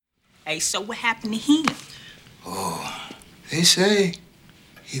Hey, so what happened to him? Oh, they say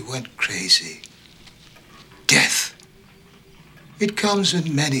he went crazy. Death. It comes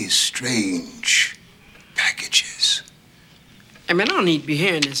in many strange packages. Hey, man, I don't need to be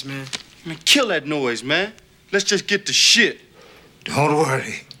hearing this, man. Man, kill that noise, man. Let's just get the shit. Don't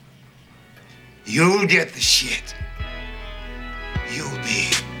worry. You'll get the shit. You'll be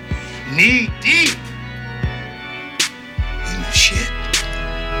knee-deep in the shit.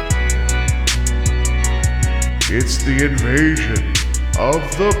 It's the invasion of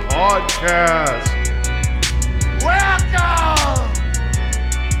the podcast. Welcome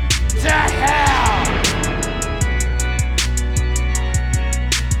to hell!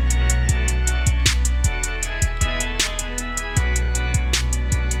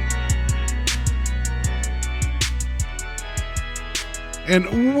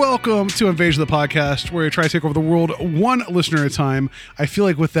 And welcome to Invasion of the Podcast, where I try to take over the world one listener at a time. I feel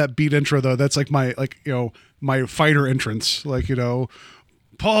like with that beat intro, though, that's like my fighter entrance. Paul,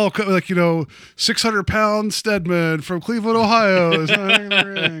 600-pound Stedman from Cleveland, Ohio, is in the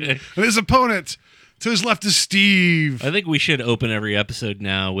ring. And his opponent to his left is Steve. I think we should open every episode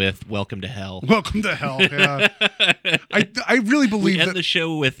now with "Welcome to Hell." Welcome to hell. Yeah, I really believe we end the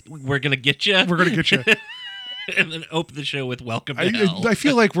show with "We're gonna get you." We're gonna get you. And then open the show with "Welcome to Hell." I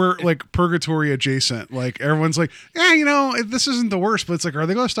feel like we're like purgatory adjacent. Like everyone's like, yeah, this isn't the worst, but it's like, are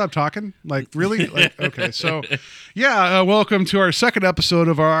they going to stop talking? Like, really? Like, okay, so yeah, welcome to our second episode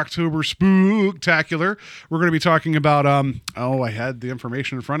of our October Spooktacular. We're going to be talking about I had the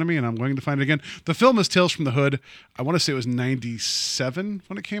information in front of me, and I'm going to find it again. The film is Tales from the Hood. I want to say it was 97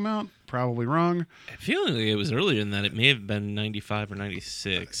 when it came out. Probably wrong. I feel like it was earlier than that. It may have been 95 or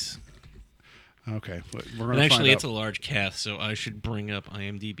 96. Okay, we're going to actually it's a large cast, so I should bring up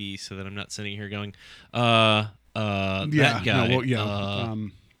IMDb so that I'm not sitting here going, that guy.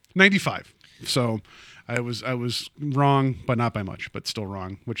 95. So I was wrong, but not by much, but still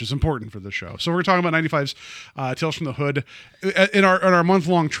wrong, which is important for the show. So we're talking about 95's Tales from the Hood in our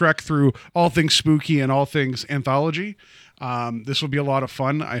month-long trek through all things spooky and all things anthology. This will be a lot of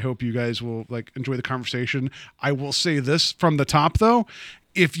fun. I hope you guys will enjoy the conversation. I will say this from the top, though.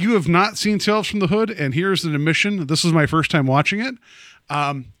 If you have not seen Tales from the Hood, and here's an admission, this is my first time watching it,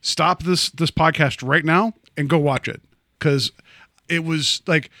 stop this podcast right now and go watch it. Because it was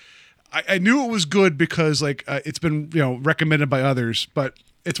I knew it was good because it's been recommended by others, but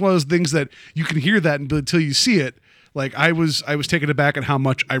it's one of those things that you can hear that until you see it. Like I was taken aback at how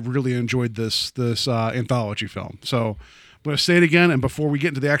much I really enjoyed this anthology film. So I'm going to say it again, and before we get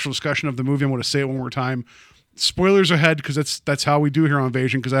into the actual discussion of the movie, I'm going to say it one more time. Spoilers ahead, because that's how we do here on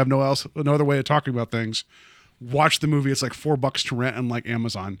Invasion, because I have no other way of talking about things. Watch the movie. It's like $4 to rent on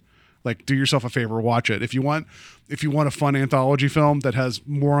Amazon. Do yourself a favor, watch it. If you want a fun anthology film that has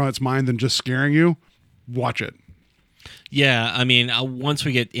more on its mind than just scaring you, watch it. Yeah, I mean, once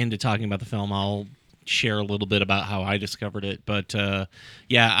we get into talking about the film, I'll share a little bit about how I discovered it. But I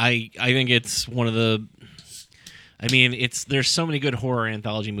think it's one of the... I mean, there's so many good horror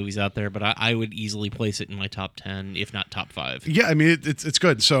anthology movies out there, but I would easily place it in my top 10, if not top 5. Yeah, I mean, it's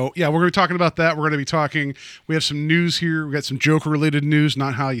good. So, yeah, we're going to be talking about that. We're going to be talking, we have some news here. We got some Joker-related news,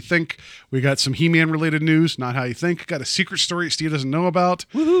 not how you think. We got some He-Man-related news, not how you think. Got a secret story Steve doesn't know about.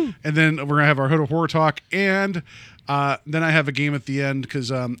 Woohoo! And then we're going to have our Hood of Horror talk, and then I have a game at the end,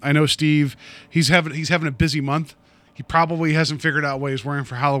 because I know Steve, he's having a busy month. He probably hasn't figured out what he's wearing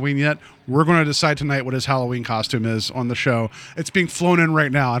for Halloween yet. We're going to decide tonight what his Halloween costume is on the show. It's being flown in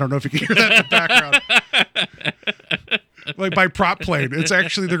right now. I don't know if you can hear that in the background. By prop plane. It's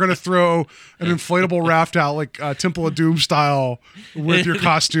actually, they're going to throw an inflatable raft out Temple of Doom style with your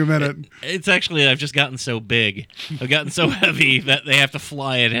costume in it. It's actually, I've just gotten so big. I've gotten so heavy that they have to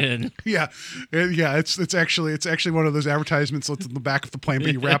fly it in. Yeah. It's actually one of those advertisements that's in the back of the plane,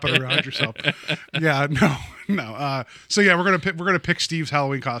 but you wrap it around yourself. Yeah, no. So yeah, we're gonna pick Steve's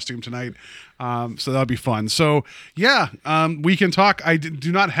Halloween costume tonight. So that'll be fun. So yeah, we can talk. I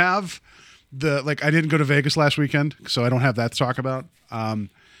do not have I didn't go to Vegas last weekend, so I don't have that to talk about.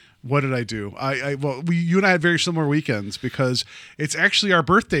 What did I do? You and I had very similar weekends because it's actually our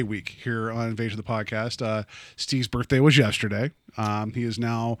birthday week here on Invasion of the Podcast. Steve's birthday was yesterday. He is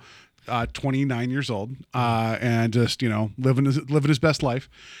now 29 years old, and just living his best life.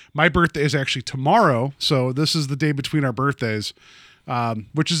 My birthday is actually tomorrow, so this is the day between our birthdays.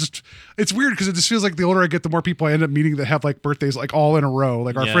 Which is, it's weird because it just feels like the older I get, the more people I end up meeting that have birthdays all in a row.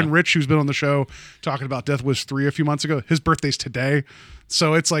 Our friend Rich, who's been on the show talking about Death Wish 3 a few months ago, his birthday's today.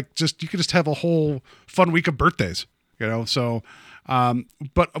 So it's you could just have a whole fun week of birthdays, So,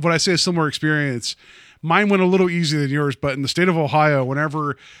 but when I say a similar experience, Mine went a little easier than yours, but in the state of Ohio,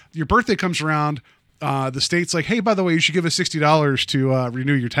 whenever your birthday comes around, the state's like, hey, by the way, you should give us $60 to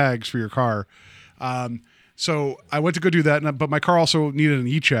renew your tags for your car. So I went to go do that, but my car also needed an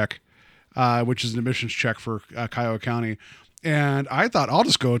e-check, which is an emissions check for Cuyahoga County. And I thought I'll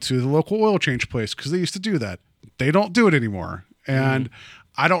just go to the local oil change place because they used to do that. They don't do it anymore. And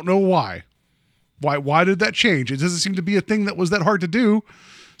I don't know why. Why did that change? It doesn't seem to be a thing that was that hard to do.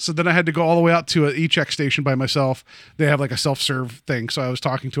 So then I had to go all the way out to an e-check station by myself. They have like a self-serve thing. So I was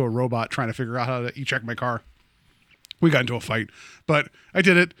talking to a robot trying to figure out how to e-check my car. We got into a fight, but I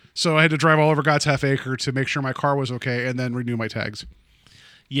did it. So I had to drive all over God's half acre to make sure my car was okay and then renew my tags.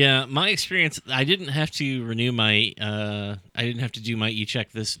 Yeah, my experience, I didn't have to renew my, I didn't have to do my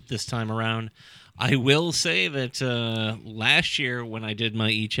e-check this time around. I will say that last year when I did my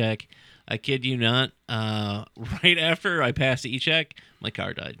e-check, I kid you not, right after I passed the e-check, my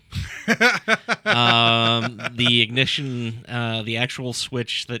car died. The ignition, the actual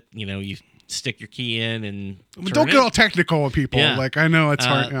switch that, you stick your key in and don't get all technical with people. Yeah. Like I know it's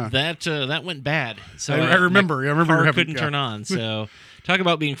hard. Yeah. That went bad. So I remember. My car couldn't turn on. So talk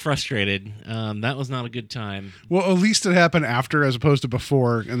about being frustrated. That was not a good time. Well, at least it happened after as opposed to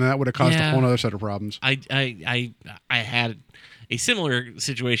before, and that would have caused a whole other set of problems. I had a similar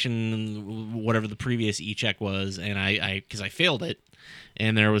situation, whatever the previous e-check was, and because I failed it,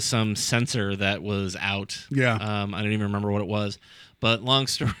 and there was some sensor that was out. Yeah. I don't even remember what it was. But long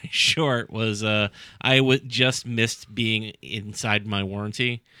story short was I just missed being inside my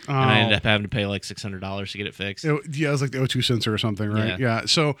warranty, and I ended up having to pay like $600 to get it fixed. It was like the O2 sensor or something, right? Yeah.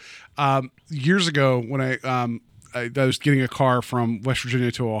 So years ago when I was getting a car from West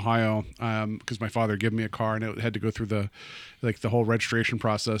Virginia to Ohio because my father gave me a car and it had to go through the whole registration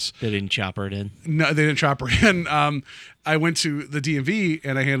process. They didn't chopper it in. No, they didn't chopper it in. I went to the DMV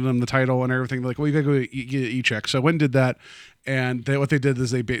and I handed them the title and everything. They're like, well, you got to go get an e-check. So I went and did that. And what they did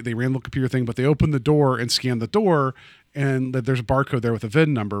is they ran the computer thing, but they opened the door and scanned the door, and there's a barcode there with a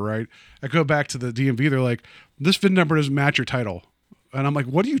VIN number, right? I go back to the DMV. They're like, this VIN number doesn't match your title. And I'm like,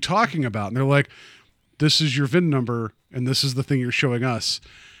 what are you talking about? And they're like, this is your VIN number, and this is the thing you're showing us.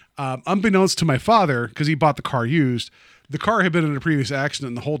 Unbeknownst to my father, because he bought the car used, the car had been in a previous accident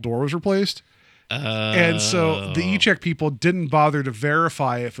and the whole door was replaced. And so the e-check people didn't bother to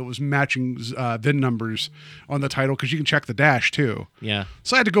verify if it was matching VIN numbers on the title because you can check the dash too. Yeah.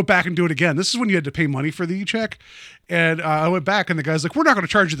 So I had to go back and do it again. This is when you had to pay money for the e-check. And I went back and the guy's like, we're not going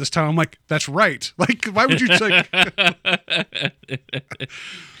to charge you this time. I'm like, that's right. Like, why would you check?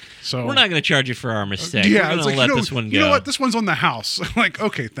 So we're not going to charge you for our mistake. Yeah, we're going to let this one go. You know what? This one's on the house. I'm like,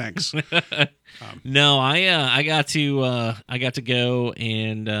 okay, thanks. No, I got to go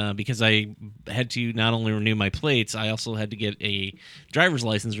and because I had to not only renew my plates, I also had to get a driver's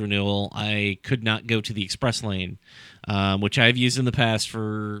license renewal. I could not go to the express lane, which I've used in the past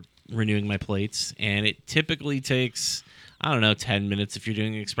for renewing my plates, and it typically takes 10 minutes if you're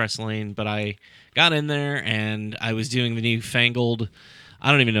doing the express lane. But I got in there and I was doing the newfangled.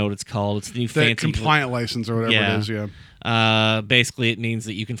 I don't even know what it's called. It's the new fancy compliant license or whatever it is. Yeah. Basically, it means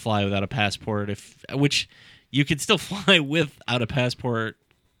that you can fly without a passport. Which you could still fly without a passport.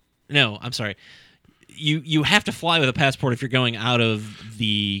 No, I'm sorry. You have to fly with a passport if you're going out of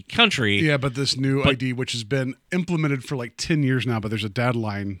the country. Yeah, but this new ID, which has been implemented for like 10 years now, but there's a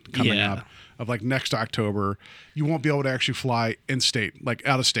deadline coming up of like next October, you won't be able to actually fly in-state, like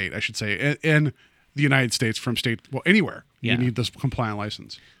out of state, I should say, in the United States from state, well, anywhere. Yeah. You need this compliant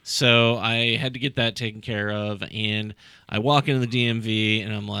license. So I had to get that taken care of, and I walk into the DMV,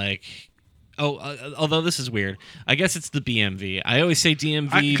 and I'm like, although this is weird. I guess it's the BMV. I always say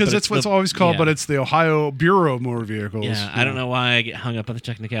DMV because that's what it's always called, but it's the Ohio Bureau of Motor Vehicles. Yeah, I don't know why I get hung up on the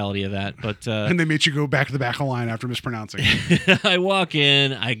technicality of that, but and they made you go back to the back of the line after mispronouncing. I walk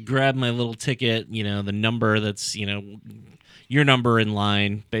in, I grab my little ticket, the number that's your number in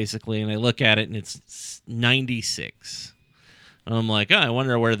line, basically, and I look at it, and it's 96. I'm like, I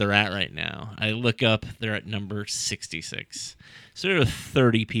wonder where they're at right now. I look up, they're at number 66. So there are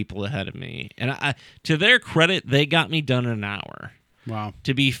 30 people ahead of me. And to their credit, they got me done in an hour. Wow.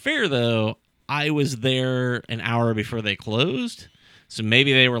 To be fair, though, I was there an hour before they closed. So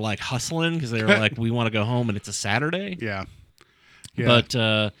maybe they were like hustling because they were like, we want to go home and it's a Saturday. Yeah. But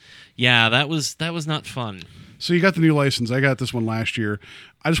that was not fun. So you got the new license. I got this one last year.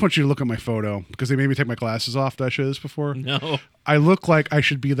 I just want you to look at my photo because they made me take my glasses off. Did I show this before? No. I look like I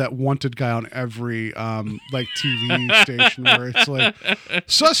should be that wanted guy on every like TV station where it's like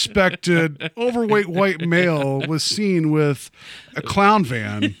suspected overweight white male was seen with a clown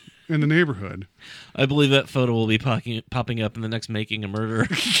van in the neighborhood. I believe that photo will be popping up in the next Making a Murderer.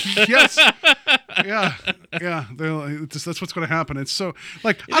 Yes. Yeah. That's what's going to happen. It's so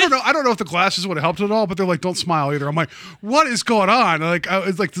like I don't know if the glasses would have helped at all, but they're like, don't smile either. I'm like, what is going on? Like,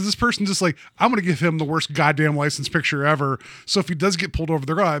 it's like, does this person just like, I'm going to give him the worst goddamn license picture ever. So if he does get pulled over,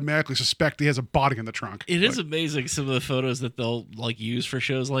 they're going to automatically suspect he has a body in the trunk. It is amazing some of the photos that they'll like use for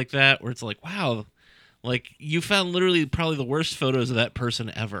shows like that, where it's like, wow, like you found literally probably the worst photos of that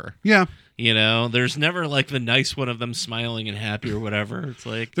person ever. Yeah. You know, there's never like the nice one of them smiling and happy or whatever. It's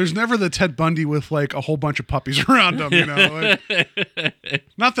like there's never the Ted Bundy with like a whole bunch of puppies around him, you know. Like,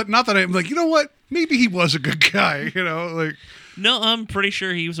 not that I'm like, you know what? Maybe he was a good guy, you know, like no, I'm pretty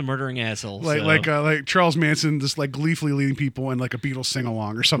sure he was a murdering asshole. Like Charles Manson just like gleefully leading people in like a Beatles sing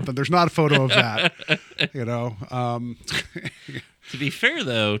along or something. There's not a photo of that, you know. To be fair,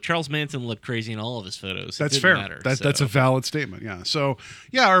 though, Charles Manson looked crazy in all of his photos. That's fair. That's a valid statement. Yeah. So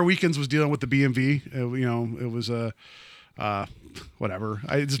yeah, our weekends was dealing with the BMV. You know, it was whatever.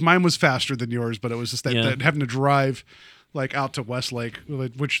 Mine was faster than yours, but it was just that having to drive like out to Westlake,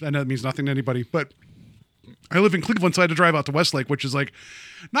 which I know that means nothing to anybody, but I live in Cleveland, so I had to drive out to Westlake, which is like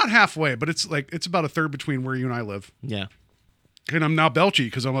not halfway, but it's about a third between where you and I live. Yeah. And I'm now belchy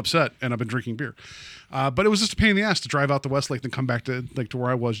because I'm upset and I've been drinking beer. But it was just a pain in the ass to drive out to Westlake and come back to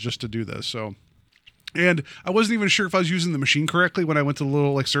where I was just to do this. So, and I wasn't even sure if I was using the machine correctly when I went to the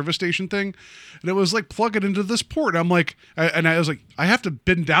little like service station thing, and it was like plug it into this port. I'm like, I was like, I have to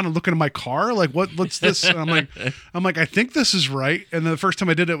bend down and look into my car. Like, what's this? And I'm like, I think this is right. And the first time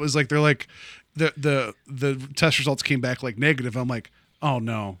I did it was like, they're like, the test results came back like negative. I'm like, oh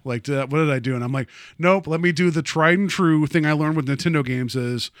no, like what did I do? And I'm like, nope, let me do the tried and true thing I learned with Nintendo games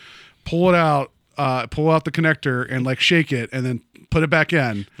is pull it out, pull out the connector and like shake it and then put it back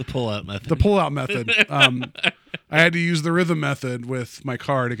in. The pull out method. I had to use the rhythm method with my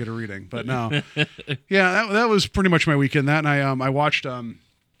car to get a reading, but no. Yeah, that was pretty much my weekend. That and I watched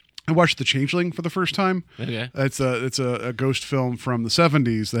The Changeling for the first time. Okay. It's a ghost film from the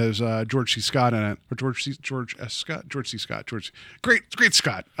 70s that has George C. Scott in it, or George C. Scott. Great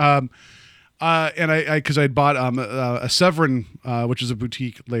Scott. And because I'd bought a Severin, which is a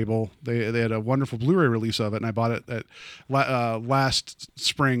boutique label. They had a wonderful Blu-ray release of it, and I bought it at last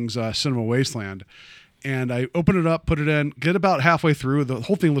spring's Cinema Wasteland. And I opened it up, put it in, get about halfway through. The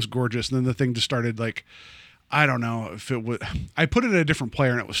whole thing looks gorgeous, and then the thing just started like, I don't know if it would. I put it in a different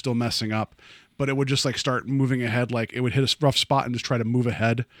player and it was still messing up, but it would just like start moving ahead. Like it would hit a rough spot and just try to move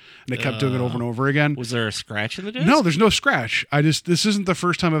ahead, and it kept doing it over and over again. Was there a scratch in the disc? No, there's no scratch. This isn't the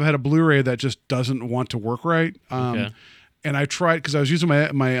first time I've had a Blu-ray that just doesn't want to work right. Okay. And I tried because I was using my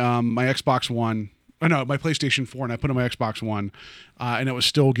Xbox One. No, my PlayStation 4, and I put in my Xbox One, and it was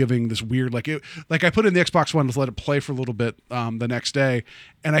still giving this weird, like I put in the Xbox One to let it play for a little bit the next day,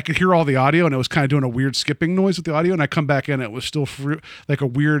 and I could hear all the audio, and it was kind of doing a weird skipping noise with the audio, and I come back in, and it was still like a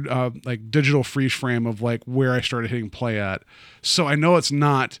weird like digital freeze frame of like where I started hitting play at. So I know it's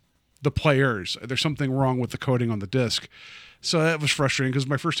not the players. There's something wrong with the coding on the disc. So that was frustrating because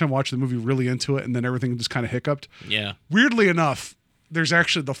my first time watching the movie, really into it, and then everything just kind of hiccuped. Yeah. Weirdly enough, there's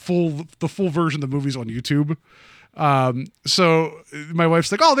actually the full version of the movie's on YouTube. So my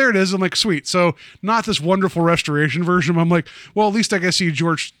wife's like, oh, there it is. I'm like, sweet. So not this wonderful restoration version. I'm like, well, at least I can see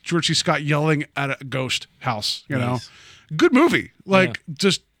George C. Scott yelling at a ghost house, you know, good movie. Like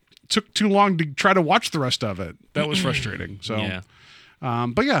just took too long to try to watch the rest of it. That was frustrating. So,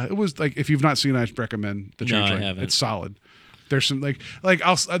 but yeah, it was like, if you've not seen it, I'd recommend The Changeling. No, I haven't. It's solid. There's some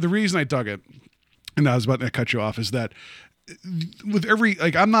the reason I dug it, and I was about to cut you off, is that with every,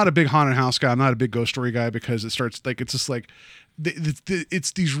 like, I'm not a big haunted house guy. I'm not a big ghost story guy because it starts like, it's just like,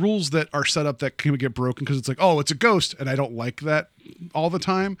 it's these rules that are set up that can get broken because it's like, oh, it's a ghost. And I don't like that all the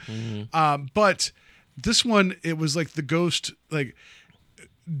time. Mm-hmm. But this one, it was like the ghost, like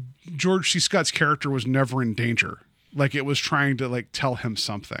George C. Scott's character was never in danger. Like it was trying to like tell him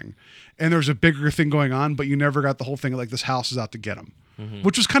something. And there's a bigger thing going on, but you never got the whole thing. Like this house is out to get him. Mm-hmm.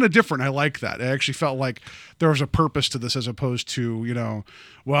 Which was kind of different. I like that. I actually felt like there was a purpose to this as opposed to, you know,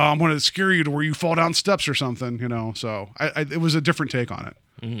 well, I'm going to scare you to where you fall down steps or something, you know. So it was a different take on it.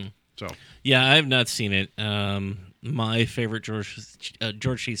 Mm-hmm. So yeah, I have not seen it. My favorite George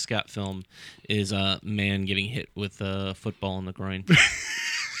C. Scott film is Man getting hit with a football in the groin.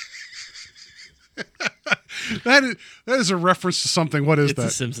 That is a reference to something. What is it's that? The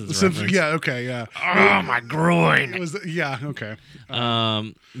Simpsons reference. Yeah. Okay. Yeah. Oh, my groin. Yeah. Okay.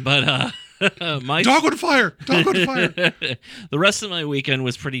 But my dog on fire. The rest of my weekend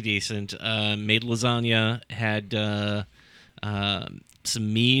was pretty decent. Made lasagna. Had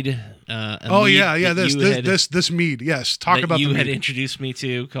some mead. Oh mead yeah, that you had- this mead. Yes, talk that about you the had mead. introduced me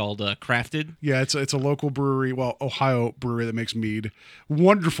to called Crafted. Yeah, it's a local brewery, well, Ohio brewery that makes mead.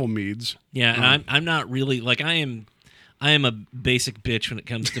 Wonderful meads. Yeah, and I'm not really like I am a basic bitch when it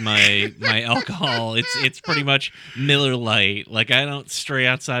comes to my alcohol. It's pretty much Miller Lite. Like I don't stray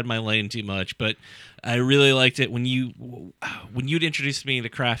outside my lane too much, but I really liked it when you'd introduced me to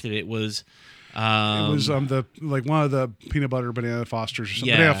Crafted. It was It was the like one of the peanut butter banana Fosters or something.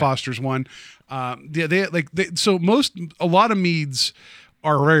 Yeah. Banana Fosters one. So a lot of meads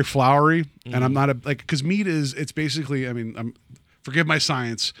are very flowery, and I'm not because mead it's basically, I mean, forgive my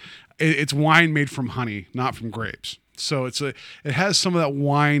science, it's wine made from honey, not from grapes. So it has some of that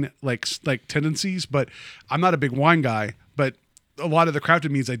wine like tendencies, but I'm not a big wine guy. But a lot of the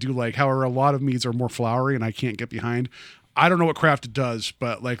crafted meads I do like. However, a lot of meads are more flowery, and I can't get behind. I don't know what crafted does,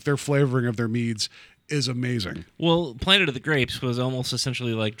 but like their flavoring of their meads is amazing. well, Planet of the Grapes was almost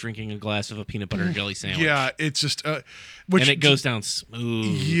essentially like drinking a glass of a peanut butter and jelly sandwich. Yeah, it's just and it goes down smooth.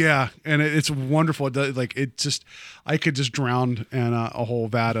 Yeah, and it's wonderful. I could just drown in a whole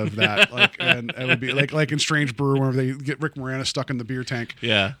vat of that. And it would be like in Strange Brew, where they get Rick Moranis stuck in the beer tank.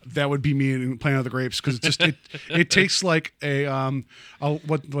 Yeah. That would be me in Planet of the Grapes, because it tastes like a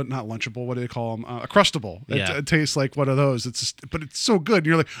what not Lunchable, what do they call them? A Crustable. Yeah. It tastes like one of those. But it's so good. And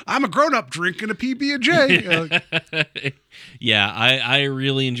you're like, I'm a grown up drinking a PB&J. Yeah, I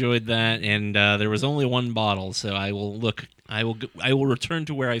really enjoyed that, and there was only one bottle, so I will return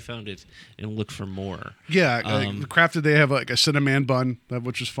to where I found it and look for more. Yeah, Crafted, they have like a cinnamon bun,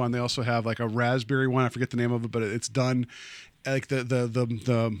 which is fun. They also have like a raspberry one. I forget the name of it, but it's done like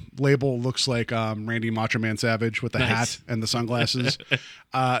the label looks like Randy Macho Man Savage with the Nice. hat and the sunglasses.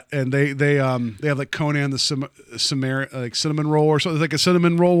 And they have like Conan the cinnamon roll, or something, like a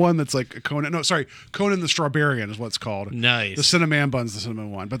cinnamon roll one that's like a Conan. No, sorry, Conan the Strawberrian is what it's called. Nice. The cinnamon bun's the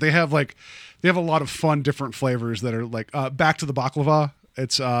cinnamon one, but they have a lot of fun different flavors that are like back to the baklava.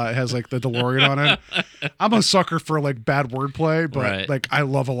 It has like the DeLorean on it. I'm a sucker for like bad wordplay, but Right. like I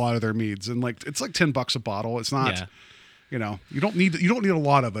love a lot of their meads, and like it's like $10 a bottle. It's not. Yeah. You know, you don't need a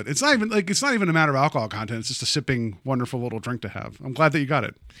lot of it. It's not even a matter of alcohol content. It's just a sipping, wonderful little drink to have. I'm glad that you got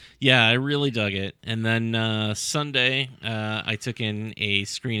it. Yeah, I really dug it. And then Sunday, I took in a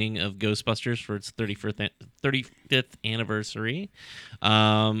screening of Ghostbusters for its 35th anniversary.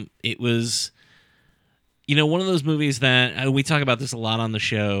 It was, one of those movies that we talk about this a lot on the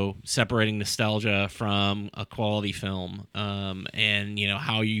show, separating nostalgia from a quality film, and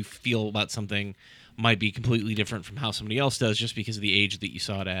how you feel about something might be completely different from how somebody else does, just because of the age that you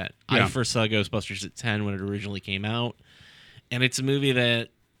saw it at. Yeah. I first saw Ghostbusters at 10 when it originally came out, and it's a movie that,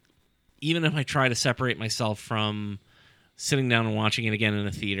 even if I try to separate myself from sitting down and watching it again in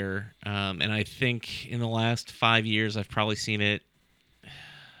a theater, and I think in the last 5 years I've probably seen it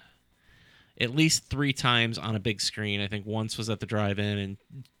at least 3 times on a big screen. I think once was at the drive-in, and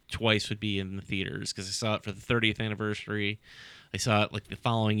twice would be in the theaters, because I saw it for the 30th anniversary. I saw it like the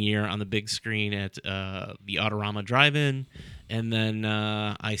following year on the big screen at the Autorama Drive-In, and then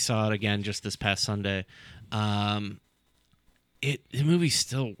I saw it again just this past Sunday. The movie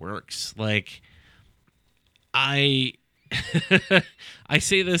still works. Like, I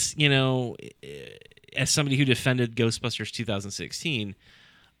say this, as somebody who defended Ghostbusters 2016.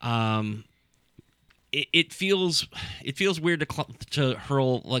 It feels weird to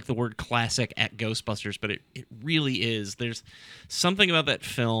hurl like the word classic at Ghostbusters, but it really is. There's something about that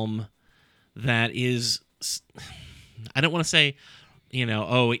film that is, I don't want to say,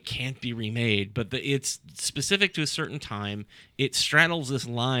 it can't be remade, but it's specific to a certain time. It straddles this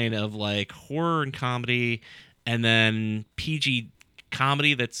line of like horror and comedy, and then PG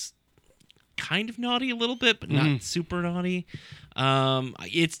comedy that's kind of naughty a little bit, but not super naughty.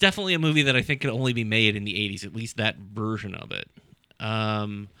 It's definitely a movie that I think could only be made in the 80s, at least that version of it.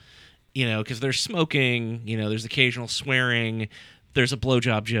 Because there's smoking, there's occasional swearing, there's a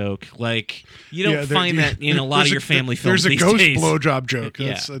blowjob joke. Like, you don't find that in a lot of your family films. There's a ghost days. blowjob joke.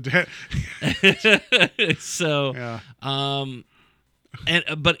 Yeah. So, yeah.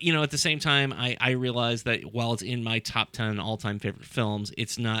 But at the same time, I realize that while it's in my top 10 all-time favorite films,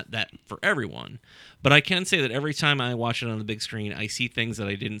 it's not that for everyone. But I can say that every time I watch it on the big screen, I see things that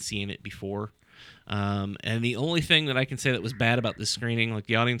I didn't see in it before. And the only thing that I can say that was bad about this screening, like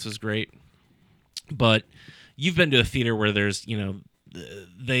the audience was great, but you've been to a theater where there's,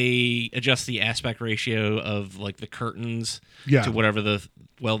 they adjust the aspect ratio of like the curtains to whatever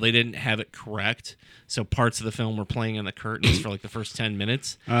they didn't have it correct. So parts of the film were playing on the curtains for like the first 10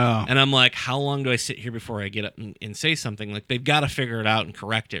 minutes. Oh. And I'm like, how long do I sit here before I get up and say something? Like, they've got to figure it out and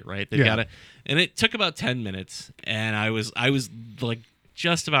correct it, right? They've got to. And it took about 10 minutes, and I was like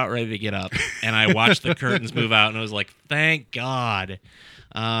just about ready to get up, and I watched the curtains move out, and I was like, "Thank God."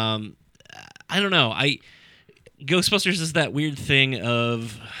 I don't know. Ghostbusters is that weird thing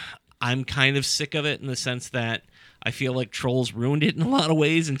of I'm kind of sick of it in the sense that I feel like Trolls ruined it in a lot of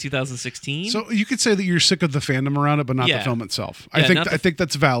ways in 2016. So you could say that you're sick of the fandom around it, but not the Yeah. film itself. Yeah, I think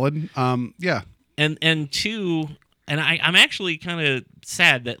that's valid. Yeah. And two, and I'm actually kind of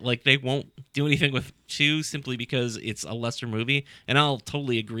sad that like they won't do anything with 2 simply because it's a lesser movie, and I'll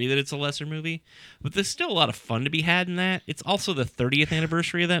totally agree that it's a lesser movie, but there's still a lot of fun to be had in that. It's also the 30th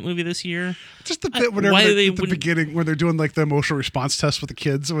anniversary of that movie this year. Just the bit whenever why at they the wouldn't- beginning when they're doing like the emotional response test with the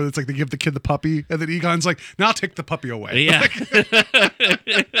kids, where it's like they give the kid the puppy, and then Egon's like, "Now I'll take the puppy away." Yeah.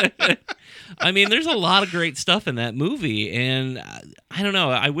 I mean, there's a lot of great stuff in that movie, and I don't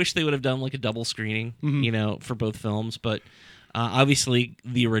know. I wish they would have done like a double screening, for both films, but obviously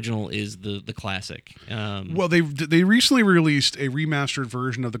the original is the classic. Well, they recently released a remastered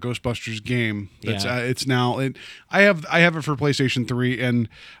version of the Ghostbusters game. That's Yeah. it's now. I have it for PlayStation 3, and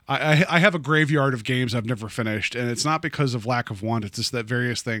I have a graveyard of games I've never finished, and it's not because of lack of want. It's just that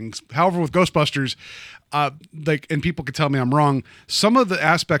various things. However, with Ghostbusters, and people could tell me I'm wrong. Some of the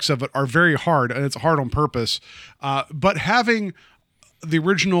aspects of it are very hard, and it's hard on purpose. But having the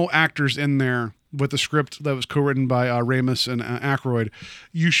original actors in there with the script that was co-written by Ramis and Aykroyd,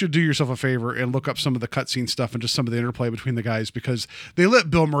 you should do yourself a favor and look up some of the cutscene stuff and just some of the interplay between the guys, because they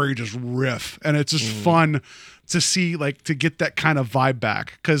let Bill Murray just riff, and it's just fun to see, like, to get that kind of vibe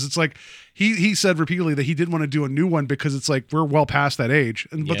back, because it's like he said repeatedly that he didn't want to do a new one because it's like we're well past that age,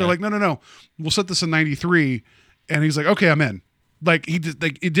 but they're like, no, we'll set this in '93, and he's like, okay, I'm in. Like he did,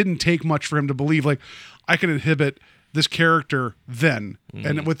 like it didn't take much for him to believe like I can inhibit this character then,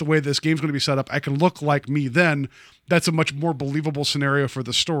 and with the way this game's going to be set up, I can look like me then. That's a much more believable scenario for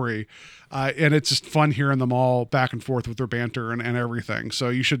the story, and it's just fun hearing them all back and forth with their banter and everything. So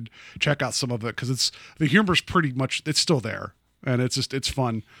you should check out some of it, because the humor's pretty much, it's still there, and it's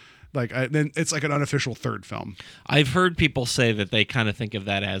fun. Like then it's like an unofficial third film. I've heard people say that they kind of think of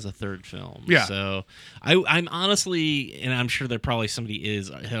that as a third film. Yeah. So I'm honestly, and I'm sure there probably somebody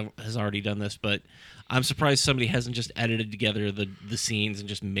has already done this, but I'm surprised somebody hasn't just edited together the scenes and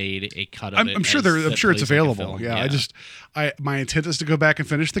just made a cut of it. I'm sure that I'm sure it's plays like a available. film. Yeah. My intent is to go back and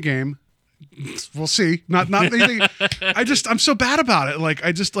finish the game. We'll see. Not anything. I'm so bad about it.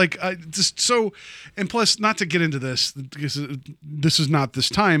 And plus, not to get into this, because this is not this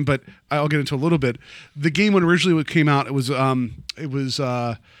time, but I'll get into a little bit. The game, when originally came out, it was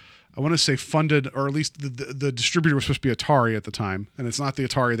I want to say funded, or at least the distributor was supposed to be Atari at the time, and it's not the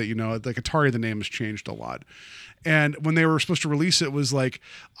Atari that you know. Like Atari, the name has changed a lot. And when they were supposed to release it was like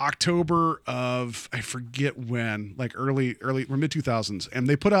October of, I forget when, like early or mid 2000s. And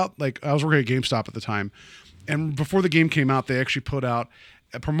they put out, like, I was working at GameStop at the time, and before the game came out, they actually put out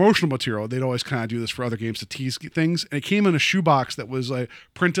a promotional material. They'd always kind of do this for other games to tease things, and it came in a shoebox that was like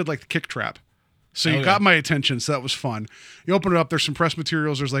printed like the Kick Trap. So you got my attention, so that was fun. You open it up, there's some press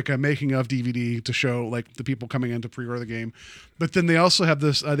materials, there's like a making of DVD to show like the people coming in to pre-order the game. But then they also have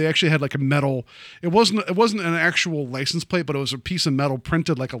this, they actually had like a metal, it wasn't an actual license plate, but it was a piece of metal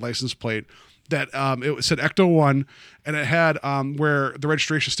printed like a license plate that it said Ecto-1, and it had where the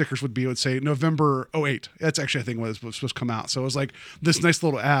registration stickers would be, it would say November 2008. That's actually, I think, what was supposed to come out. So it was like this nice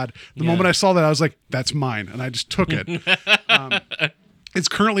little ad. The moment I saw that, I was like, that's mine. And I just took it. It's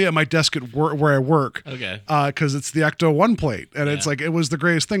currently at my desk at where I work. Okay. Because it's the Ecto-1 plate. And it's like, it was the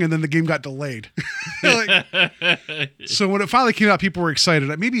greatest thing. And then the game got delayed. So when it finally came out, people were excited.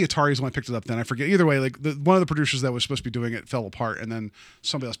 Maybe Atari's the one that picked it up then. I forget. Either way, like one of the producers that was supposed to be doing it fell apart. And then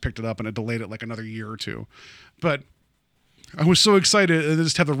somebody else picked it up and it delayed it like another year or two. But I was so excited. And they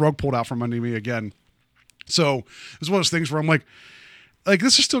just have the rug pulled out from under me again. So it was one of those things where I'm like,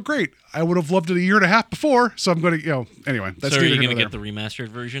 this is still great. I would have loved it a year and a half before, so I'm going to, anyway. That's so are you going to get the remastered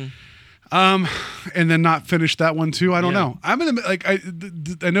version? and then not finish that one too? I don't know. I'm in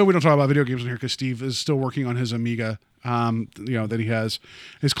the, I know we don't talk about video games in here because Steve is still working on his Amiga, that he has,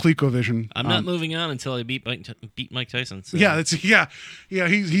 his ColecoVision. I'm not moving on until I beat Mike Tyson. So. Yeah,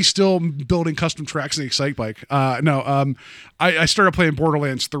 he's still building custom tracks in the Excite Bike. I started playing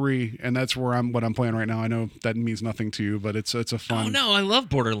Borderlands 3, and that's what I'm playing right now. I know that means nothing to you, but it's a fun. Oh no, I love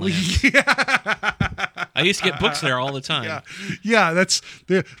Borderlands. I used to get books there all the time. Yeah. This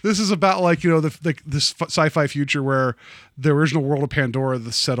is about like, this sci-fi future where the original world of Pandora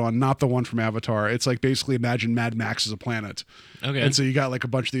that's set on, not the one from Avatar. It's like basically imagine Mad Max as a planet. Okay. And so you got like a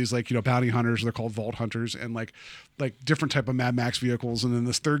bunch of these like, bounty hunters. They're called vault hunters, and like different type of Mad Max vehicles. And then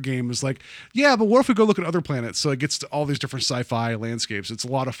this third game is like, yeah, but what if we go look at other planets? So it gets to all these different sci-fi landscapes. It's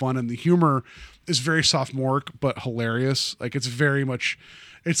a lot of fun, and the humor is very sophomoric but hilarious. Like it's very much.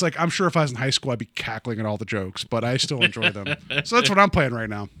 It's like, I'm sure if I was in high school, I'd be cackling at all the jokes, but I still enjoy them. So that's what I'm playing right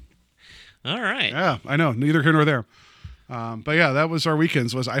now. All right. Yeah, I know. Neither here nor there. But yeah, that was our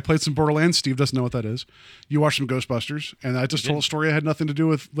weekends. I played some Borderlands. Steve doesn't know what that is. You watched some Ghostbusters, and I just told a story that had nothing to do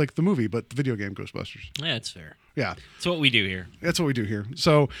with like the movie, but the video game Ghostbusters. Yeah, that's fair. Yeah. That's what we do here. That's what we do here.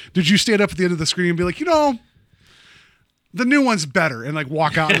 So did you stand up at the end of the screen and be like, the new one's better, and like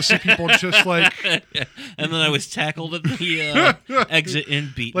walk out and see people just like, and then I was tackled at the exit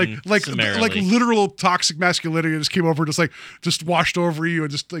and beaten summarily. like literal toxic masculinity just came over, just washed over you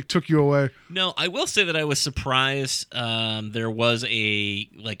and just like took you away. No, I will say that I was surprised. There was a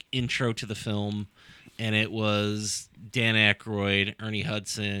like intro to the film, and it was Dan Aykroyd, Ernie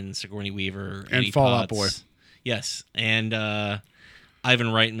Hudson, Sigourney Weaver, and Eddie Fall Out Potts. Boy. Yes, and Ivan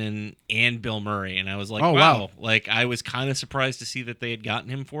Reitman and Bill Murray, and I was like, oh, wow. Like, I was kind of surprised to see that they had gotten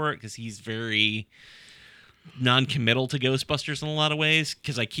him for it, because he's very non-committal to Ghostbusters in a lot of ways,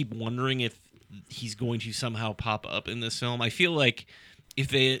 because I keep wondering if he's going to somehow pop up in this film. I feel like if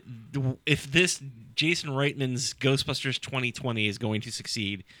this Jason Reitman's Ghostbusters 2020 is going to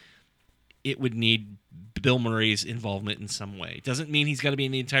succeed, it would need Bill Murray's involvement in some way. It doesn't mean he's got to be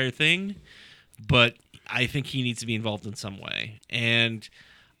in the entire thing, but I think he needs to be involved in some way. And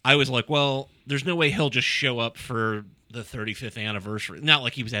I was like, well, there's no way he'll just show up for the 35th anniversary. Not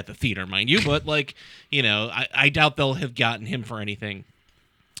like he was at the theater, mind you, but like, I doubt they'll have gotten him for anything.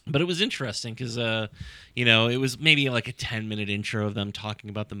 But it was interesting because, it was maybe like a 10-minute intro of them talking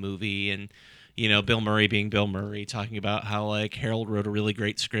about the movie, and, Bill Murray being Bill Murray, talking about how like Harold wrote a really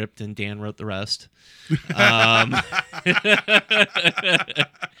great script and Dan wrote the rest.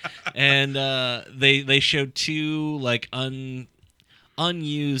 And they showed two like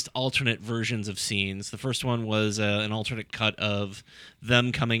unused alternate versions of scenes. The first one was an alternate cut of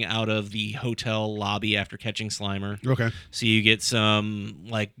them coming out of the hotel lobby after catching Slimer. Okay. So you get some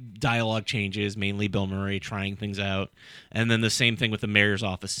like dialogue changes, mainly Bill Murray trying things out. And then the same thing with the mayor's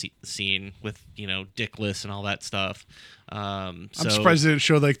office scene with, Dickless and all that stuff. I'm surprised they didn't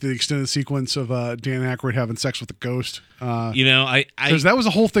show like the extended sequence of Dan Aykroyd having sex with a ghost. Because that was a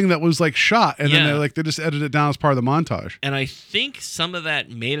whole thing that was like shot, and then they just edited it down as part of the montage. And I think some of that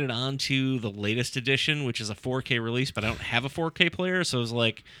made it onto the latest edition, which is a 4K release, but I don't have a 4K player, so it was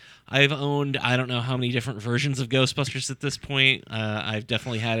like I've owned I don't know how many different versions of Ghostbusters at this point. I've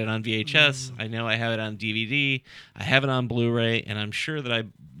definitely had it on VHS. I know I have it on DVD. I have it on Blu-ray, and I'm sure that I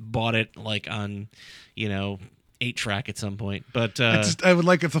bought it like on 8-track at some point. But I would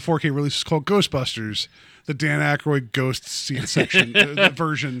like if the 4K release is called Ghostbusters, the Dan Aykroyd ghost scene section the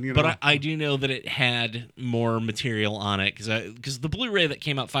version. But I do know that it had more material on it, because the Blu-ray that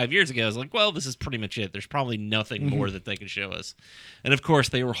came out 5 years ago, I was like, well, this is pretty much it. There's probably nothing more that they could show us. And of course,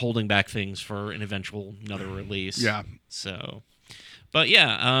 they were holding back things for an eventual another release. Yeah. So, but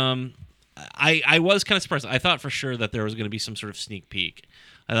yeah, I was kind of surprised. I thought for sure that there was going to be some sort of sneak peek.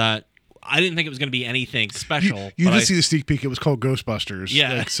 I didn't think it was going to be anything special. You did see the sneak peek. It was called Ghostbusters.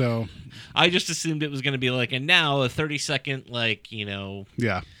 Yeah. So I just assumed it was going to be like, and now a 30-second,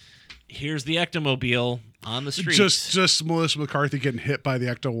 yeah. Here's the Ectomobile on the street. Just Melissa McCarthy getting hit by the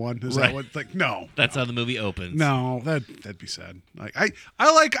Ecto-1. Is that what? Like, no. That's how the movie opens. No, that'd be sad. Like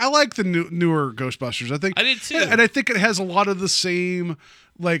I like the newer Ghostbusters. I think I did too, and I think it has a lot of the same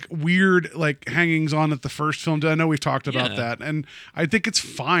like weird like hangings on that the first film did. I know we've talked about that, and I think it's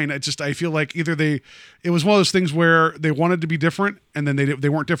fine. I feel like either it was one of those things where they wanted to be different, and then they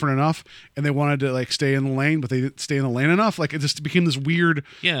weren't different enough, and they wanted to like stay in the lane, but they didn't stay in the lane enough. Like it just became this weird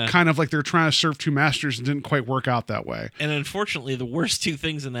kind of like they're trying to serve two masters and didn't quite work out that way. And unfortunately, the worst two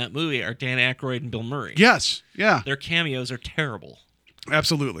things in that movie are Dan Aykroyd and Bill Murray. Yes, yeah, their cameos are terrible.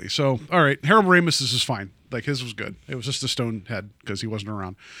 Absolutely. So, all right, Harold Ramis is fine. Like his was good. It was just a stone head because he wasn't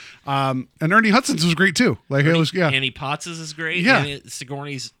around. And Ernie Hudson's was great too. Like it was, Annie Potts's is great. Yeah. And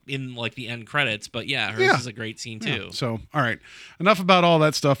Sigourney's in like the end credits, but hers is a great scene too. Yeah. So, all right, enough about all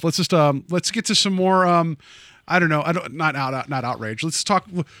that stuff. Let's just let's get to some more. Not outrage. Let's talk.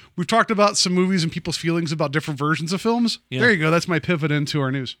 We've talked about some movies and people's feelings about different versions of films. Yeah. There you go. That's my pivot into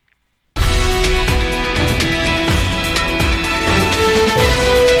our news.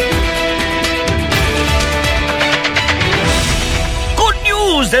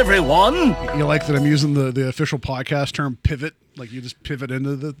 news, everyone. You like that I'm using the official podcast term pivot? Like you just pivot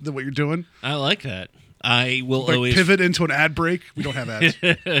into the what you're doing? I like that. I will Like always pivot into an ad break. We don't have ads.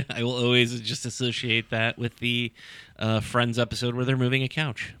 I will always just associate that with the Friends episode where they're moving a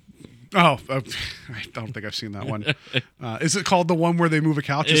couch. Oh, I don't think I've seen that one. Is it called the one where they move a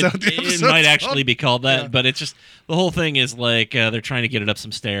couch? Is that what the It episode's might called? actually be called that, Yeah. but it's just the whole thing is like they're trying to get it up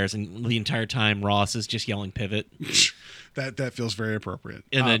some stairs, and the entire time Ross is just yelling pivot, That feels very appropriate.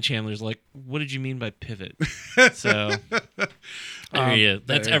 and then Chandler's like, "What did you mean by pivot?" So there you go.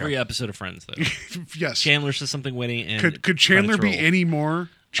 That's there you every episode of Friends, though. Yes. Chandler says something witty, and Could Chandler be credits roll. any more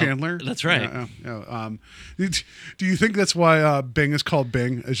Chandler? that's right. Yeah. Do you think that's why Bing is called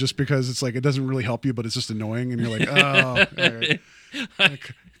Bing? It's just because it's like it doesn't really help you, but it's just annoying, and you're like, oh. All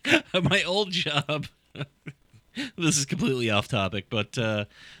right. My old job. This is completely off topic, but the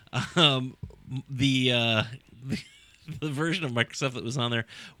version of Microsoft that was on there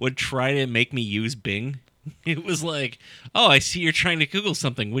would try to make me use Bing. It was like, oh, I see you're trying to Google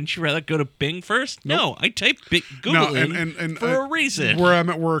something. Wouldn't you rather go to Bing first? No, I type Google in for a reason. Where I'm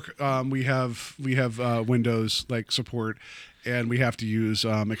at work, we have Windows like support, and we have to use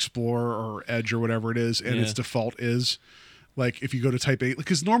Explorer or Edge or whatever it is, and its default is like if you go to type a,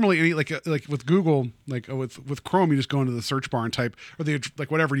 because normally any like with Google, like with Chrome, you just go into the search bar and type, or the like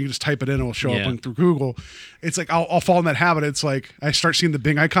whatever, and you just type it in, and it'll show up through Google. It's like I'll fall in that habit. It's like I start seeing the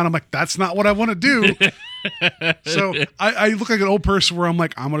Bing icon, I'm like, that's not what I want to do. So I look like an old person where I'm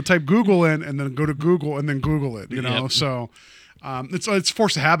like, I'm going to type Google in and then go to Google and then Google it, you know? Yep. So it's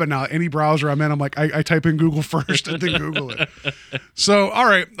forced a habit now. Any browser I'm in, I'm like, I type in Google first and then Google it. So, all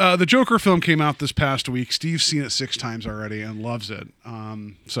right. The Joker film came out this past week. Steve's seen it 6 times already and loves it.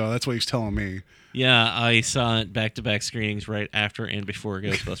 So that's what he's telling me. Yeah, I saw it back-to-back screenings right after and before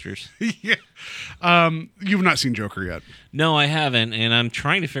Ghostbusters. Yeah. You've not seen Joker yet. No, I haven't, and I'm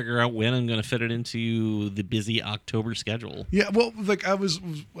trying to figure out when I'm going to fit it into the busy October schedule. Yeah, well, like I was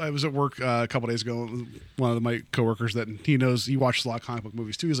at work a couple days ago. One of my coworkers that he knows, he watches a lot of comic book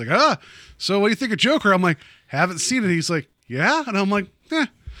movies too. He's like, so what do you think of Joker? I'm like, haven't seen it. He's like, yeah, and I'm like,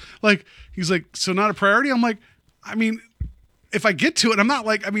 like he's like, so not a priority. I'm like, I mean, if I get to it, I'm not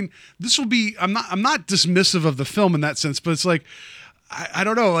like, I mean, this will be. I'm not dismissive of the film in that sense, but it's like, I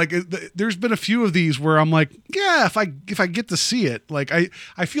don't know. Like, there's been a few of these where I'm like, yeah, if I get to see it, like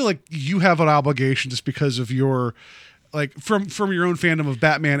I feel like you have an obligation just because of your, like from your own fandom of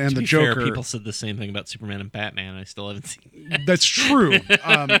Batman and To the be Joker. fair, people said the same thing about Superman and Batman. I still haven't seen. That's true,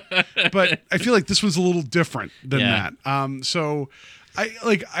 but I feel like this one's a little different than Yeah. that. So.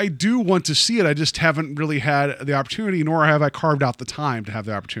 I do want to see it. I just haven't really had the opportunity, nor have I carved out the time to have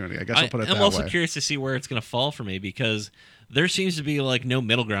the opportunity. I guess I'll put it that way. I'm also curious to see where it's going to fall for me because there seems to be like no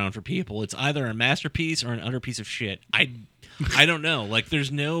middle ground for people. It's either a masterpiece or an utter piece of shit. I don't know. Like,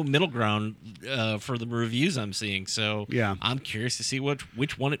 there's no middle ground for the reviews I'm seeing. So Yeah. I'm curious to see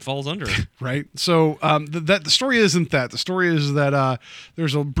which one it falls under. Right. So the story isn't that. The story is that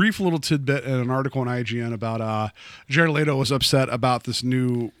there's a brief little tidbit in an article on IGN about Jared Leto was upset about this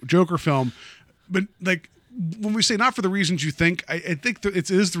new Joker film, but like when we say not for the reasons you think, I think that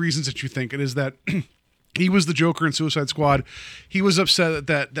it is the reasons that you think. It is that. He was the Joker in Suicide Squad. He was upset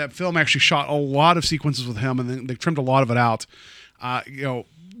that film actually shot a lot of sequences with him, and then they trimmed a lot of it out. You know,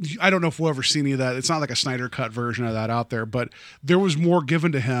 I don't know if we'll ever see any of that. It's not like a Snyder cut version of that out there, but there was more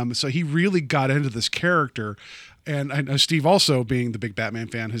given to him, so he really got into this character. And I know Steve, also being the big Batman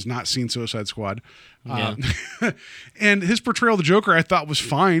fan, has not seen Suicide Squad. Yeah. And his portrayal of the Joker, I thought was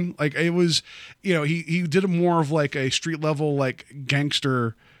fine. Like, it was, you know, he did a more of like a street level, like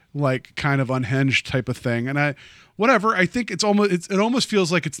gangster, like kind of unhinged type of thing. And I think it almost feels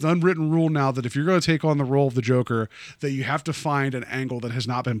like it's an unwritten rule now that if you're going to take on the role of the Joker, that you have to find an angle that has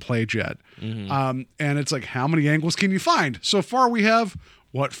not been played yet. And it's like, how many angles can you find? So far we have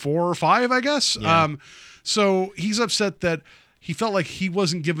 4 or 5, I guess. Yeah. So he's upset that he felt like he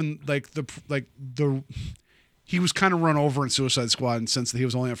wasn't given he was kind of run over in Suicide Squad in the sense that he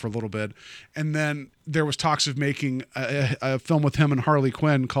was only in it for a little bit. And then there was talks of making a film with him and Harley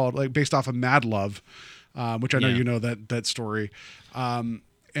Quinn called, like, based off of Mad Love, which I know you know that story.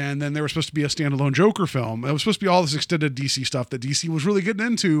 And then there was supposed to be a standalone Joker film. It was supposed to be all this extended DC stuff that DC was really getting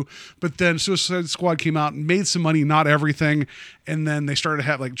into. But then Suicide Squad came out and made some money, not everything. And then they started to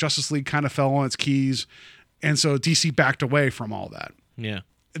have, like, Justice League kind of fell on its keys. And so DC backed away from all that. Yeah.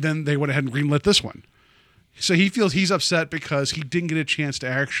 Then they went ahead and greenlit this one. So he feels he's upset because he didn't get a chance to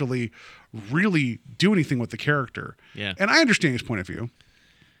actually really do anything with the character. Yeah. And I understand his point of view.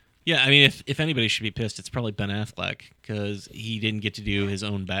 Yeah, I mean, if anybody should be pissed, it's probably Ben Affleck because he didn't get to do his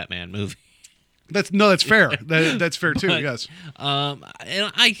own Batman movie. That's fair. That's fair too. But, Yes. And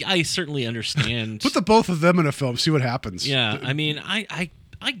I certainly understand. Put the both of them in a film. See what happens. Yeah, I mean, I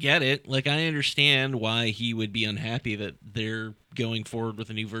get it. Like, I understand why he would be unhappy that they're going forward with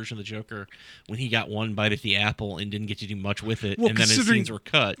a new version of the Joker when he got one bite at the apple and didn't get to do much with it, Well, and then his considering scenes were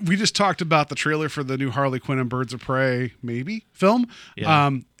cut. We just talked about the trailer for the new Harley Quinn and Birds of Prey maybe film. Yeah.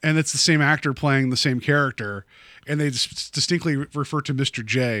 And it's the same actor playing the same character. And they distinctly refer to Mr.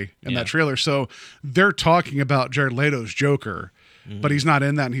 J in Yeah. that trailer. So they're talking about Jared Leto's Joker, but he's not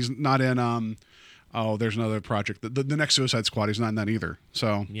in that. And he's not in, there's another project. The next Suicide Squad, he's not in that either.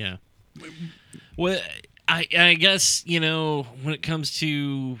 So Yeah. Well, I guess, when it comes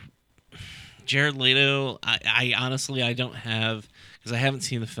to Jared Leto, I honestly, I don't have, because I haven't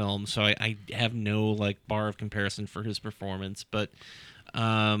seen the film, so I have no, like, bar of comparison for his performance. But,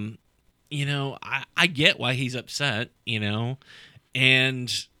 I get why he's upset, and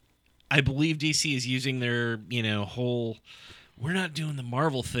I believe DC is using their, whole, we're not doing the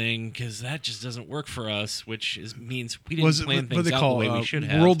Marvel thing because that just doesn't work for us, which means we didn't plan things out the way we should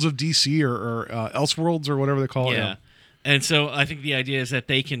have. Worlds of DC or Elseworlds or whatever they call it. Yeah. And so I think the idea is that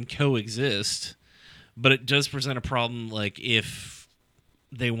they can coexist, but it does present a problem, like, if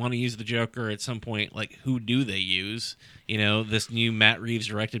they want to use the Joker at some point, like, who do they use? This new Matt Reeves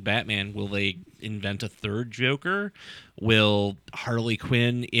directed Batman, will they invent a third Joker? Will Harley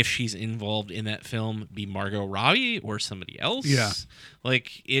Quinn, if she's involved in that film, be Margot Robbie or somebody else? Yeah.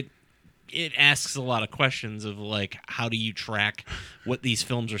 Like, it asks a lot of questions of, like, how do you track what these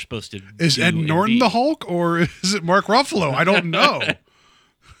films are supposed to Is do Ed and Norton be? the Hulk or is it Mark Ruffalo? I don't know.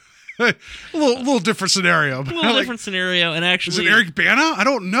 a little different scenario. A little different scenario, and actually, Is it Eric Bana? I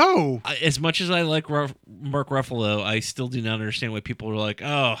don't know. As much as I like Mark Ruffalo, I still do not understand why people are like,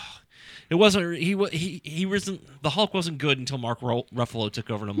 "Oh, it wasn't he wasn't the Hulk wasn't good until Mark Ruffalo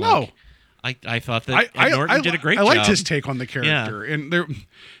took over." And I'm like, I thought that Ed Norton did a great I job. liked his take on the character, and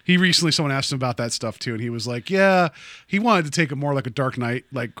he recently someone asked him about that stuff too, and he was like, "Yeah, he wanted to take it more like a Dark Knight,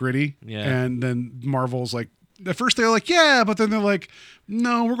 like gritty." Yeah. And then Marvel's like, at first they're like, "Yeah," but then they're like,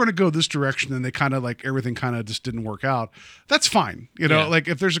 "No, we're going to go this direction," and they kind of like everything kind of just didn't work out. That's fine, Yeah. Like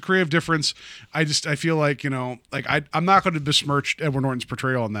if there's a creative difference, I feel like like I'm not going to besmirch Edward Norton's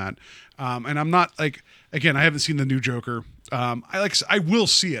portrayal in that, and I'm not like, again, I haven't seen the new Joker. I will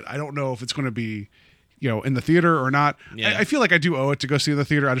see it. I don't know if it's going to be, in the theater or not. Yeah. I feel like I do owe it to go see it in the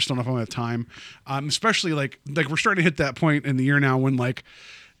theater. I just don't know if I'm going to have time. Especially like we're starting to hit that point in the year now when like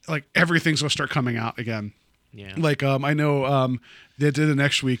everything's going to start coming out again. Yeah. Like I know they did the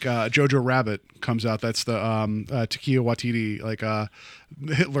next week. Jojo Rabbit comes out. That's the Taika Waititi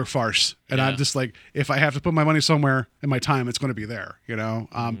Hitler farce. And Yeah. I'm just like, if I have to put my money somewhere and my time, it's going to be there. And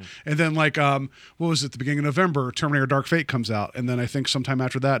then like what was it? The beginning of November, Terminator Dark Fate comes out, and then I think sometime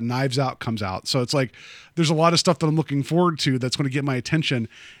after that, Knives Out comes out. So it's like there's a lot of stuff that I'm looking forward to that's going to get my attention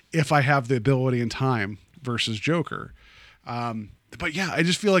if I have the ability and time versus Joker. But yeah, I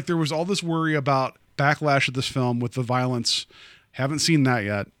just feel like there was all this worry about backlash of this film with the violence. Haven't seen that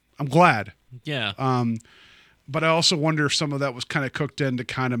yet. I'm glad. Yeah. But I also wonder if some of that was kind of cooked in to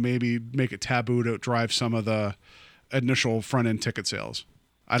kind of maybe make it taboo to drive some of the initial front end ticket sales.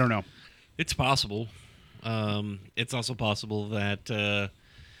 I don't know. It's possible. It's also possible that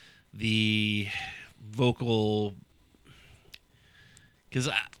the vocal, because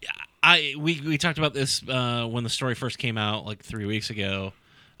we talked about this when the story first came out like 3 weeks ago.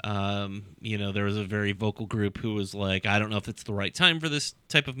 There was a very vocal group who was like, I don't know if it's the right time for this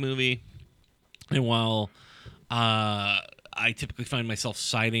type of movie. And while I typically find myself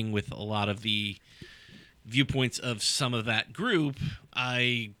siding with a lot of the viewpoints of some of that group,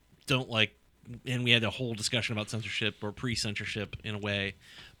 I don't like, and we had a whole discussion about censorship or pre-censorship in a way,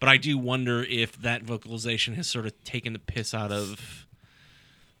 but I do wonder if that vocalization has sort of taken the piss out of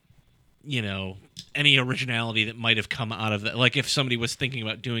any originality that might have come out of that. Like if somebody was thinking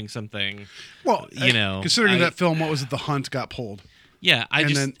about doing something, Well, considering that film, what was it? The Hunt got pulled. Yeah,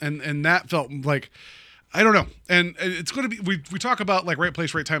 and that felt like, I don't know. And it's going to be, we talk about like right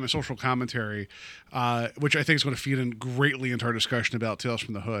place, right time, and social commentary, which I think is going to feed in greatly into our discussion about Tales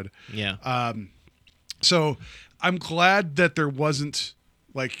from the Hood. yeah, So I'm glad that there wasn't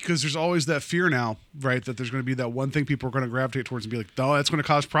like, because there's always that fear now, right? That there's going to be that one thing people are going to gravitate towards and be like, oh, that's going to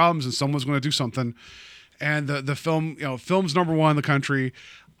cause problems and someone's going to do something. And the film, film's number one in the country.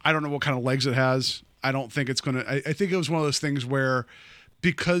 I don't know what kind of legs it has. I don't think it's going to, I think it was one of those things where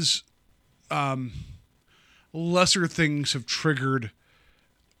because lesser things have triggered,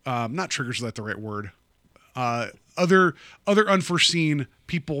 not triggers, is that the right word? Other unforeseen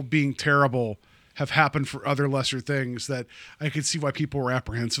people being terrible have happened for other lesser things that I could see why people were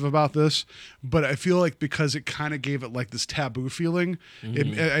apprehensive about this. But I feel like because it kind of gave it like this taboo feeling,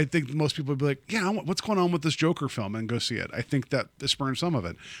 I think most people would be like, yeah, what's going on with this Joker film, and go see it. I think that spurned some of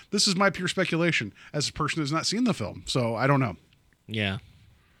it. This is my pure speculation as a person who's not seen the film, so I don't know. Yeah.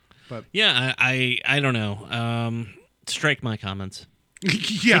 But yeah, I don't know. Strike my comments.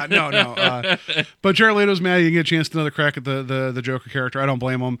 yeah, no. But Jared Leto's mad. You get a chance to another crack at the Joker character. I don't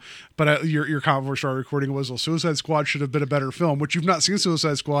blame him. But your comment before we started recording was, well, Suicide Squad should have been a better film, which you've not seen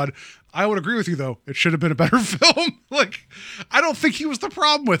Suicide Squad. I would agree with you, though. It should have been a better film. Like, I don't think he was the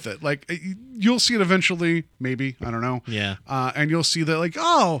problem with it. Like, you'll see it eventually, maybe. I don't know. Yeah. And you'll see that, like,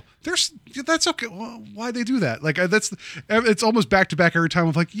 oh, that's okay. Well, why'd they do that? Like, it's almost back to back every time.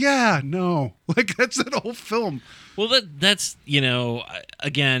 I'm like, yeah, no. Like, that's that whole film. Well, that's,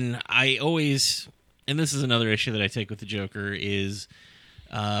 again, I always, and this is another issue that I take with the Joker, is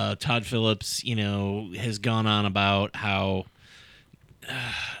Todd Phillips, has gone on about how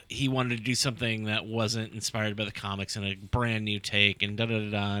he wanted to do something that wasn't inspired by the comics and a brand new take and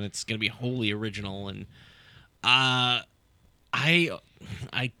da-da-da-da, and it's going to be wholly original. And I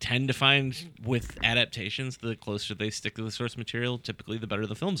tend to find with adaptations, the closer they stick to the source material, typically the better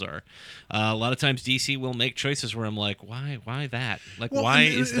the films are. A lot of times DC will make choices where I'm like, why that? Like, Well, why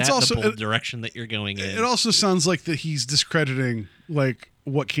and is it's that also- the bold direction that you're going in? It also sounds like that he's discrediting like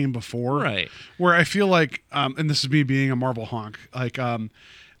what came before, Right. Where I feel like, and this is me being a Marvel honk, like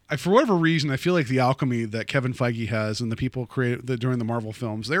for whatever reason, I feel like the alchemy that Kevin Feige has and the people created during the Marvel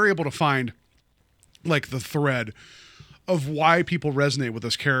films, they were able to find like the thread of why people resonate with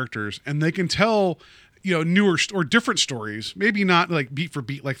those characters, and they can tell, newer or different stories, maybe not like beat for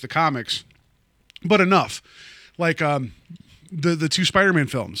beat like the comics, but enough. Like the two Spider-Man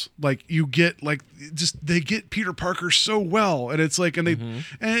films, like you get like just they get Peter Parker so well, and it's like, and they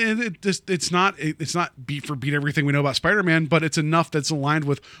and it just it's not beat for beat everything we know about Spider-Man, but it's enough that's aligned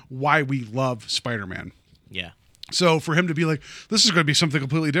with why we love Spider-Man. Yeah. So for him to be like, this is going to be something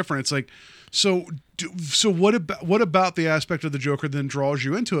completely different, it's like, so what about the aspect of the Joker then draws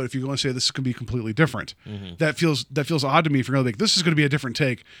you into it? If you're going to say this is going to be completely different, that feels odd to me. If you're going to be like, this is going to be a different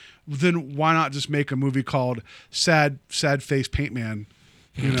take, then why not just make a movie called Sad Face Paint Man?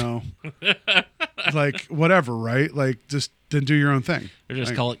 Like whatever, right? Like just then do your own thing. Or just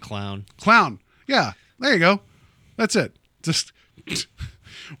Like, call it Clown. Clown. Yeah, there you go. That's it. Just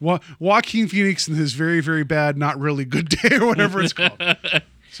Joaquin Phoenix and his very, very bad, not really good day, or whatever it's called.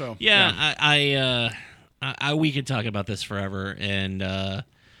 So Yeah, I we could talk about this forever, and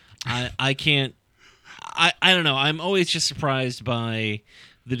I can't. I don't know. I'm always just surprised by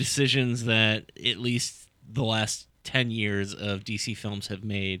the decisions that at least the last 10 years of DC films have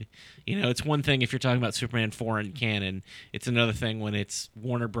made. It's one thing if you're talking about Superman 4 and canon. It's another thing when it's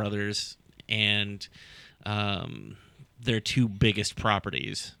Warner Brothers and their two biggest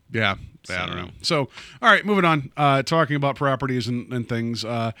properties. Yeah, I don't know. So, all right, moving on. Talking about properties and things.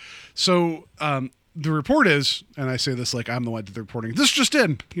 The report is, and I say this like I'm the one that did the reporting. This just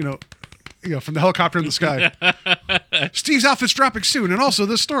in, from the helicopter in the sky. Steve's outfit's dropping soon, and also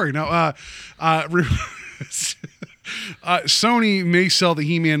this story. Now, Sony may sell the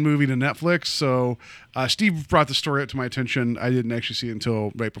He-Man movie to Netflix. So Steve brought the story up to my attention. I didn't actually see it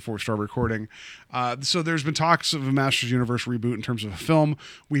until right before we started recording. So there's been talks of a Masters Universe reboot in terms of a film.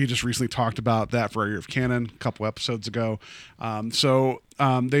 We just recently talked about that for our Year of Canon a couple episodes ago. It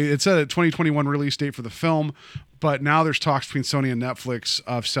said a 2021 release date for the film, but now there's talks between Sony and Netflix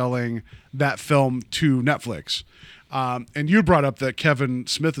of selling that film to Netflix. And you brought up that Kevin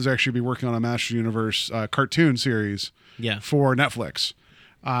Smith is actually be working on a Masters Universe cartoon series for Netflix.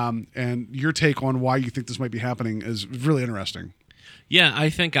 And your take on why you think this might be happening is really interesting. Yeah, I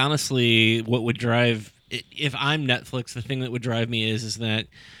think honestly what would drive, if I'm Netflix, the thing that would drive me is that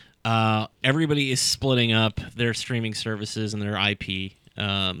everybody is splitting up their streaming services and their IP.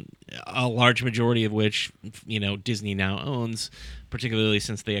 A large majority of which, Disney now owns, particularly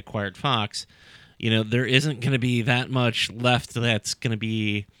since they acquired Fox. There isn't going to be that much left that's going to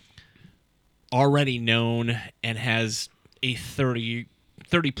be already known and has a 30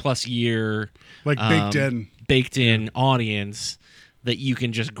 plus year Like baked in audience that you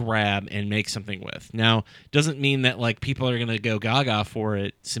can just grab and make something with. Now, doesn't mean that like people are going to go gaga for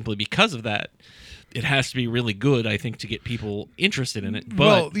it simply because of that. it has to be really good, I think, to get people interested in it. But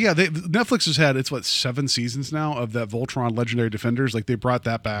Well, yeah, Netflix has had 7 seasons now of that Voltron Legendary Defenders. Like they brought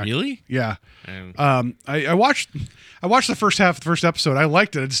that back. really, Yeah. Um, I watched the first half of the first episode. I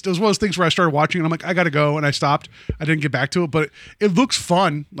liked it. It was one of those things where I started watching and I'm like, I got to go, and I stopped. I didn't get back to it, but it looks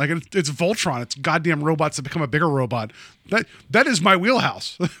fun. Like it's Voltron. It's goddamn robots that become a bigger robot. That is my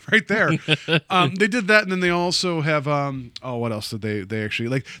wheelhouse right there. They did that, and then they also have what else did they actually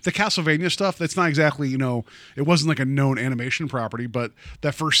like the Castlevania stuff? That's not exactly it wasn't like a known animation property, but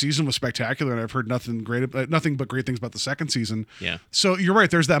that first season was spectacular, and I've heard nothing but great things about the second season. Yeah. So you're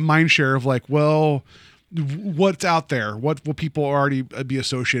right. There's that mind share of like, well, what's out there? What will people already be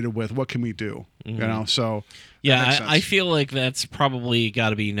associated with? What can we do? So that makes yeah, sense. I feel like that's probably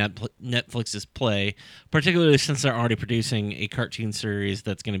got to be Netflix's play, particularly since they're already producing a cartoon series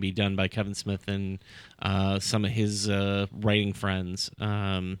that's going to be done by Kevin Smith and some of his writing friends.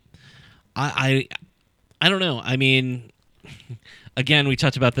 I don't know. I mean, again, we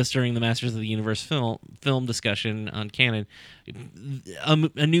talked about this during the Masters of the Universe film discussion on Canon.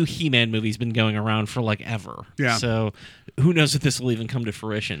 A new He-Man movie's been going around for like ever. Yeah. So who knows if this will even come to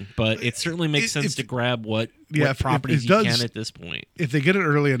fruition? But it certainly makes sense to grab what properties you can at this point. If they get it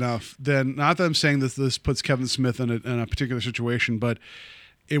early enough, then not that I'm saying that this puts Kevin Smith in a particular situation, but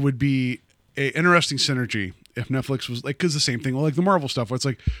it would be an interesting synergy if Netflix was like, because the same thing, like the Marvel stuff, where it's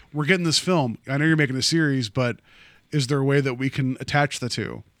like, we're getting this film. I know you're making a series, but is there a way that we can attach the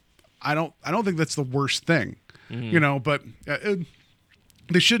two? I don't think that's the worst thing, but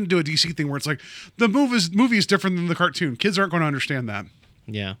they shouldn't do a DC thing where it's like the movie is different than the cartoon. Kids aren't going to understand that.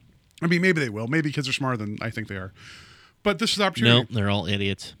 Yeah. I mean, maybe they will. Maybe kids are smarter than I think they are. But this is an opportunity. No, they're all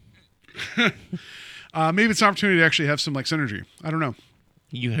idiots. Maybe it's an opportunity to actually have some like synergy. I don't know.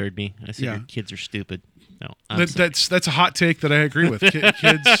 You heard me. I said Yeah. your kids are stupid. No, that's a hot take that I agree with.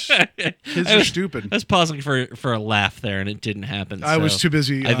 Kids are stupid. I was pausing for a laugh there, and it didn't happen. I was too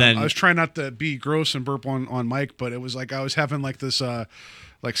busy. I I was trying not to be gross and burp on mic, but it was like I was having like this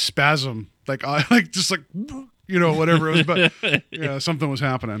like spasm, like just like whatever it was, but yeah, something was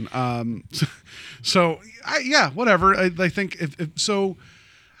happening. Whatever. I think if so.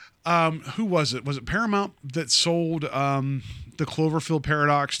 Who was it? Was it Paramount that sold the Cloverfield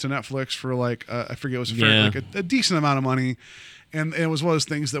Paradox to Netflix for like I forget, it was a decent amount of money, and it was one of those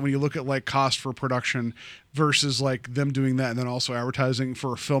things that when you look at like cost for production versus like them doing that and then also advertising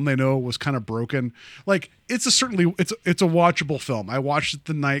for a film they know was kind of broken, like it's a watchable film. I watched it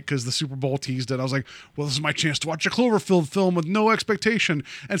the night because the Super Bowl teased it. I was like, well, this is my chance to watch a Cloverfield film with no expectation,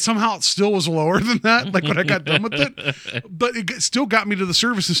 and somehow it still was lower than that. Like when I got done with it, but it still got me to the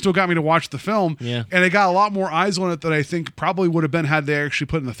service and still got me to watch the film. Yeah, and it got a lot more eyes on it than I think probably would have been had they actually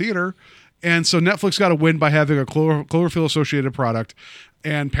put in the theater. And so Netflix got a win by having a Cloverfield associated product,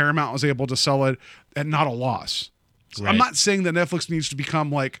 and Paramount was able to sell it at not a loss. So I'm not saying that Netflix needs to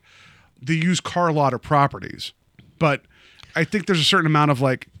become like the used car lot of properties, but I think there's a certain amount of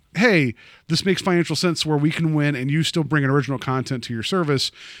like, hey, this makes financial sense where we can win and you still bring an original content to your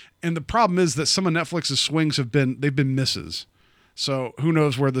service. And the problem is that some of Netflix's swings they've been misses. So who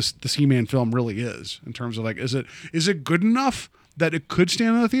knows where this He-Man film really is in terms of like, is it good enough that it could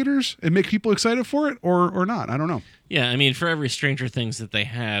stand in the theaters and make people excited for it or not? I don't know. Yeah, I mean, for every Stranger Things that they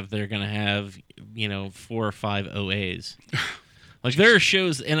have, they're going to have, 4 or 5 OAs. Like there are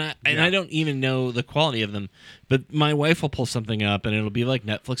shows, and I don't even know the quality of them, but my wife will pull something up and it'll be like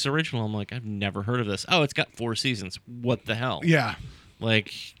Netflix original. I'm like, I've never heard of this. Oh, it's got 4 seasons. What the hell? Yeah.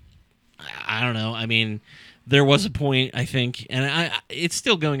 Like, I don't know. I mean, there was a point, I think, and it's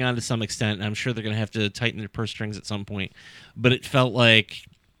still going on to some extent. I'm sure they're going to have to tighten their purse strings at some point, but it felt like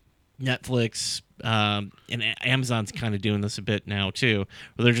Netflix and Amazon's kind of doing this a bit now too,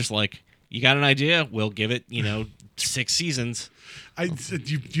 where they're just like, you got an idea? We'll give it, 6 seasons.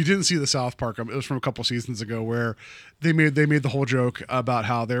 You didn't see the South Park. It was from a couple seasons ago where they made the whole joke about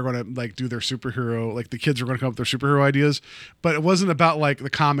how they're going to like do their superhero, like the kids are going to come up with their superhero ideas, but it wasn't about like the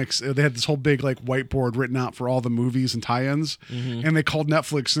comics. They had this whole big like whiteboard written out for all the movies and tie-ins, and they called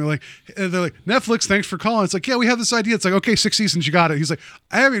Netflix and they're like Netflix, thanks for calling. It's like, yeah, we have this idea. It's like, okay, 6 seasons, you got it. He's like,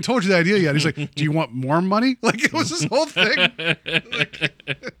 I haven't even told you the idea yet. He's like, do you want more money? Like it was this whole thing.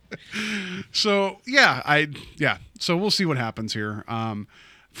 So so we'll see what happens here.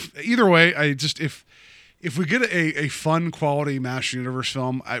 Either way, if we get a fun quality Master Universe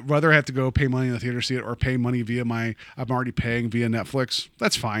film, I'd rather have to go pay money in the theater to see it or pay money via I'm already paying via Netflix.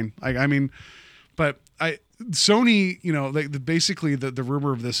 That's fine. But Sony, basically the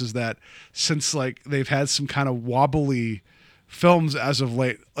rumor of this is that since like they've had some kind of wobbly films as of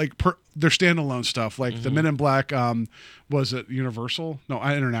late, like their standalone stuff, like the Men in Black. Was it Universal? No,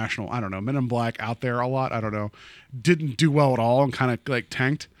 International. I don't know. Men in Black Out There a lot. I don't know. Didn't do well at all and kind of like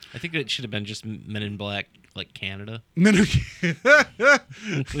tanked. I think it should have been just Men in Black, like Canada. yeah,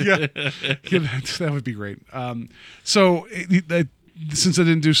 that would be great. So since it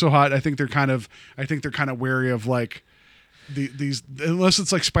didn't do so hot, I think they're kind of wary of like these unless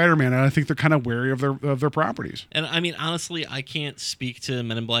it's like Spider-Man, and I think they're kind of wary of their properties. And I mean, honestly, I can't speak to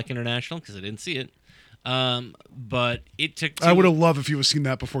Men in Black International because I didn't see it. But it took. I would have loved if you had seen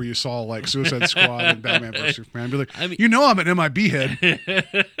that before you saw like Suicide Squad and Batman vs Superman. I'd be like, I mean, I'm an MIB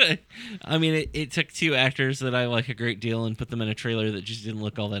head. I mean, it took two actors that I like a great deal and put them in a trailer that just didn't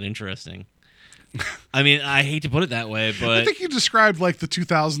look all that interesting. I mean, I hate to put it that way, but I think you described like the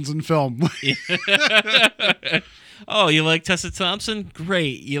 2000s in film. Oh, you like Tessa Thompson?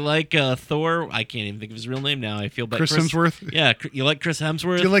 Great. You like Thor? I can't even think of his real name now. I feel bad. Chris Hemsworth? Yeah, you like Chris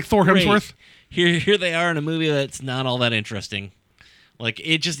Hemsworth? Do you like Thor Great. Hemsworth? Here they are in a movie that's not all that interesting. Like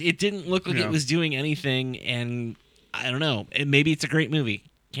it didn't look like it was doing anything, and I don't know. Maybe it's a great movie.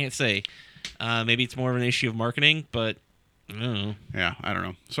 Can't say. Maybe it's more of an issue of marketing, but I don't know. Yeah, I don't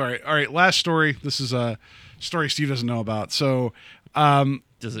know. Sorry. All right, last story. This is a story Steve doesn't know about. So,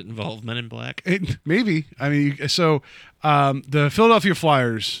 does it involve Men in Black? Maybe. I mean, so the Philadelphia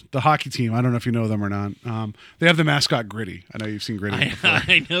Flyers, the hockey team. I don't know if you know them or not. They have the mascot Gritty. I know you've seen Gritty before.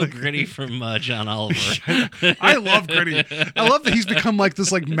 I know Gritty from John Oliver. I love Gritty. I love that he's become like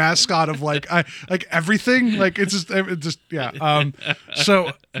this like mascot of like everything. Like it's just yeah.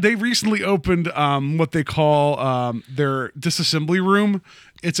 So they recently opened what they call their disassembly room.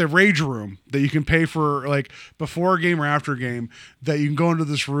 It's a rage room that you can pay for like before a game or after a game, that you can go into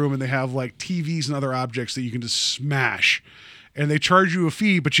this room and they have like TVs and other objects that you can just smash. And they charge you a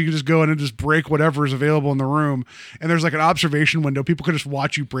fee, but you can just go in and just break whatever is available in the room. And there's like an observation window. People can just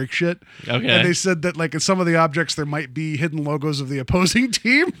watch you break shit. Okay. And they said that like in some of the objects, there might be hidden logos of the opposing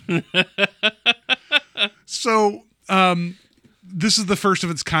team. So this is the first of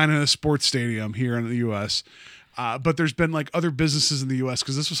its kind in a sports stadium here in the U.S., but there's been like other businesses in the U.S.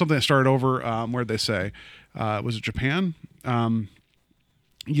 because this was something that started over, where'd they say? Was it Japan?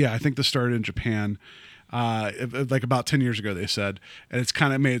 Yeah, I think this started in Japan, like about 10 years ago, they said. And it's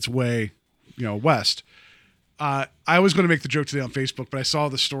kind of made its way, west. I was going to make the joke today on Facebook, but I saw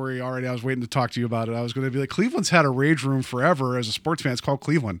the story already. I was waiting to talk to you about it. I was going to be like, Cleveland's had a rage room forever as a sports fan. It's called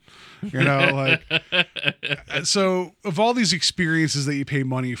Cleveland. So of all these experiences that you pay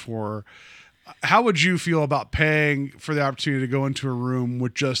money for, how would you feel about paying for the opportunity to go into a room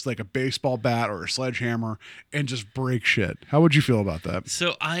with just like a baseball bat or a sledgehammer and just break shit? How would you feel about that?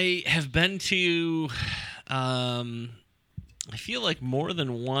 So I have been to, I feel like more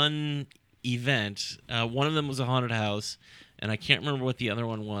than one event. One of them was a haunted house, and I can't remember what the other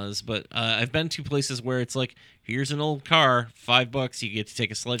one was, but I've been to places where it's like, here's an old car, $5, you get to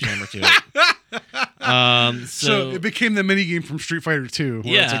take a sledgehammer to it. So it became the mini game from Street Fighter 2,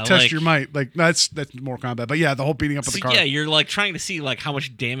 where it's Yeah, like test like- your might. Like that's Mortal Kombat, but yeah, the whole beating up of the car. yeah, you're like trying to see like how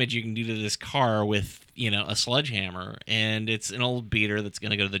much damage you can do to this car with a sledgehammer, and it's an old beater that's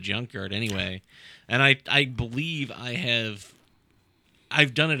going to go to the junkyard anyway. And I believe I've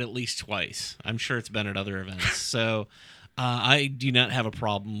done it at least twice. I'm sure it's been at other events. So I do not have a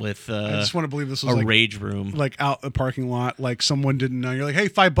problem with I just want to believe this was a like rage room. like out in the parking lot, like someone didn't know. You're like, hey,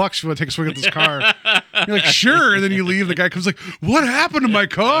 $5 if you want to take a swing at this car. You're like, sure. And then you leave. The guy comes like, what happened to my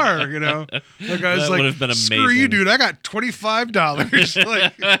car? Like I was That like, would have been screw you, amazing. dude. I got $25.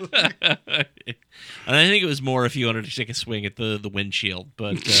 And I think it was more if you wanted to take a swing at the windshield,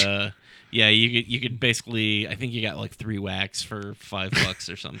 but yeah, you could basically. I think you got like 3 whacks for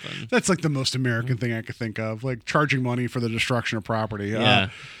 $5 or something. That's like the most American thing I could think of, like charging money for the destruction of property. Yeah.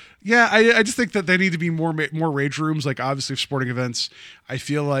 Yeah, I just think that they need to be more rage rooms. Like obviously, for sporting events, I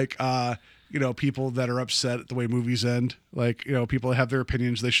feel like people that are upset at the way movies end, like people that have their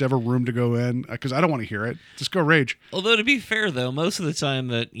opinions, they should have a room to go in because I don't want to hear it. Just go rage. Although to be fair, though, most of the time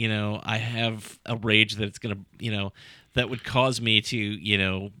that I have a rage that's gonna that would cause me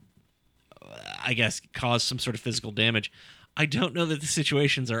to I guess cause some sort of physical damage. I don't know that the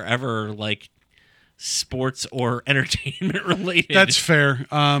situations are ever like sports or entertainment related. That's fair.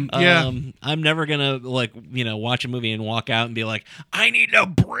 Yeah. I'm never gonna watch a movie and walk out and be like, I need to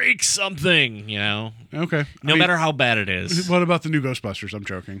break something. Okay. No matter how bad it is. What about the new Ghostbusters? I'm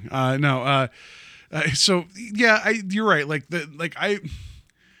joking. No. So yeah, you're right.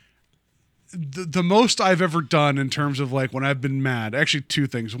 The most I've ever done in terms of like when I've been mad, actually 2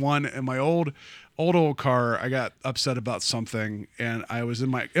 things. One, in my old car, I got upset about something, and I was in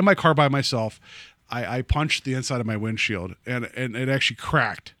my car by myself. I punched the inside of my windshield and it actually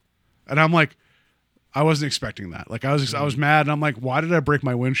cracked. And I'm like, I wasn't expecting that. Like I was mad and I'm like, why did I break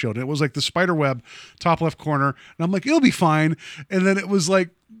my windshield? And it was like the spider web top left corner. And I'm like, it'll be fine. And then it was like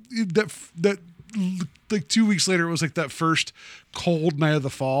that like 2 weeks later, it was like that first cold night of the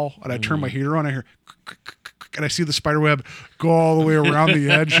fall. And I turn my heater on, I hear and I see the spider web go all the way around the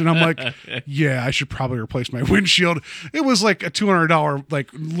edge. And I'm like, yeah, I should probably replace my windshield. It was like a $200 like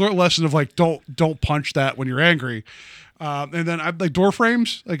lesson of like, don't punch that when you're angry. And then I like door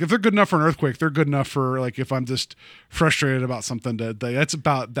frames. Like if they're good enough for an earthquake, they're good enough for like if I'm just frustrated about something. That's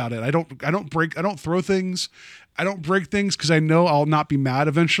about it. I don't throw things. I don't break things because I know I'll not be mad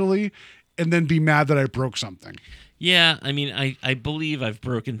eventually, and then be mad that I broke something. Yeah, I mean, I believe I've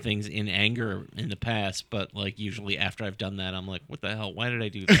broken things in anger in the past, but like usually after I've done that, I'm like, what the hell? Why did I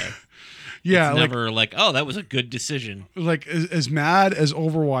do that? Yeah, it's never like, oh, that was a good decision. Like as mad as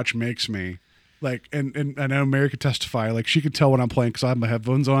Overwatch makes me. Like, and I know Mary could testify, like she could tell when I'm playing because I have my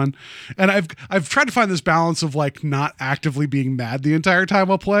headphones on. And I've tried to find this balance of like not actively being mad the entire time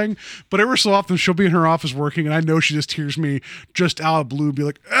while playing, but every so often she'll be in her office working and I know she just hears me just out of blue be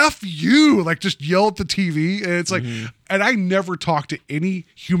like, F you, like just yell at the TV. And it's like, and I never talk to any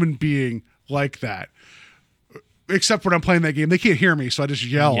human being like that. Except when I'm playing that game, they can't hear me, so I just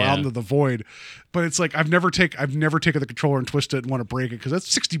yell out into the void. But it's like I've never taken the controller and twisted it and want to break it because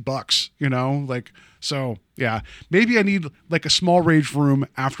that's $60, you know. Like so, yeah. Maybe I need like a small rage room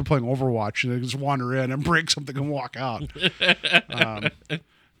after playing Overwatch and I just wander in and break something and walk out.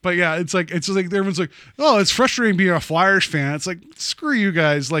 But yeah, it's like everyone's like, oh, it's frustrating being a Flyers fan. It's like screw you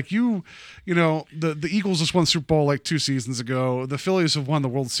guys. Like you know, the Eagles just won the Super Bowl like 2 seasons ago. The Phillies have won the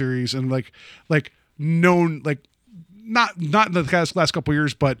World Series and like known like. Not in the last couple of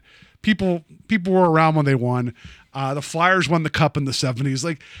years, but people were around when they won. The Flyers won the Cup in the 70s.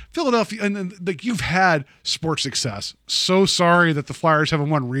 Like Philadelphia, and like you've had sports success. So sorry that the Flyers haven't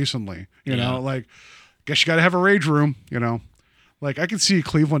won recently. You know, like guess you got to have a rage room. You know, like I can see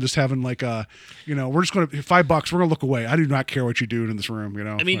Cleveland just having like a, you know, we're just going to $5. We're going to look away. I do not care what you do in this room. You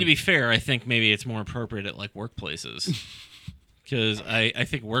know, I mean, to be fair, I think maybe it's more appropriate at like workplaces. Because I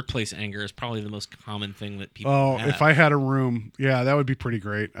think workplace anger is probably the most common thing that people have. If I had a room, yeah, that would be pretty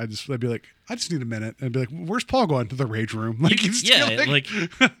great. I'd be like, I just need a minute. And I'd be like, where's Paul going? To the rage room. Like,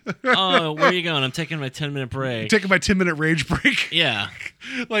 oh, where are you going? I'm taking my 10-minute break. Taking my 10-minute rage break. Yeah.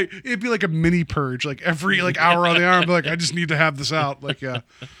 Like, it'd be like a mini purge. Like, every like hour on the hour, I'd be like, I just need to have this out. Like, yeah.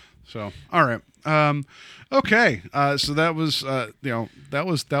 So, all right. Okay. So that was, that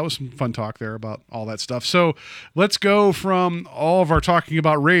was some fun talk there about all that stuff. So let's go from all of our talking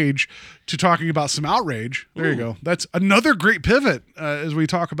about rage to talking about some outrage. There you go. That's another great pivot as we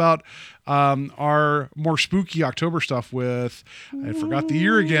talk about our more spooky October stuff with, I forgot the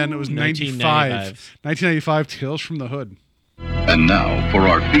year again. It was 1995 Tales from the Hood. And now for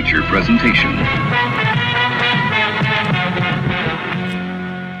our feature presentation.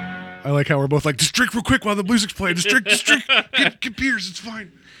 I like how we're both like, just drink real quick while the music's playing. Just drink. Get beers. It's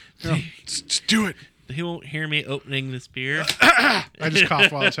fine. You know, just do it. He won't hear me opening this beer. I just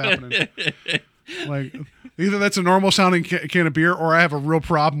cough while it's happening. Like, either that's a normal sounding can of beer or I have a real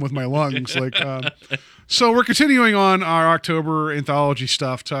problem with my lungs. Like, so we're continuing on our October anthology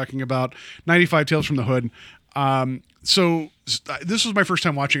stuff, talking about 95 Tales from the Hood. So this was my first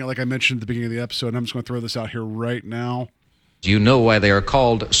time watching it, like I mentioned at the beginning of the episode, and I'm just going to throw this out here right now. You know why they are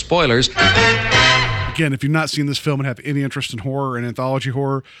called spoilers. Again, if you've not seen this film and have any interest in horror and anthology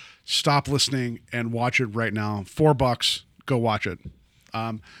horror, stop listening and watch it right now. $4, go watch it.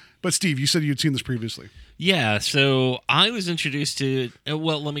 But Steve, you said you'd seen this previously. Yeah, so I was introduced to,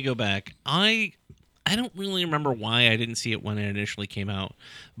 well, let me go back. I don't really remember why I didn't see it when it initially came out,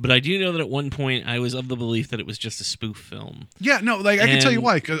 but I do know that at one point I was of the belief that it was just a spoof film. Yeah, no, like I can tell you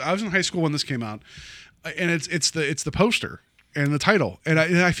why, because I was in high school when this came out, and it's the poster and the title, and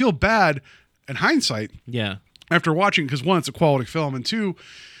I feel bad in hindsight. Yeah. After watching, because one, it's a quality film, and two,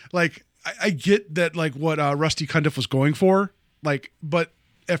 like I get that like what Rusty Cundiff was going for, like, but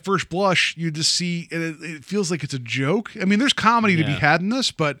at first blush you just see it feels like it's a joke. I mean, there's comedy to be had in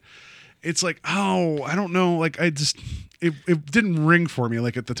this, but it's like, oh, I don't know, like it didn't ring for me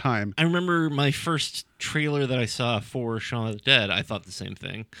like at the time. I remember my first trailer that I saw for Shaun of the Dead, I thought the same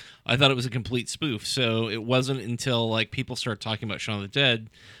thing. I thought it was a complete spoof. So it wasn't until like people started talking about Shaun of the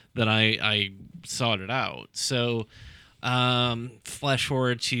Dead that I sought it out. So flash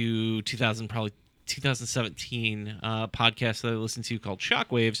forward to 2017 podcast that I listened to called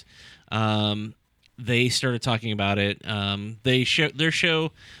Shockwaves. they started talking about it. Their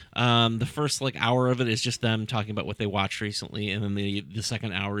show. The first hour of it is just them talking about what they watched recently, and then the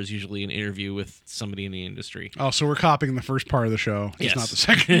second hour is usually an interview with somebody in the industry. Oh, so we're copying the first part of the show. Yes. It's not the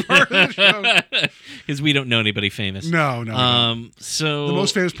second part of the show. Because we don't know anybody famous. No. So the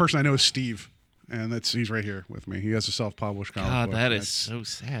most famous person I know is Steve, and he's right here with me. He has a self-published comic God, book. that is so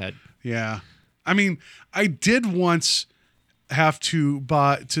sad. Yeah. I mean, I did once have to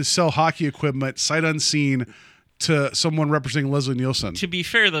sell hockey equipment sight unseen to someone representing Leslie Nielsen. To be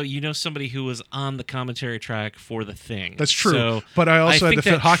fair, though, somebody who was on the commentary track for The Thing. That's true. So but I also had to think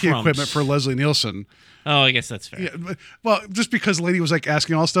fit that hockey trumps. equipment for Leslie Nielsen. Oh, I guess that's fair. Yeah, well, just because the lady was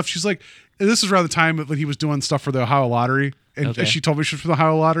asking all this stuff, she's like, this is around the time when he was doing stuff for the Ohio Lottery, and Okay. she told me she was from the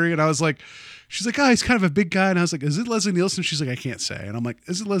Ohio Lottery, and I was like, she's like, he's kind of a big guy, and I was like, is it Leslie Nielsen? She's like, I can't say, and I'm like,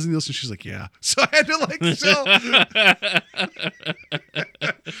 is it Leslie Nielsen? She's like, yeah. So I had to sell.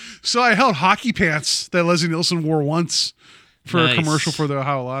 So I held hockey pants that Leslie Nielsen wore once for Nice. a commercial for the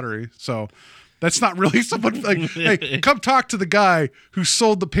Ohio Lottery. So. That's not really someone hey, come talk to the guy who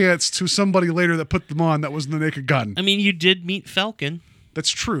sold the pants to somebody later that put them on that was in the Naked Gun. I mean, you did meet Falcon. That's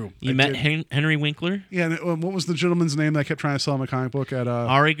true. You I met did. Henry Winkler. Yeah, and what was the gentleman's name that I kept trying to sell him a comic book at?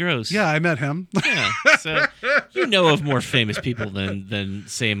 Ari Gross. Yeah, I met him. Yeah. So you know of more famous people than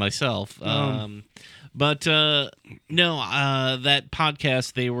say myself. But no, that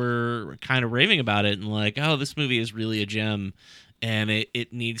podcast, they were kind of raving about it and like, oh, this movie is really a gem. And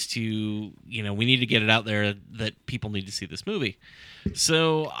it needs to, we need to get it out there that people need to see this movie.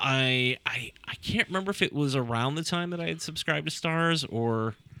 So I can't remember if it was around the time that I had subscribed to Stars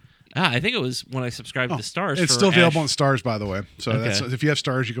or I think it was when I subscribed to Stars. It's for still available Ash. on Stars, by the way. So Okay. that's, if you have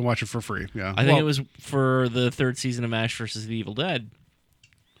Stars, you can watch it for free. Yeah, I think it was for the third season of Ash versus the Evil Dead.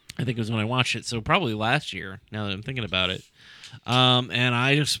 I think it was when I watched it. So probably last year, now that I'm thinking about it. And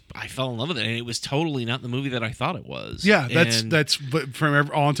I fell in love with it, and it was totally not the movie that I thought it was. Yeah, that's. But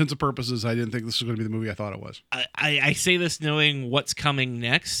from all intents and purposes, I didn't think this was going to be the movie I thought it was. I say this knowing what's coming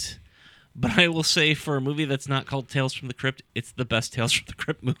next, but I will say for a movie that's not called Tales from the Crypt, it's the best Tales from the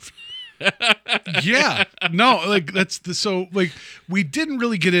Crypt movie. Yeah, no, we didn't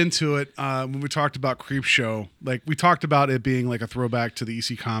really get into it when we talked about Creepshow. Like we talked about it being like a throwback to the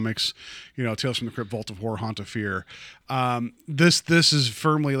EC Comics, Tales from the Crypt, Vault of Horror, Haunt of Fear. This is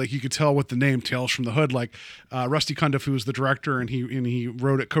firmly like you could tell with the name Tales from the Hood. Like Rusty Cundiff, who was the director, and he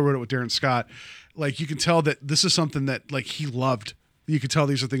co-wrote it with Darren Scott. Like you can tell that this is something that like he loved. You could tell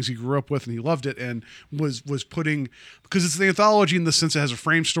these are things he grew up with and he loved it and was putting, because it's the anthology in the sense it has a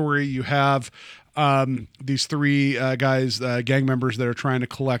frame story. You have these three guys, gang members that are trying to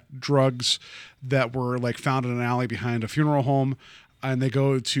collect drugs that were like found in an alley behind a funeral home. And they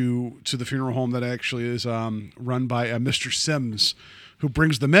go to the funeral home that actually is run by Mr. Sims, who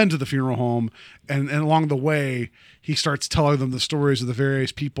brings the men to the funeral home. And along the way, he starts telling them the stories of the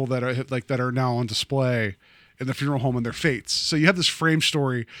various people that are now on display in the funeral home and their fates. So you have this frame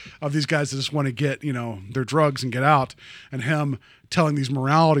story of these guys that just want to get, their drugs and get out, and him telling these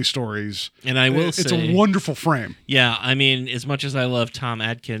morality stories. And I will it's say, a wonderful frame. Yeah, I mean, as much as I love Tom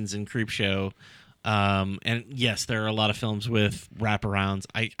Adkins and Creepshow, and yes, there are a lot of films with wraparounds.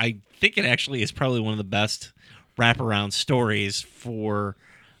 I think it actually is probably one of the best wraparound stories for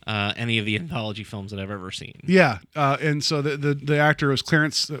any of the anthology films that I've ever seen. Yeah, and so the actor was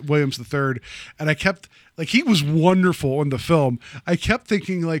Clarence Williams III, and I kept he was wonderful in the film. I kept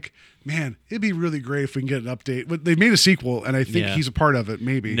thinking man, it'd be really great if we can get an update. But they made a sequel, and I think he's a part of it.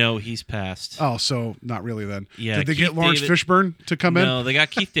 Maybe no, he's passed. Oh, so not really then. Yeah, did they Keith get Lawrence David- Fishburne to come in? No, they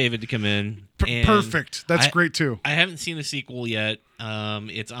got Keith David to come in. and Perfect. That's great too. I haven't seen the sequel yet.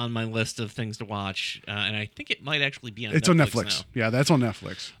 It's on my list of things to watch, and I think it might actually be on. It's Netflix on Netflix. now. Yeah, that's on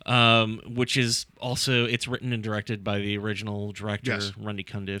Netflix. Which is also it's written and directed by the original director Yes. Randy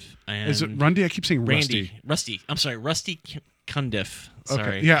Cundiff. And Is it Rundy? I keep saying Rusty. Rusty. I'm sorry, Rusty Cundiff.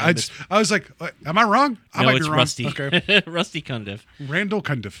 Sorry. Okay. Yeah, I was like, am I wrong? I No, might it's be wrong. Rusty. Okay. Rusty Cundiff. Randall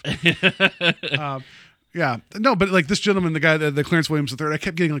Cundiff. Yeah, no, but this gentleman, the guy, the Clarence Williams III, I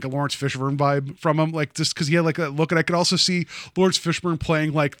kept getting a Lawrence Fishburne vibe from him, just because he had a look, and I could also see Lawrence Fishburne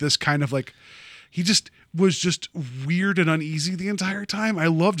playing this kind of he just was just weird and uneasy the entire time. I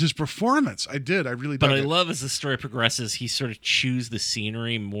loved his performance. I did. I really did. But I love as the story progresses, he sort of chews the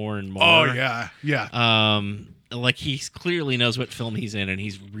scenery more and more. Oh yeah, yeah. He clearly knows what film he's in, and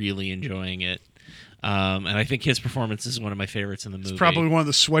he's really enjoying it. And I think his performance is one of my favorites in the movie. It's probably one of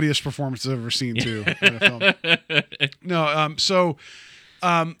the sweatiest performances I've ever seen too in a film. No, so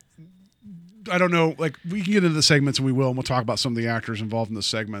I don't know. We can get into the segments, and we will, and we'll talk about some of the actors involved in the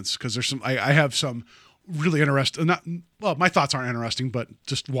segments because there's some. I have some really interesting. Not well, my thoughts aren't interesting, but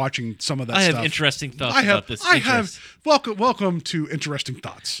just watching some of that I stuff. have interesting thoughts about this. Welcome to Interesting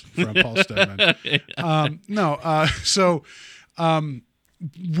Thoughts from Paul Stedman.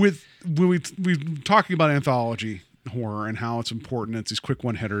 With when we talking about anthology horror and how it's important, it's these quick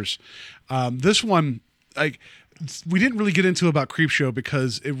one hitters. This one, like, we didn't really get into about Creepshow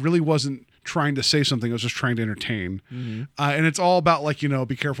because it really wasn't trying to say something. It was just trying to entertain. And it's all about, like,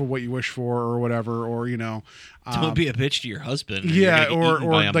 be careful what you wish for or whatever, or, Don't be a bitch to your husband. yeah, or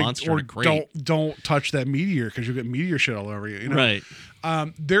like, don't touch that meteor because you'll get meteor shit all over you. Right.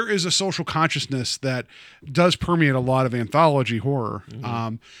 There is a social consciousness that does permeate a lot of anthology horror.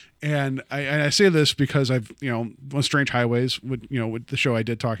 And I say this because I've, on Strange Highways, with the show I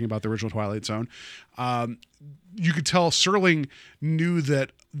did talking about the original Twilight Zone, you could tell Serling knew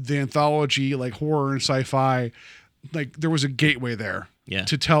that the anthology, like horror and sci-fi, like there was a gateway there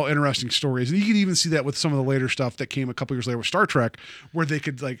to tell interesting stories. And you could even see that with some of the later stuff that came a couple years later with Star Trek, where they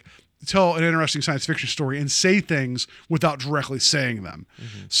could like tell an interesting science fiction story and say things without directly saying them.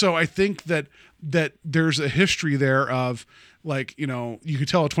 So I think that there's a history there of, like, you could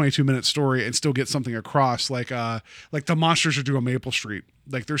tell a 22-minute story and still get something across, like the monsters are doing Maple Street.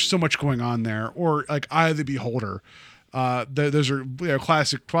 Like, there's so much going on there. Or like Eye of the Beholder. Those are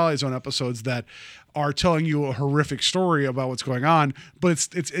classic Twilight Zone episodes that are telling you a horrific story about what's going on, but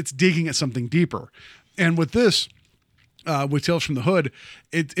it's digging at something deeper. And with this, with Tales from the Hood,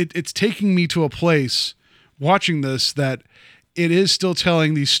 it's taking me to a place watching this that it is still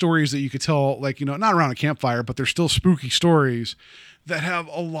telling these stories that you could tell, like, not around a campfire, but they're still spooky stories that have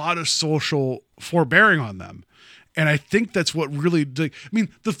a lot of social forbearing on them. And I think that's what really, the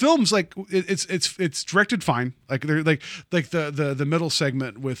film's like, it's directed fine. Like, they're like the middle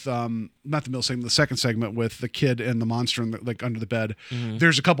segment with, not the middle segment, the second segment with the kid and the monster like under the bed.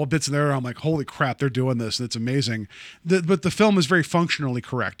 There's a couple of bits in there where I'm like, holy crap, they're doing this. And it's amazing. But the film is very functionally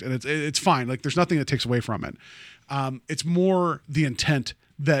correct, and it's fine. Like, there's nothing that takes away from it. It's more the intent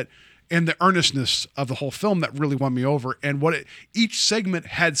and the earnestness of the whole film that really won me over. And each segment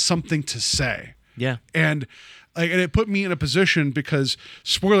had something to say. Yeah. And it put me in a position because,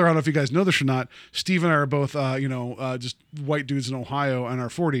 spoiler, I don't know if you guys know this or not, Steve and I are both, just white dudes in Ohio in our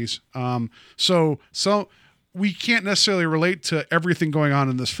 40s. So we can't necessarily relate to everything going on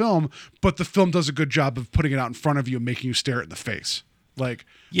in this film, but the film does a good job of putting it out in front of you and making you stare it in the face. Like,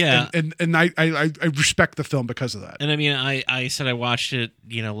 yeah. And I respect the film because of that. And I mean, I said I watched it,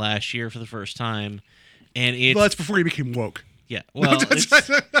 last year for the first time, and that's before you became woke. Yeah, well,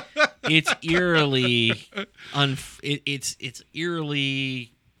 it's eerily it's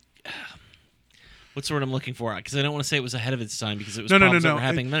eerily. What's the word I'm looking for? Because I don't want to say it was ahead of its time because it was problems that were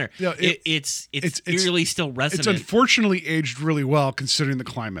happening there. It's eerily still resonant. It's unfortunately aged really well considering the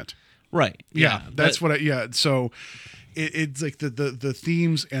climate. Right. Yeah, that's what. So it's like the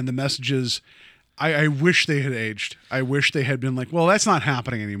themes and the messages. I wish they had aged. I wish they had been like, well, that's not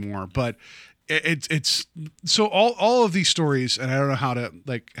happening anymore. But it's so all of these stories, and I don't know how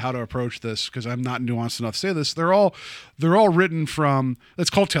to approach this because I'm not nuanced enough to say this. They're all written from, it's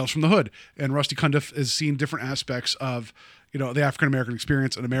called Tales from the Hood, and Rusty Cundiff has seen different aspects of the African American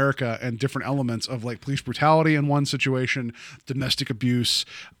experience in America and different elements of, like, police brutality in one situation, domestic abuse,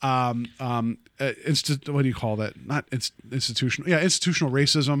 what do you call that? Not institutional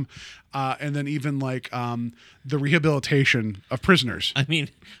racism, and then even like the rehabilitation of prisoners. I mean,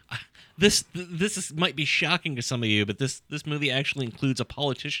 This might be shocking to some of you, but this movie actually includes a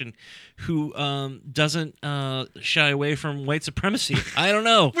politician who doesn't shy away from white supremacy. I don't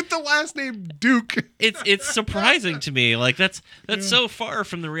know. With the last name Duke. It's surprising to me. Like, that's so far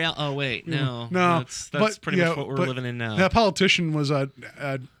from the real. Oh wait, no. That's pretty much what we're living in now. That politician was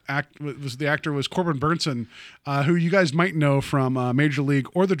the actor was Corbin Burnson, who you guys might know from Major League,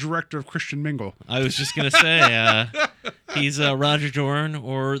 or the director of Christian Mingle. I was just gonna say he's Roger Dorn,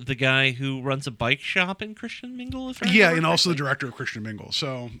 or the guy who runs a bike shop in Christian Mingle. And also the director of Christian Mingle.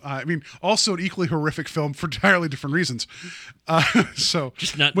 So also an equally horrific film for entirely different reasons.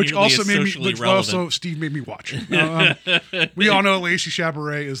 Just not which nearly also as made me, socially which relevant. also Steve made me watch. We all know Lacey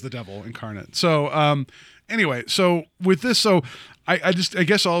Chabert is the devil incarnate. So anyway, so with this, I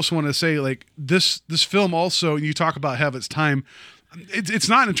guess I also want to say, like, this film also, you talk about have its time. It's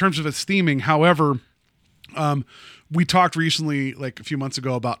not in terms of its theming. However, we talked recently, like a few months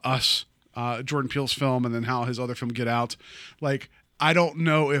ago, about Us, Jordan Peele's film, and then how his other film Get Out. Like, I don't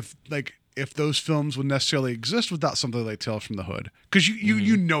know if those films would necessarily exist without something like Tales from the Hood, because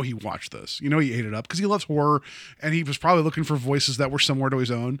you know he watched this, he ate it up because he loves horror, and he was probably looking for voices that were similar to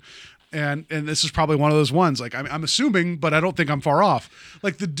his own. And this is probably one of those ones. Like I'm assuming, but I don't think I'm far off.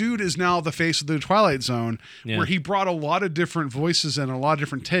 Like the dude is now the face of the Twilight Zone, where he brought a lot of different voices and a lot of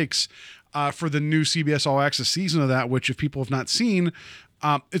different takes for the new CBS All Access season of that. Which, if people have not seen,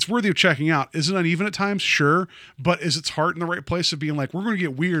 it's worthy of checking out. Is it uneven at times? Sure, but is its heart in the right place of being like, we're going to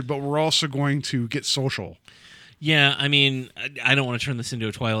get weird, but we're also going to get social? Yeah, I mean, I don't want to turn this into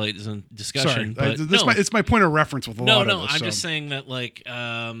a Twilight Zone discussion. Sorry, but it's my point of reference with a lot of this. No, I'm just saying that, like,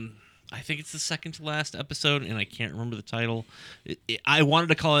 I think it's the second to last episode, and I can't remember the title. I wanted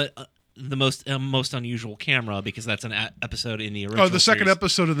to call it the most unusual camera because that's an episode in the original. Oh, the second series.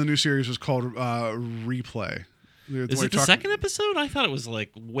 episode of the new series was called Replay. Is it the second episode? I thought it was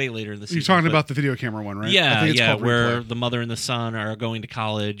like way later in the season. You're talking about the video camera one, right? Yeah, I think it's called where Replay. the mother and the son are going to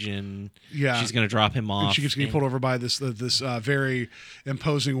college, and Yeah. she's going to drop him off. And she keeps getting pulled over by this very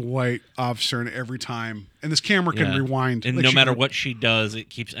imposing white officer, and every time, and this camera can rewind. And like no she matter can- what she does, it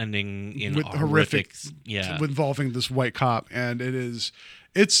keeps ending in with horrific, yeah, involving this white cop, and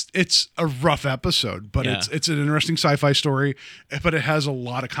it's a rough episode, but Yeah. it's an interesting sci-fi story, but it has a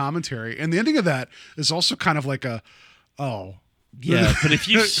lot of commentary, and the ending of that is also kind of like yeah. But if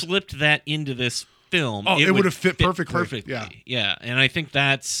you slipped that into this film, it would have fit perfectly. Yeah, and I think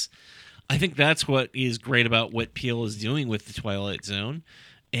that's what is great about what Peele is doing with the Twilight Zone.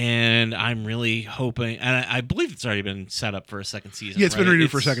 And I'm really hoping, and I believe it's already been set up for a second season. Yeah, it's been right?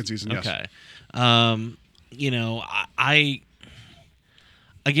 renewed for a second season. Yes. Okay.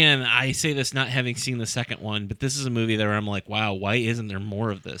 Again, I say this not having seen the second one, but this is a movie that I'm like, wow, why isn't there more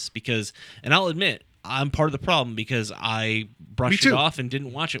of this? Because, and I'll admit, I'm part of the problem because I brushed it off and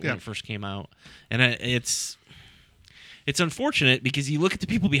didn't watch it when it first came out. And it's unfortunate because you look at the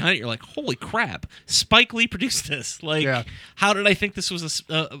people behind it, you're like, holy crap, Spike Lee produced this. Like, how did I think this was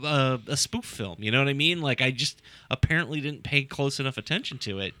a spoof film? You know what I mean? Like, I just apparently didn't pay close enough attention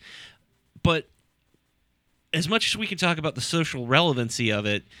to it. But as much as we can talk about the social relevancy of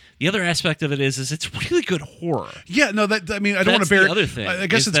it, the other aspect of it is it's really good horror. Yeah, no, I don't want to bury the other thing. I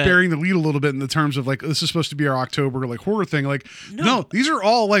guess it's burying the lead a little bit in the terms of like this is supposed to be our October like horror thing. Like, no these are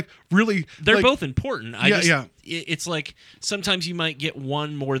all like really. They're like, both important. Yeah. It's like sometimes you might get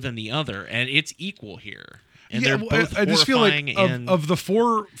one more than the other, and it's equal here. And yeah, they're both I just feel like horrifying of the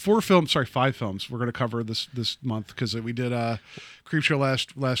five films we're going to cover this month because we did Creepshow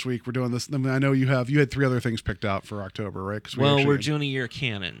last week. We're doing this. I mean, I know you had 3 other things picked out for October, right? We're doing a year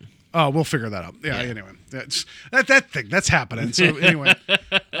canon. Oh, we'll figure that out. Yeah. Anyway, that's happening. So anyway,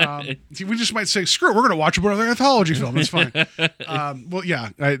 we just might say screw it. We're going to watch another anthology film. That's fine. Well, yeah.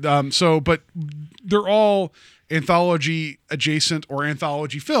 But they're all anthology adjacent or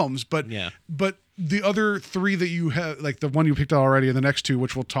anthology films. But the other 3 that you have, like the one you picked out already, and the next 2,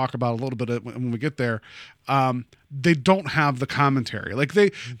 which we'll talk about a little bit when we get there, they don't have the commentary. Like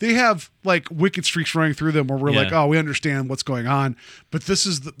they have like wicked streaks running through them where we're like, oh, we understand what's going on. But this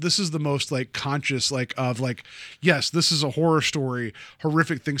is the most like conscious like of like, yes, this is a horror story.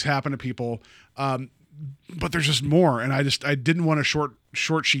 Horrific things happen to people. But there's just more, and I didn't want to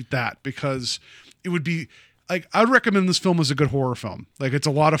short sheet that because it would be. Like, I would recommend this film as a good horror film. Like, it's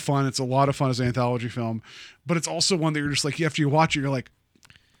a lot of fun. It's a lot of fun as an anthology film, but it's also one that you're just like, after you watch it, you're like,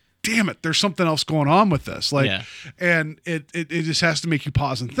 damn it, there's something else going on with this. Like, and it just has to make you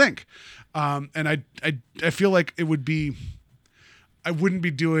pause and think. And I feel like I wouldn't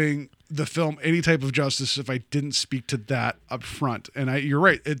be doing the film any type of justice if I didn't speak to that up front. And you're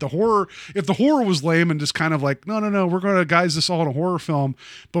right. If the horror was lame and just kind of like, no, we're going to guise this all in a horror film,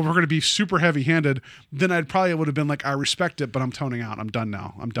 but we're going to be super heavy handed, then I'd probably would have been like, I respect it, but I'm toning out. I'm done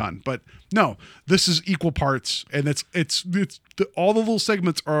now. I'm done. But no, this is equal parts. And all the little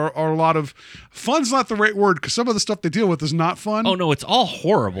segments are a lot of fun's not the right word. Cause some of the stuff they deal with is not fun. Oh no, it's all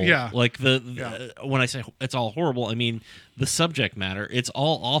horrible. Yeah. Like when I say it's all horrible, I mean, the subject matter, it's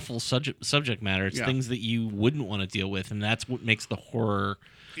all awful subject matter. It's things that you wouldn't want to deal with, and that's what makes the horror.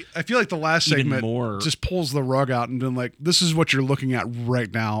 I feel like the last segment just pulls the rug out and been like, this is what you're looking at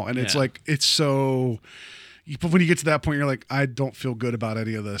right now. And it's like, it's so, but when you get to that point, you're like, I don't feel good about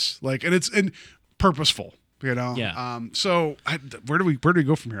any of this. Like, and it's purposeful, you know? Yeah. So where do we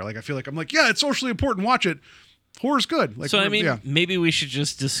go from here? Like, I feel like I'm like, yeah, it's socially important. Watch it. Horror's good. Like, so, I mean, maybe we should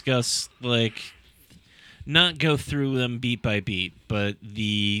just discuss like, not go through them beat by beat, but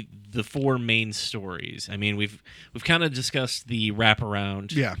the 4 main stories. I mean, we've kind of discussed the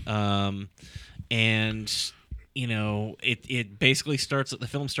wraparound. Yeah. And you know, it basically the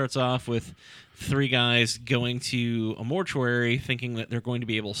film starts off with 3 guys going to a mortuary thinking that they're going to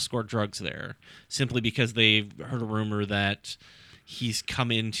be able to score drugs there simply because they've heard a rumor that he's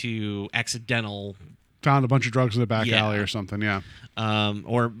come into accidental found a bunch of drugs in the back Yeah. alley or something. Yeah.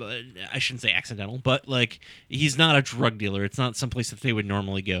 Or I shouldn't say accidental, but like he's not a drug dealer. It's not someplace that they would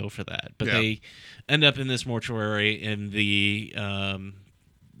normally go for that. But Yeah. they end up in this mortuary, and the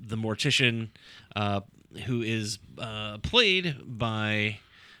mortician, who is played by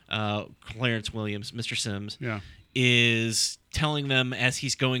Clarence Williams, Mr. Sims, Yeah. is telling them as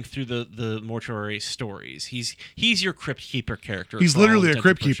he's going through the mortuary stories. He's your crypt keeper character. He's for all literally a intents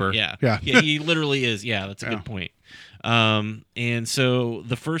crypt and purposes. keeper. Yeah. Yeah. He literally is. Yeah, that's a Yeah. good point. And so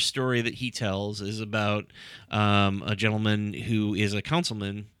the first story that he tells is about a gentleman who is a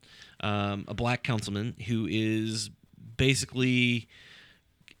councilman, a black councilman who is basically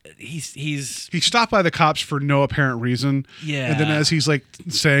he's stopped by the cops for no apparent reason. Yeah. And then as he's like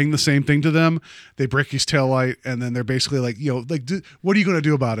saying the same thing to them, they break his taillight, and then they're basically like, what are you going to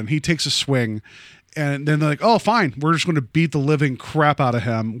do about it? And he takes a swing, and then they're like, oh, fine, we're just going to beat the living crap out of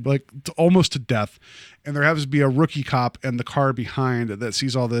him, like almost to death. And there happens to be a rookie cop in the car behind that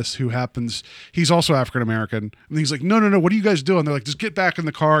sees all this, he's also African American. And he's like, no, what are you guys doing? They're like, just get back in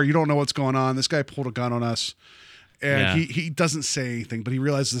the car. You don't know what's going on. This guy pulled a gun on us. And Yeah. he doesn't say anything, but he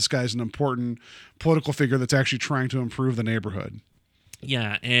realizes this guy's an important political figure that's actually trying to improve the neighborhood.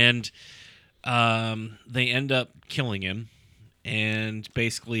 Yeah, and they end up killing him and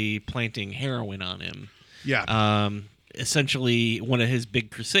basically planting heroin on him. Yeah. Essentially, one of his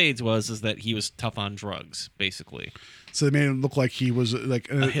big crusades is that he was tough on drugs, basically. So they made him look like he was like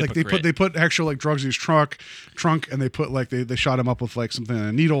hypocrite. they put actual like drugs in his trunk, and they put like they shot him up with like something in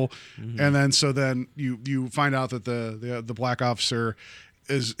a needle, and then you find out that the black officer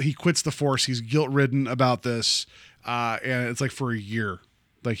he quits the force. He's guilt ridden about this, and it's like for a year,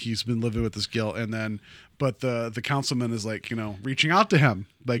 like he's been living with this guilt, and then but the councilman is like reaching out to him,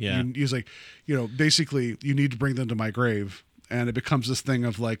 like Yeah. he's like basically you need to bring them to my grave, and it becomes this thing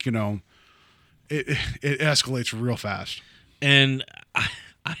of like It escalates real fast. And I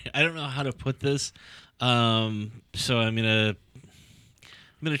don't know how to put this, so I'm gonna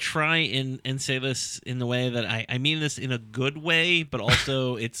try and say this in the way that I mean this in a good way, but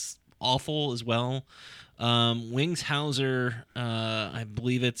also it's awful as well. Wings Hauser, I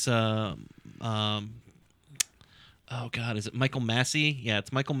believe it's oh God, is it Michael Massey? Yeah,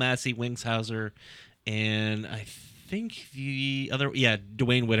 it's Michael Massey, Wings Hauser, and I think the other,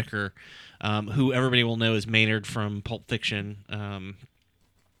 Dwayne Whitaker, who everybody will know as Maynard from Pulp Fiction.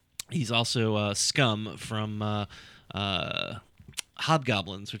 He's also Scum from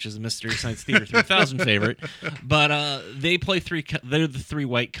Hobgoblins, which is a Mystery Science Theater 3000 favorite. But they play they're the three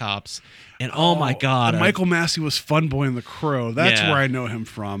white cops, and oh my God, Michael Massey was Fun Boy in The Crow. That's Yeah. where I know him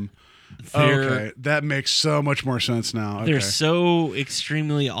from. They're- Okay, that makes so much more sense now. Okay. They're so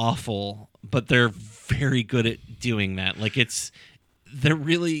extremely awful, but they're very good at doing that. Like they're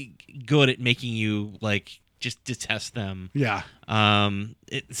really good at making you like just detest them. Yeah.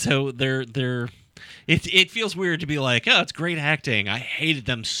 It feels weird to be like, oh, it's great acting. I hated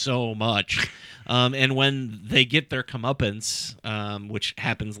them so much. And when they get their comeuppance, which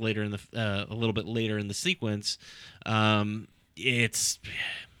happens later in a little bit later in the sequence, it's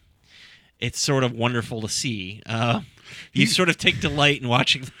sort of wonderful to see. You sort of take delight in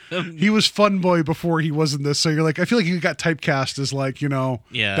watching them. He was Fun Boy before he was in this, so you're like, I feel like he got typecast as like,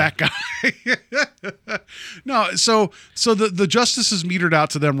 Yeah. that guy. No, so the justice is metered out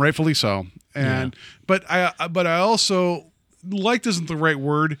to them, rightfully so. And but I also liked isn't the right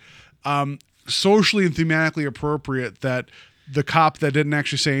word. Socially and thematically appropriate that the cop that didn't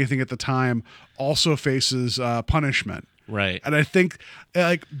actually say anything at the time also faces punishment. Right. And I think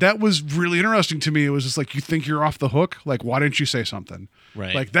like that was really interesting to me. It was just like, you think you're off the hook? Like, why didn't you say something?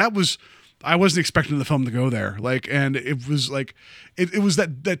 Right. Like I wasn't expecting the film to go there. Like, and it was like, it was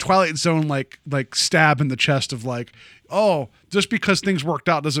that Twilight Zone, like stab in the chest of like, oh, just because things worked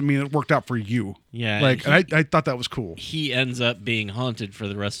out doesn't mean it worked out for you. Yeah. Like, and I thought that was cool. He ends up being haunted for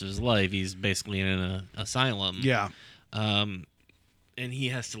the rest of his life. He's basically in an asylum. Yeah. And he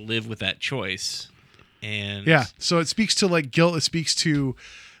has to live with that choice. And Yeah. So it speaks to like guilt. It speaks to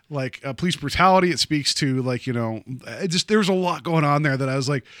like police brutality. It speaks to like, there's a lot going on there that I was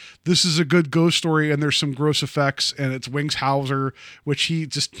like, this is a good ghost story, and there's some gross effects, and it's Wings Hauser, which he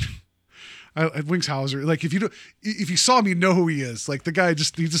just, Wings Hauser, like if you saw him, you know who he is. Like the guy he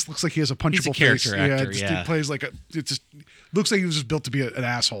just looks like he has a punchable He's a character face. actor, He plays like it just looks like he was just built to be an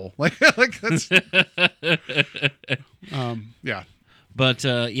asshole. Like that's, yeah. But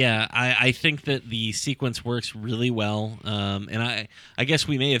I think that the sequence works really well. And I guess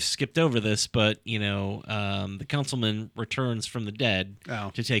we may have skipped over this, but the councilman returns from the dead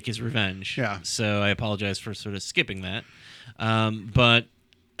to take his revenge. Yeah. So I apologize for sort of skipping that. But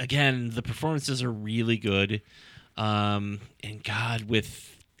again, the performances are really good. And God, with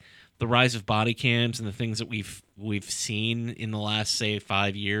the rise of body cams and the things that we've seen in the last, say,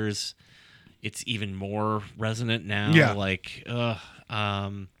 5 years, it's even more resonant now. Yeah. Like,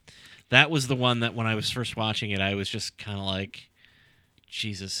 that was the one that when I was first watching it, I was just kind of like,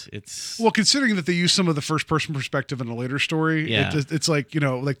 Jesus, it's Well, considering that they use some of the first person perspective in a later story, Yeah. it's like,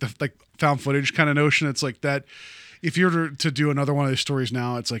 like the found footage kind of notion. It's like that. If you were to do another one of these stories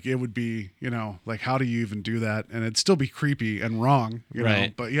now, it's like it would be, like how do you even do that? And it'd still be creepy and wrong, know.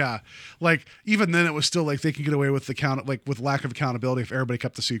 Right. But yeah, like even then, it was still like they could get away with with lack of accountability if everybody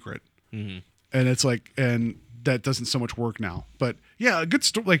kept the secret. Mm-hmm. And it's like, and that doesn't so much work now. But yeah, a good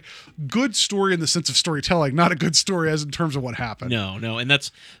story, like good story in the sense of storytelling, not a good story as in terms of what happened. No, and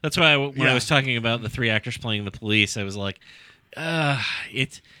that's why when Yeah. I was talking about the 3 actors playing the police, I was like,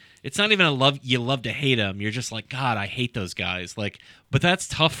 it's not even you love to hate them. You're just like, God, I hate those guys. Like, but that's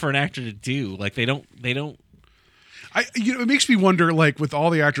tough for an actor to do. Like, they don't. It makes me wonder, like with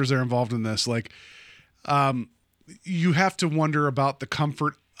all the actors that are involved in this, like, you have to wonder about the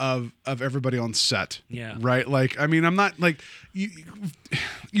comfort of everybody on set. Yeah. Right. Like, I mean, I'm not like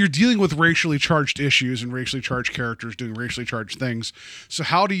you're dealing with racially charged issues and racially charged characters doing racially charged things. So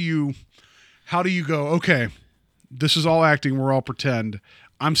how do you go, okay, this is all acting. We're all pretend.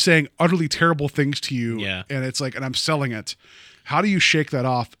 I'm saying utterly terrible things to you. Yeah. And it's like, and I'm selling it. How do you shake that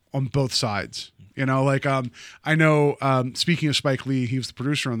off on both sides? Like, I know, speaking of Spike Lee, he was the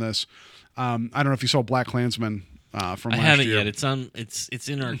producer on this. I don't know if you saw Black Klansman, from I last haven't year. yet. It's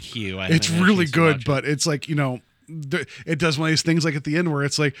in our queue. It's really good, but it's like, it does one of these things like at the end where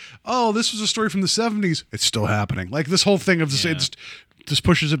it's like, oh, this was a story from the 70s. It's still happening. Like this whole thing of this, Yeah. it just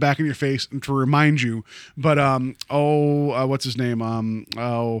pushes it back in your face and to remind you. But, what's his name?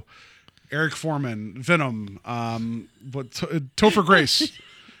 Eric Foreman, Venom, Topher Grace.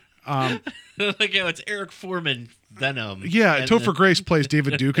 Like, it's Eric Foreman, Venom. Yeah, And Topher then- Grace plays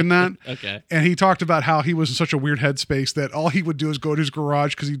David Duke in that. Okay. And he talked about how he was in such a weird headspace that all he would do is go to his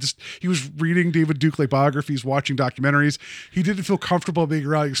garage because he was reading David Duke like biographies, watching documentaries. He didn't feel comfortable being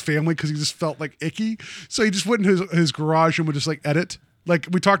around his family because he just felt like icky. So he just went in his garage and would just like edit. Like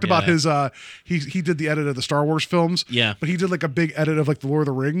we talked about Yeah. his he did the edit of the Star Wars films. Yeah. But he did like a big edit of like the Lord of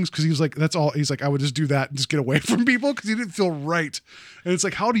the Rings because he was like, that's all. He's like, I would just do that and just get away from people because he didn't feel right. And it's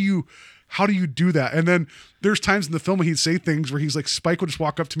like, how do you do that? And then there's times in the film when he'd say things where he's like, Spike would just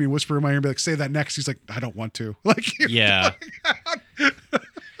walk up to me and whisper in my ear and be like, say that next. He's like, I don't want to. Like, Yeah.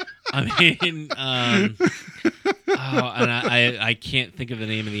 I mean, and I can't think of the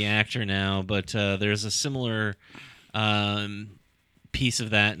name of the actor now, but there's a similar piece of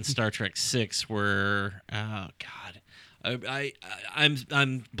that in Star Trek VI where, oh God,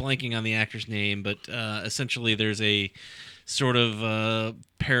 I'm blanking on the actor's name, but essentially there's a sort of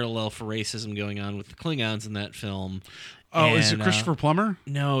parallel for racism going on with the Klingons in that film. oh, is it And, Christopher Plummer?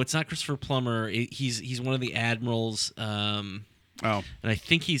 No, it's not Christopher Plummer. He's one of the admirals. Oh, And I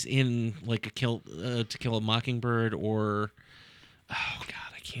think he's in like To Kill a Mockingbird or oh God,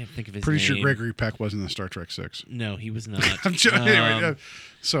 I can't think of his pretty name. sure Gregory Peck was in the Star Trek 6. No, he was not. I'm joking. Anyway,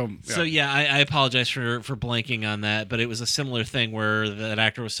 so yeah, I apologize for blanking on that, but it was a similar thing where that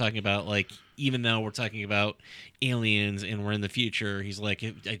actor was talking about like even though we're talking about aliens and we're in the future, he's like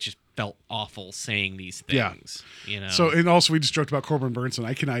I just felt awful saying these things. Yeah. You know. So, and also we just joked about Corbin Burnson.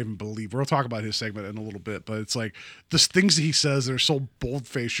 I cannot even believe we'll talk about his segment in a little bit, but it's like the things that he says that are so bold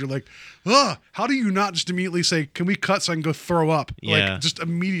faced. You're like, how do you not just immediately say, can we cut so I can go throw up? Yeah. Like just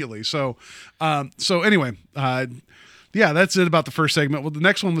immediately. So anyway, yeah, that's it about the first segment. Well, the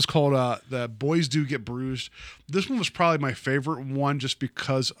next one was called The Boys Do Get Bruised. This one was probably my favorite one just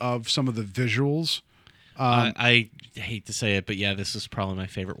because of some of the visuals. I hate to say it, but yeah, this is probably my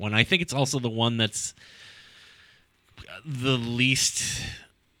favorite one. I think it's also the one that's the least,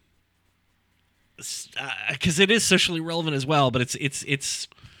 because it is socially relevant as well. But it's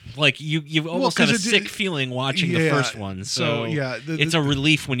like you almost 'cause have a it did- sick feeling watching the Yeah, first one. So yeah, it's a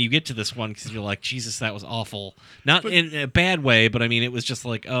relief when you get to this one because you're like, Jesus, that was awful. Not in a bad way, but I mean, it was just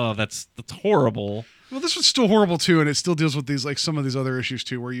like, oh, that's horrible. Well, this one's still horrible too, and it still deals with these like some of these other issues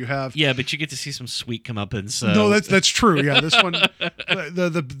too, where you have Yeah, but you get to see some sweet comeuppance. So. No, that's true. Yeah, this one,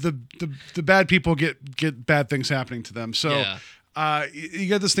 the bad people get bad things happening to them. So, Yeah. you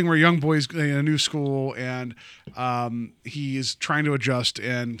get this thing where a young boy's in a new school and he is trying to adjust,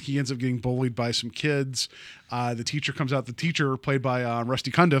 and he ends up getting bullied by some kids. The teacher comes out. The teacher, played by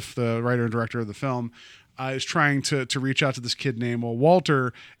Rusty Cundiff, the writer and director of the film, is trying to reach out to this kid named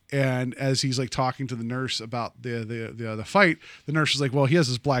Walter. And as he's like talking to the nurse about the fight, the nurse is like, well, he has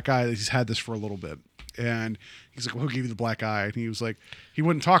this black eye that he's had this for a little bit. And he's like, well, who gave you the black eye? And he was like, he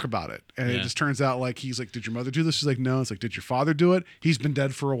wouldn't talk about it. And it Yeah. just turns out like, he's like, did your mother do this? He's like, no. It's like, did your father do it? He's been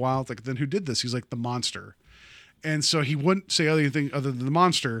dead for a while. It's like, then who did this? He's like, the monster. And so he wouldn't say anything other than the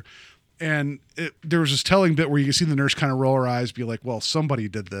monster. And there was this telling bit where you can see the nurse kind of roll her eyes, be like, well, somebody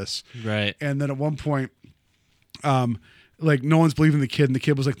did this. Right. And then at one point, like no one's believing the kid. And the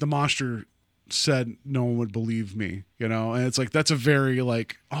kid was like, the monster said no one would believe me, you know? And it's like, that's a very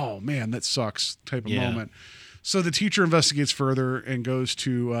like, oh man, that sucks type of Yeah. moment. So the teacher investigates further and goes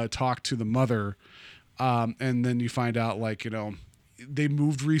to talk to the mother. And then you find out like, you know, they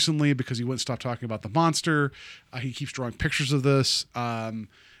moved recently because he wouldn't stop talking about the monster. He keeps drawing pictures of this.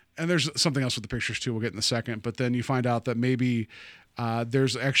 And there's something else with the pictures too. We'll get in a second, but then you find out that maybe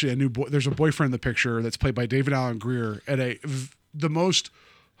there's actually there's a boyfriend in the picture that's played by David Alan Grier at the most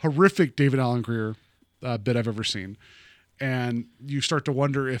horrific David Alan Grier bit I've ever seen. And you start to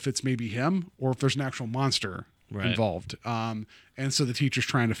wonder if it's maybe him or if there's an actual monster involved. And so the teacher's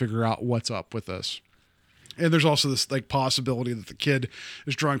trying to figure out what's up with this. And there's also this like possibility that the kid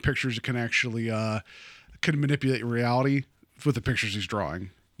is drawing pictures that can actually can manipulate reality with the pictures he's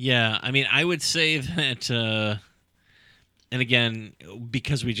drawing. Yeah, I mean, I would say that, and again,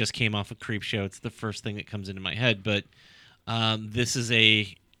 because we just came off a Creep Show, it's the first thing that comes into my head. But this is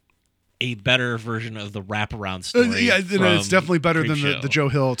a better version of the wraparound story. Yeah, it's definitely better than Creepshow. the Joe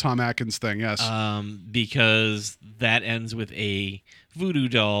Hill, Tom Atkins thing. Yes, because that ends with a voodoo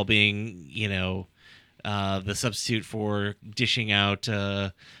doll being, you know, the substitute for dishing out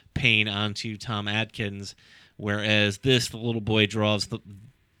pain onto Tom Atkins, whereas the little boy draws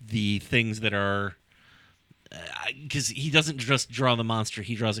the things that are, because he doesn't just draw the monster,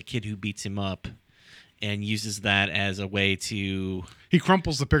 he draws a kid who beats him up and uses that as a way to... He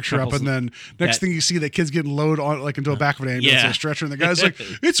crumples the picture up, and then next thing you see, that kid's getting loaded on like into the back of an ambulance, a stretcher, and the guy's like,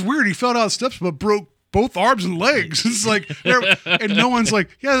 "It's weird. He fell down steps, but broke both arms and legs." It's like, and no one's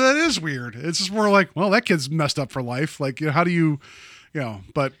like, "Yeah, that is weird." It's just more like, "Well, that kid's messed up for life." Like, you know, how do you, you know?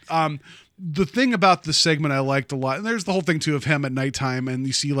 But the thing about this segment I liked a lot, and there's the whole thing too of him at nighttime, and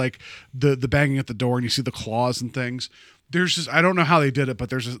you see like the banging at the door, and you see the claws and things. There's just, I don't know how they did it, but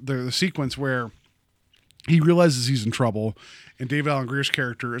there's a sequence where he realizes he's in trouble, and David Alan Grier's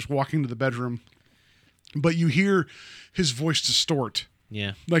character is walking to the bedroom, but you hear his voice distort,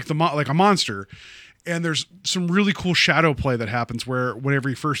 like a monster. And there's some really cool shadow play that happens where whenever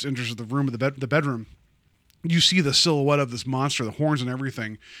he first enters the room of the bedroom, you see the silhouette of this monster, the horns and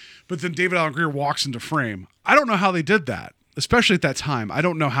everything. But then David Alan Grier walks into frame. I don't know how they did that, especially at that time. I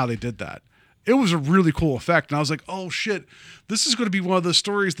don't know how they did that. It was a really cool effect. And I was like, oh shit, this is going to be one of those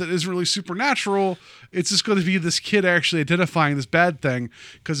stories that isn't really supernatural. It's just going to be this kid actually identifying this bad thing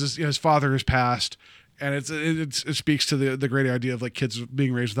because his father has passed. And it speaks to the great idea of like kids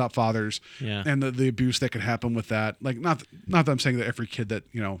being raised without fathers, and the abuse that can happen with that. Like not that I'm saying that every kid that,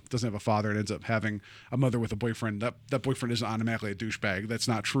 you know, doesn't have a father and ends up having a mother with a boyfriend, that boyfriend isn't automatically a douchebag. That's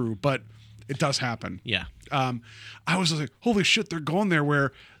not true, but it does happen. Yeah. I was like, holy shit, they're going there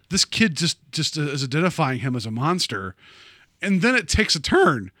where this kid just is identifying him as a monster, and then it takes a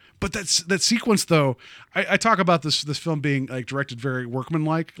turn. But that sequence, though, I talk about this film being like directed very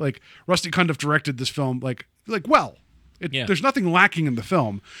workmanlike. Like Rusty Cundiff directed this film like well. There's nothing lacking in the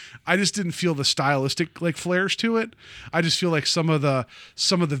film. I just didn't feel the stylistic like flares to it. I just feel like some of the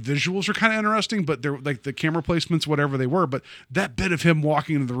visuals are kind of interesting, but they're like the camera placements, whatever they were. But that bit of him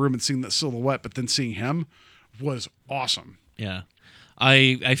walking into the room and seeing that silhouette, but then seeing him, was awesome. Yeah.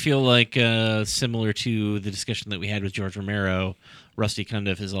 I feel like similar to the discussion that we had with George Romero, Rusty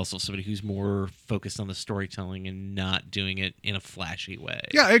Cundiff is also somebody who's more focused on the storytelling and not doing it in a flashy way.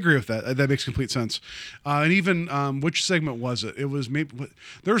 Yeah, I agree with that. That makes complete sense. And even which segment was it? It was maybe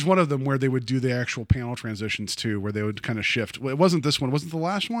there was one of them where they would do the actual panel transitions too, where they would kind of shift. It wasn't this one. Wasn't the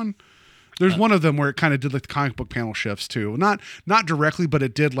last one? There's one of them where it kind of did like the comic book panel shifts too. Not directly, but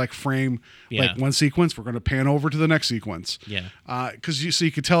it did like frame like one sequence. We're going to pan over to the next sequence. Yeah. Because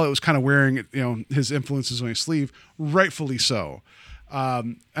you could tell it was kind of wearing, you know, his influences on his sleeve, rightfully so.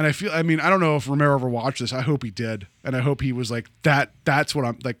 And I don't know if Romero ever watched this. I hope he did, and I hope he was like that. That's what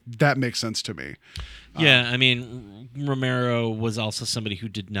I'm like. That makes sense to me. Yeah, I mean, Romero was also somebody who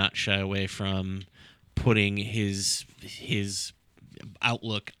did not shy away from putting his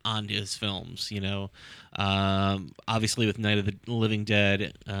outlook onto his films. You know, obviously with Night of the Living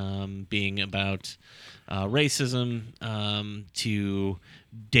Dead being about racism, to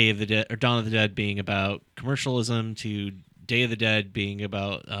Day of the Dead or Dawn of the Dead being about commercialism, to Day of the Dead being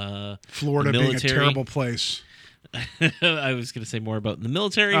about Florida being a terrible place. I was going to say more about the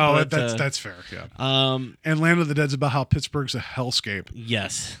military. Oh, but, that's fair. Yeah. Um, And Land of the Dead's about how Pittsburgh's a hellscape.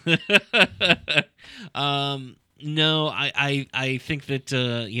 yes. No, I think that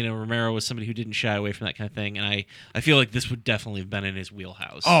Romero was somebody who didn't shy away from that kind of thing, and I feel like this would definitely have been in his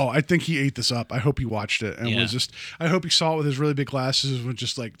wheelhouse. Oh, I think he ate this up. I hope he watched it and Yeah. was just. I hope he saw it with his really big glasses and was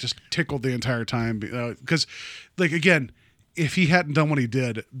just tickled the entire time. Because, again, if he hadn't done what he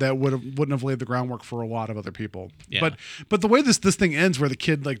did, that wouldn't have laid the groundwork for a lot of other people. Yeah. But the way this thing ends, where the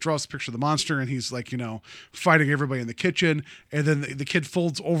kid draws the picture of the monster and he's fighting everybody in the kitchen, and then the kid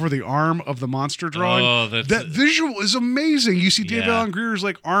folds over the arm of the monster drawing. Oh, that visual is amazing. You see David Yeah. Alan Grier's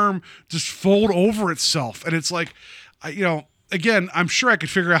arm just fold over itself, and it's again, I'm sure I could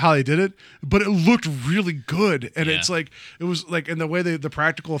figure out how they did it, but it looked really good. And Yeah. it's it was and the way the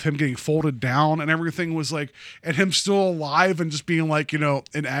practical of him getting folded down and everything was and him still alive and just being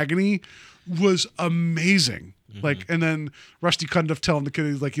in agony was amazing. Mm-hmm. And then Rusty Cundiff telling the kid,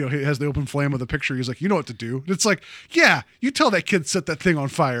 he's he has the open flame of the picture. He's you know what to do. And it's yeah, you tell that kid set that thing on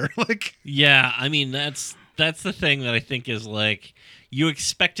fire. Yeah, I mean that's the thing that I think is you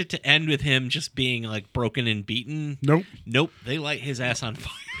expect it to end with him just being broken and beaten. Nope. They light his ass on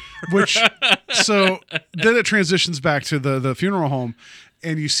fire. Which so then it transitions back to the funeral home,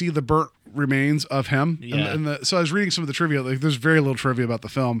 and you see the burnt remains of him. Yeah. So I was reading some of the trivia. There's very little trivia about the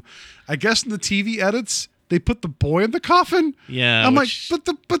film. I guess in the TV edits they put the boy in the coffin. Yeah, I'm which-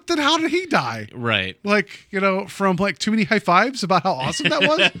 but then how did he die? Right. From too many high fives about how awesome that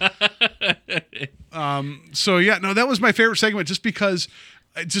was. So yeah, no, that was my favorite segment, just because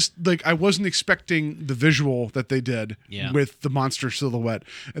I wasn't expecting the visual that they did Yeah. with the monster silhouette,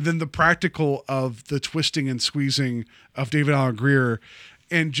 and then the practical of the twisting and squeezing of David Alan Grier.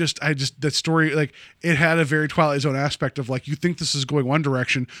 And that story, it had a very Twilight Zone aspect of you think this is going one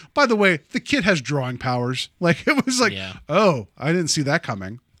direction. By the way, the kid has drawing powers. It was Yeah. oh, I didn't see that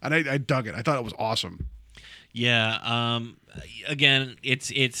coming. And I dug it. I thought it was awesome. Yeah. Again,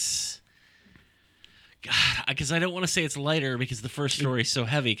 it's because I don't want to say it's lighter because the first story is so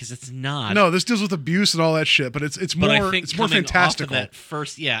heavy, because it's not. No, this deals with abuse and all that shit, but it's But I more think it's more coming off of fantastical. that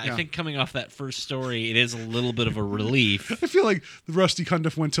first, I think coming off that first story, it is a little bit of a relief. I feel like the Rusty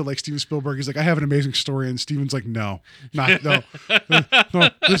Cundiff went to Steven Spielberg. He's I have an amazing story, and Steven's no, no,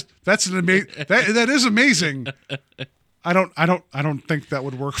 that's an amazing. That is amazing. I don't think that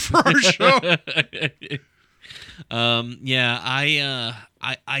would work for our show. I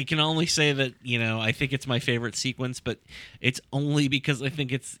can only say that I think it's my favorite sequence, but it's only because I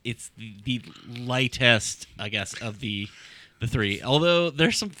think it's the lightest, I guess, of the three. Although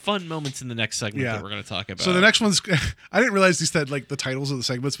there's some fun moments in the next segment that we're going to talk about. So the next one's I didn't realize these said the titles of the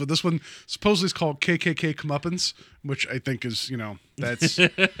segments, but this one supposedly is called KKK Comeuppance, which I think is that's.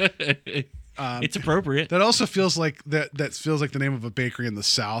 It's appropriate. That also feels like that feels like the name of a bakery in the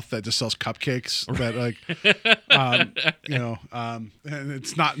South that just sells cupcakes. That and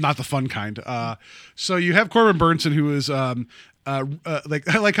it's not the fun kind. So you have Corbin Burnson, who is I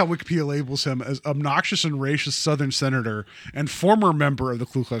like how Wikipedia labels him as obnoxious and racist Southern senator and former member of the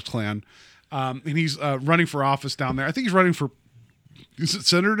Ku Klux Klan, and he's running for office down there. I think he's running for, is it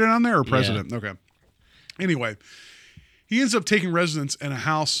senator down there or president? Yeah. Okay. Anyway, he ends up taking residence in a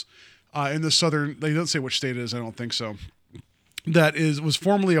house in the southern. They don't say which state it is. I don't think so. That was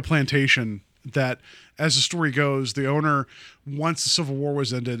formerly a plantation. That, as the story goes, the owner, once the Civil War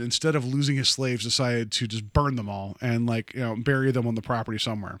was ended, instead of losing his slaves, decided to just burn them all and bury them on the property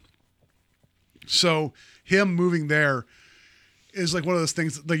somewhere. So him moving there is one of those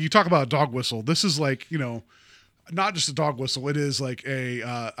things. You talk about a dog whistle. This is not just a dog whistle. It is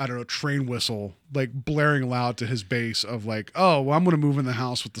a train whistle, blaring loud to his base of oh, well, I'm going to move in the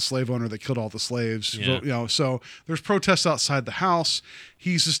house with the slave owner that killed all the slaves. Yeah. So there's protests outside the house.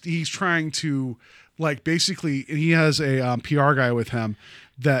 He's trying to basically, and he has a PR guy with him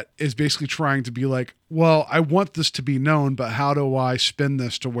that is basically trying to be well, I want this to be known, but how do I spin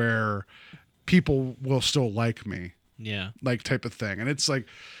this to where people will still like me? Yeah. Type of thing. And it's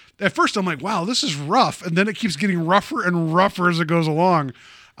at first I'm wow, this is rough. And then it keeps getting rougher and rougher as it goes along.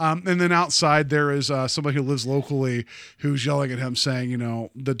 And then outside there is somebody who lives locally who's yelling at him saying,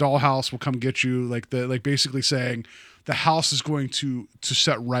 the dollhouse will come get you. Basically saying the house is going to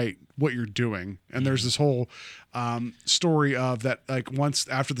set right what you're doing. And there's this whole story of that, once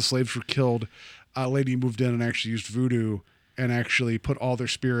after the slaves were killed, a lady moved in and actually used voodoo and actually put all their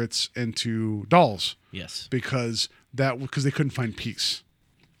spirits into dolls. Yes. Because they couldn't find peace.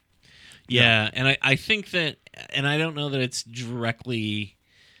 Yeah, and I think that, and I don't know that it's directly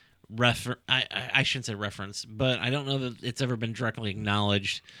I shouldn't say reference, but I don't know that it's ever been directly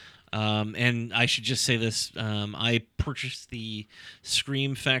acknowledged And I should just say this: I purchased the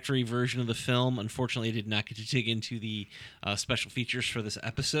Scream Factory version of the film. Unfortunately, I did not get to dig into the special features for this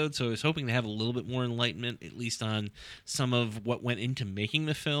episode, so I was hoping to have a little bit more enlightenment, at least on some of what went into making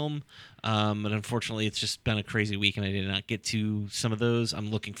the film. But unfortunately, it's just been a crazy week, and I did not get to some of those. I'm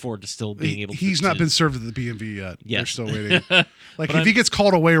looking forward to still being able to. He's not been served at the B&V yet. Yes. They're still waiting. Like, But if he gets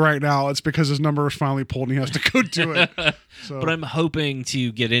called away right now, it's because his number is finally pulled and he has to go do it. So. But I'm hoping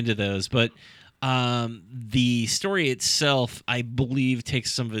to get into those. But the story itself, I believe,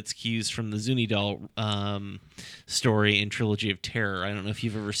 takes some of its cues from the Zuni doll story in Trilogy of Terror. I don't know if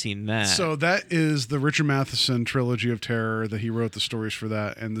you've ever seen that. So that is the Richard Matheson Trilogy of Terror that he wrote the stories for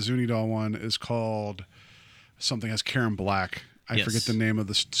that. And the Zuni doll one is called something as Karen Black. I Yes. forget the name of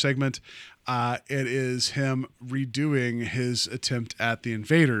the segment. It is him redoing his attempt at the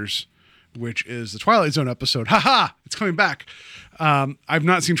Invaders, which is the Twilight Zone episode. Ha! It's coming back. I've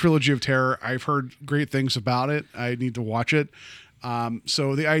not seen Trilogy of Terror. I've heard great things about it. I need to watch it.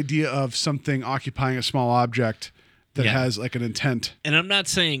 So the idea of something occupying a small object that Yeah. has like an intent. And I'm not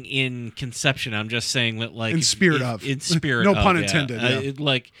saying in conception. I'm just saying that, like, In spirit of. in spirit, No of, pun yeah. intended,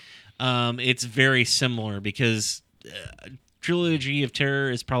 yeah. It's very similar because Trilogy of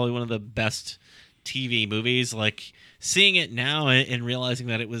Terror is probably one of the best TV movies. Like, seeing it now and realizing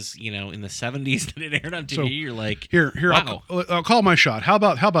that it was, in the 70s that it aired on TV, So, you're like, Here, wow. I'll call my shot. How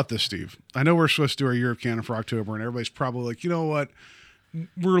about this, Steve? I know we're supposed to do our Year of Canon for October, and everybody's probably like, you know what?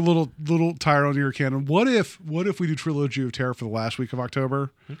 We're a little tired on Year of Canon. What if we do Trilogy of Terror for the last week of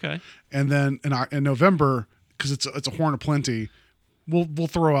October, Okay. and then in November, because it's a horn of plenty, we'll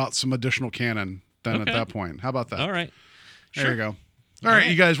throw out some additional canon then Okay. at that point. How about that? All right. There Sure. you go. All right,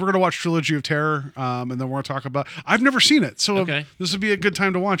 you guys, we're going to watch Trilogy of Terror, and then we're going to talk about... I've never seen it, so Okay. this would be a good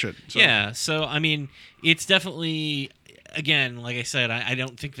time to watch it. So. Yeah, so I mean, it's definitely, again, like I said, I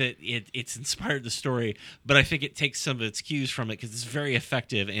don't think that it's inspired the story, but I think it takes some of its cues from it because it's very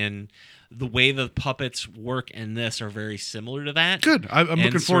effective, and the way the puppets work in this are very similar to that. Good. I'm And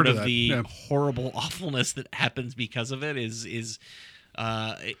looking forward sort to of that. the Yeah. horrible awfulness that happens because of it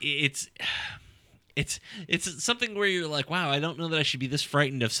it's something where you're like, wow, I don't know that I should be this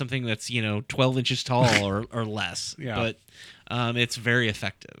frightened of something that's 12 inches tall or less. Yeah. But it's very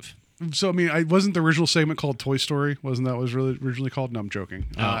effective. So, I mean, wasn't the original segment called Toy Story? Wasn't that what it was really originally called? No, I'm joking.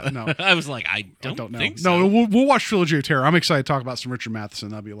 No. I was like, I don't know. think so. No, we'll watch Trilogy of Terror. I'm excited to talk about some Richard Matheson.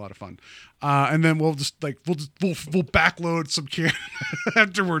 That'll be a lot of fun. And then we'll backload some canon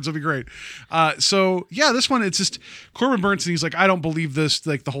afterwards. It'll be great. So yeah, this one, it's just Corbin Burnson. He's like, I don't believe this.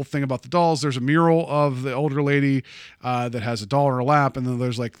 Like the whole thing about the dolls. There's a mural of the older lady that has a doll in her lap, and then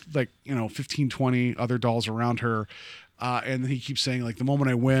there's like 15, 20 other dolls around her. And he keeps saying, like, the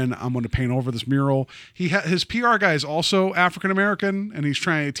moment I win, I'm going to paint over this mural. His PR guy is also African American, and he's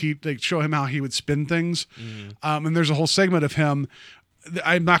trying to show him how he would spin things. And there's a whole segment of him.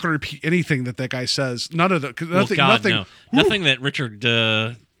 I'm not going to repeat anything that guy says. None of the nothing that Richard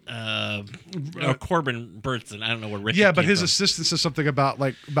Corbin Burnson. I don't know where Richard. Yeah, but came his from. assistant says something about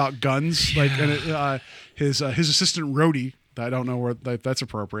guns, and his assistant Rhodey. I don't know where that's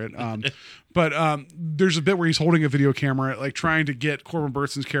appropriate. But there's a bit where he's holding a video camera, like trying to get Corbin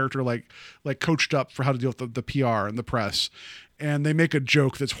Burnsen's character like coached up for how to deal with the PR and the press. And they make a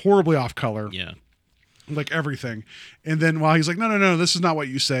joke that's horribly off color. Yeah. Like everything. And then while he's like, no, this is not what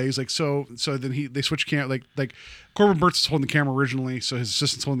you say. He's like, so then they switch camera, like Corbin Burnsen's holding the camera originally. So his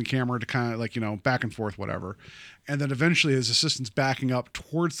assistant's holding the camera to kind of back and forth, whatever. And then eventually his assistant's backing up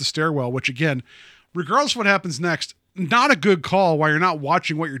towards the stairwell, which again, regardless of what happens next, not a good call while you're not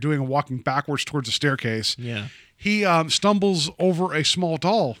watching what you're doing and walking backwards towards the staircase. Yeah. He stumbles over a small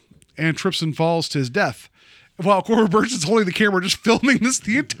doll and trips and falls to his death. While Corbin Burnsen's holding the camera, just filming this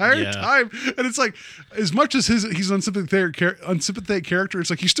the entire time. And it's like, as much as he's an unsympathetic character, it's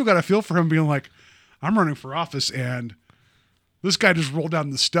like you still got to feel for him being like, I'm running for office and this guy just rolled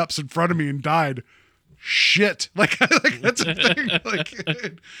down the steps in front of me and died. Shit, like that's a thing.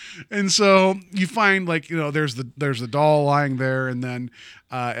 And so you find there's the doll lying there, and then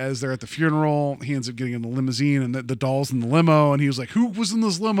as they're at the funeral, he ends up getting in the limousine, and the doll's in the limo, and he was like, "Who was in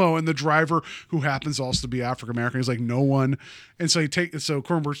this limo?" And the driver, who happens also to be African American, he's like, "No one." And so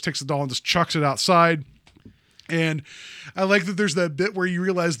Corbin Burnson takes the doll and just chucks it outside. And I like that there's that bit where you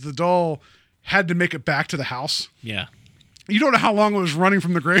realize the doll had to make it back to the house. Yeah. You don't know how long it was running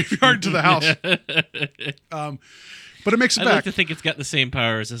from the graveyard to the house. But it makes it I back. like to think it's got the same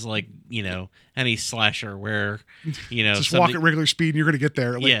powers as any slasher where just walk at regular speed and you're going to get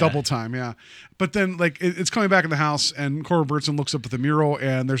there double time. Yeah. But then it's coming back in the house, and Corbin Burnson looks up at the mural,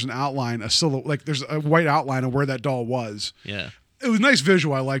 and there's an outline, a silhouette, there's a white outline of where that doll was. Yeah. it was a nice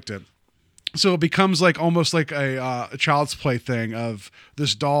visual. I liked it. So it becomes like almost like a Child's Play thing of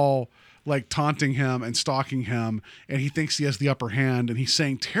this doll like taunting him and stalking him, and he thinks he has the upper hand, and he's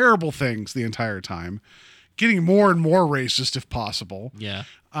saying terrible things the entire time, getting more and more racist if possible. Yeah.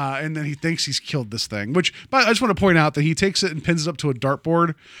 And then he thinks he's killed this thing, but I just want to point out that he takes it and pins it up to a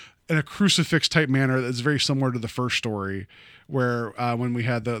dartboard in a crucifix type manner that's very similar to the first story, where when we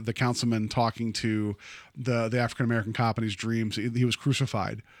had the councilman talking to the African-American cop in his dreams, he was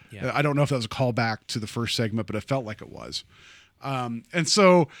crucified. Yeah. I don't know if that was a callback to the first segment, but it felt like it was. And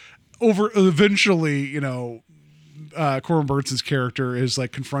so eventually, Corbin Burnson's character is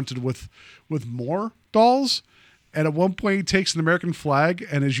like confronted with more dolls. And at one point he takes an American flag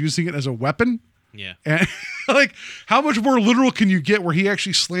and is using it as a weapon. Yeah. And like, how much more literal can you get where he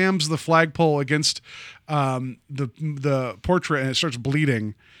actually slams the flagpole against the portrait and it starts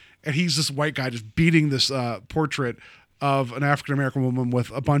bleeding. And he's this white guy just beating this portrait of an African-American woman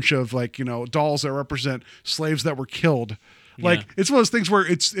with a bunch of dolls that represent slaves that were killed. Like, it's one of those things where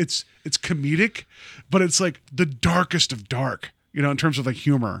it's comedic, but it's like the darkest of dark, in terms of like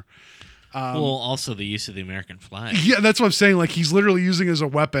humor. Well, also the use of the American flag. Yeah, that's what I'm saying. Like, he's literally using it as a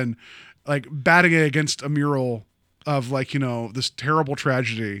weapon, like batting it against a mural of this terrible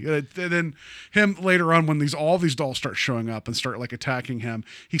tragedy. And then him later on, when all these dolls start showing up and start like attacking him,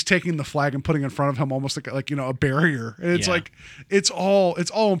 he's taking the flag and putting it in front of him almost like a barrier. And it's like it's all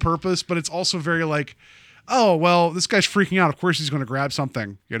on purpose, but it's also very like, oh well, this guy's freaking out. Of course he's going to grab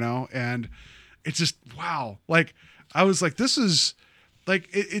something, and it's just wow. Like I was like, this is like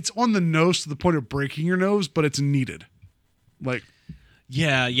it's on the nose to the point of breaking your nose, but it's needed. Like.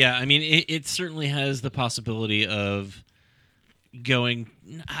 Yeah. I mean, it certainly has the possibility of going,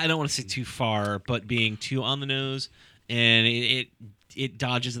 I don't want to say too far, but being too on the nose, and it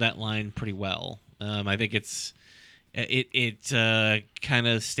dodges that line pretty well. I think it kind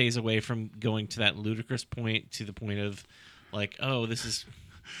of stays away from going to that ludicrous point to the point of like, oh, this is...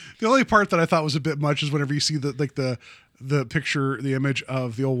 The only part that I thought was a bit much is whenever you see the picture, the image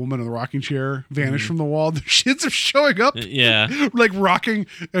of the old woman in the rocking chair vanish from the wall. The shits are showing up. Yeah. Like rocking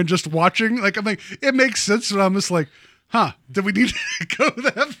and just watching. Like, I'm like, it makes sense, but I'm just like, did we need to go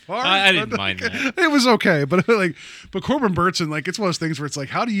that far? I didn't mind that. It was okay. But Corbin Burnson, like, it's one of those things where it's like,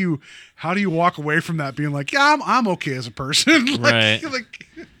 how do you walk away from that being like, yeah, I'm okay as a person. Right. Like,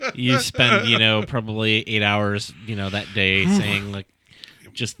 you spend, probably 8 hours, that day saying like,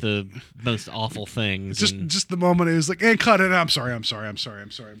 just the most awful things. Just the moment it was like, and cut it. I'm sorry. I'm sorry.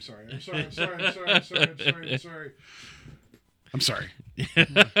 Do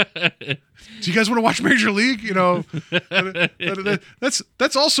you guys want to watch Major League?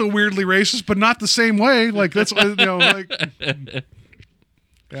 That's also weirdly racist, but not the same way. Like that's like.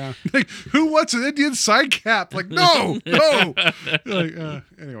 Yeah. Like, who wants an Indian side cap? Like, no. Like,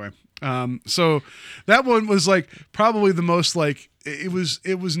 anyway. So that one was like probably the most like it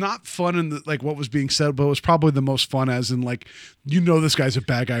was not fun in the like what was being said, but it was probably the most fun as in like this guy's a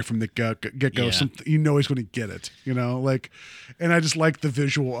bad guy from the get go. Yeah. He's going to get it. Like, and I just like the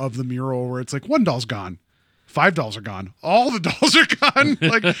visual of the mural where it's like one doll's gone. 5 dolls are gone. All the dolls are gone.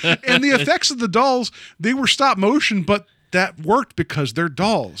 Like, and the effects of the dolls, they were stop motion, but that worked because they're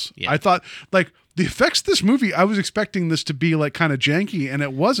dolls. Yeah. I thought like the effects of this movie, I was expecting this to be like kind of janky, and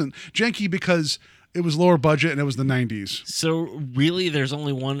it wasn't janky because it was lower budget and it was the 90s. So really, there's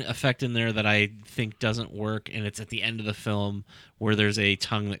only one effect in there that I think doesn't work, and it's at the end of the film where there's a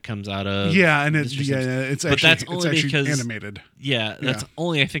tongue that comes out of. Yeah, and it's but that's only because animated. Yeah, that's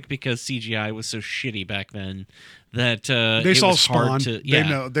only I think because CGI was so shitty back then that they it saw was Spawn. hard to.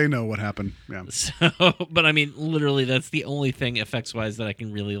 Yeah. They know what happened. Yeah. So, but I mean, literally, that's the only thing effects wise that I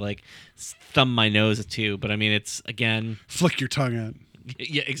can really like thumb my nose to. But I mean, it's again flick your tongue out.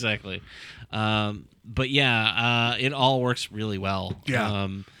 Yeah, exactly. But yeah, it all works really well. Yeah.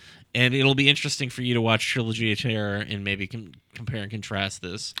 And it'll be interesting for you to watch Trilogy of Terror and maybe compare and contrast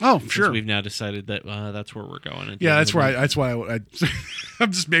this. Oh, since sure. We've now decided that that's where we're going. Yeah, that's why. That's why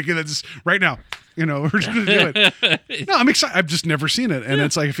I'm just making it just right now. We're just gonna do it. No, I'm excited. I've just never seen it, and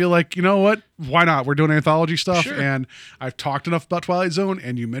it's like I feel like what? Why not? We're doing anthology stuff, Sure. and I've talked enough about Twilight Zone,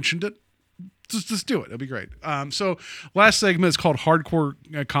 and you mentioned it. Just do it. It'll be great. So last segment is called Hardcore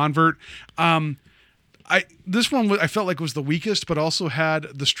Convert. This one I felt like was the weakest, but also had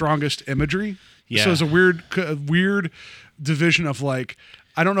the strongest imagery. Yeah. So it was a weird division of like,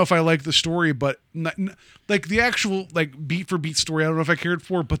 I don't know if I like the story, but like the actual like beat for beat story, I don't know if I cared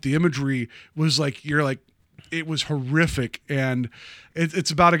for, but the imagery was like, you're like, it was horrific. And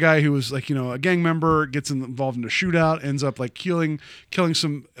it's about a guy who was like, a gang member, gets involved in a shootout, ends up like killing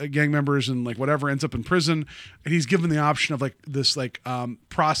some gang members and like whatever, ends up in prison. And he's given the option of like this like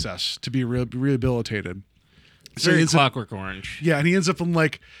process to be rehabilitated. So Very Clockwork Orange. Yeah, and he ends up in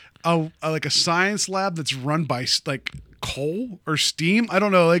like a science lab that's run by like coal or steam. I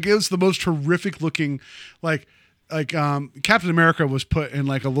don't know. Like it was the most horrific looking, like Captain America was put in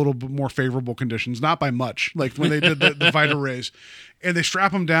like a little bit more favorable conditions, not by much. Like when they did the Vita rays, and they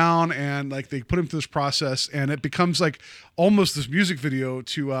strap him down and like they put him through this process, and it becomes like almost this music video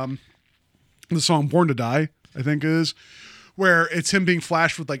to the song "Born to Die," I think it is, where it's him being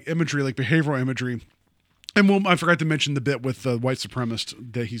flashed with like imagery, like behavioral imagery. And I forgot to mention the bit with the white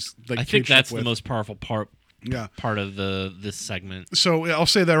supremacist that he's like. I think that's the with. most powerful part. Yeah, part of this segment. So I'll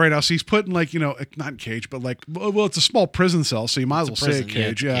say that right now. So he's put in like not in cage, but like it's a small prison cell, so you might as well say a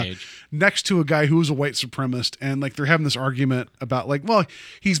cage. Yeah, cage. Next to a guy who is a white supremacist, and like they're having this argument about like, well,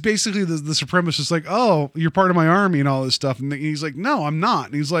 he's basically the supremacist, like, oh, you're part of my army and all this stuff, and he's like, no, I'm not,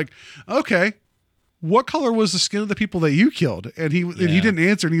 and he's like, okay, what color was the skin of the people that you killed? And he didn't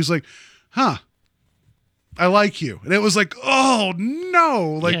answer, and he was like, huh, I like you, and it was like, oh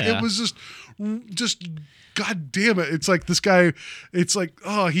no, like it was just. God damn it. It's like this guy, it's like,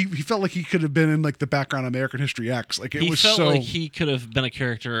 oh, he felt like he could have been in like the background of American History X. Like it was so. He felt like he could have been a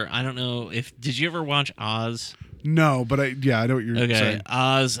character. I don't know did you ever watch Oz? No, but I know what you're saying.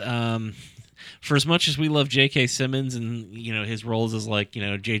 Oz, for as much as we love J.K. Simmons and, his roles as like,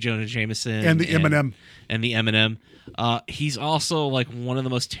 J. Jonah Jameson. And the Eminem. And the Eminem. He's also like one of the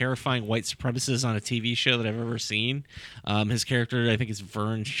most terrifying white supremacists on a TV show that I've ever seen. His character, I think, is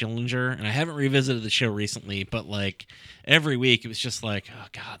Vern Schillinger, and I haven't revisited the show recently, but like every week it was just like, oh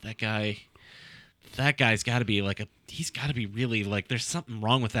god, that guy's got to be like he's got to be really like there's something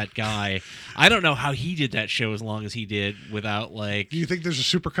wrong with that guy. I don't know how he did that show as long as he did without like. Do you think there's a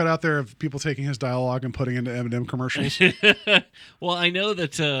supercut out there of people taking his dialogue and putting into Eminem commercials? Well, I know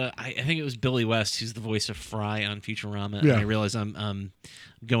that I think it was Billy West who's the voice of Fry on Futurama. Yeah. And I realize I'm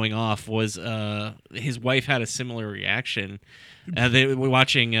going off. Was his wife had a similar reaction? They were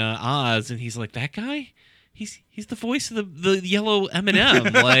watching Oz, and he's like, that guy. He's the voice of the yellow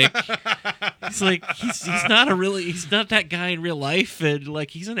Eminem. Like he's like he's not that guy in real life, and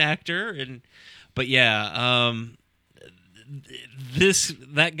like he's an actor. But yeah,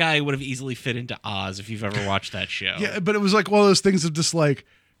 that guy would have easily fit into Oz if you've ever watched that show. Yeah, but it was like one of those things of just like,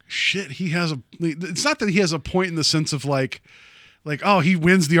 shit. He has it's not that he has a point in the sense of like oh, he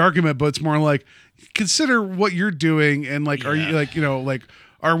wins the argument, but it's more like consider what you're doing and like are you like like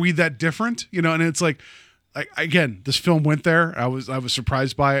are we that different? And it's like. Again, this film went there. I was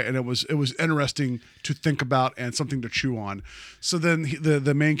surprised by it, and it was interesting to think about and something to chew on. So then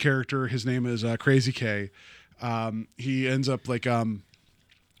the main character, his name is Crazy K. He ends up like going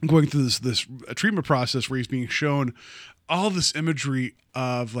through this treatment process where he's being shown all this imagery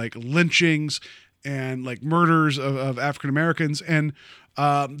of like lynchings and like murders of African Americans, and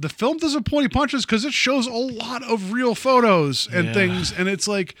the film doesn't point any punches because it shows a lot of real photos and things, and it's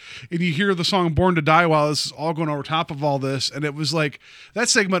like, and you hear the song "Born to Die" while this is all going over top of all this, and it was like that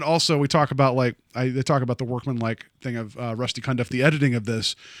segment. Also, we talk about like they talk about the workman-like thing of Rusty Cundiff. The editing of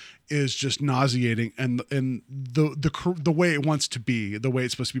this is just nauseating, and the way it wants to be, the way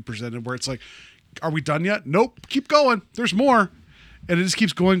it's supposed to be presented, where it's like, are we done yet? Nope, keep going. There's more. And it just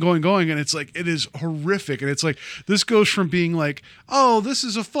keeps going. And it's like, it is horrific. And it's like, this goes from being like, oh, this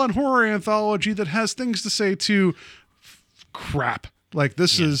is a fun horror anthology that has things to say to crap. Like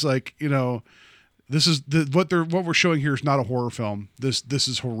this is like, this is what we're showing here is not a horror film. This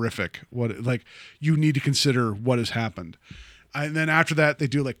is horrific. You need to consider what has happened. And then after that, they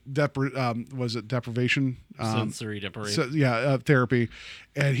do like deprivation, sensory deprivation, therapy,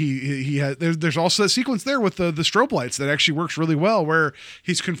 and he has. There's also that sequence there with the strobe lights that actually works really well, where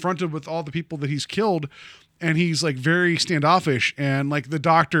he's confronted with all the people that he's killed, and he's like very standoffish, and like the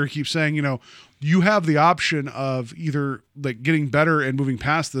doctor keeps saying, you have the option of either like getting better and moving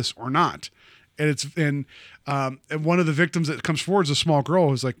past this or not. And one of the victims that comes forward is a small girl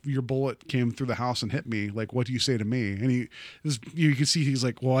who's like, your bullet came through the house and hit me. Like, what do you say to me? And you can see he's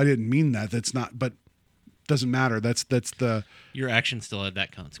like, well, I didn't mean that. That's not, but doesn't matter. That's your action still had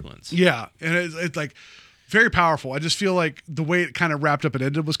that consequence. Yeah. And it's like very powerful. I just feel like the way it kind of wrapped up and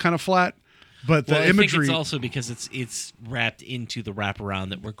ended was kind of flat. But the imagery. I think it's also because it's wrapped into the wraparound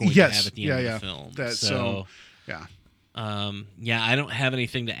that we're going to have at the end of the film. Yeah. I don't have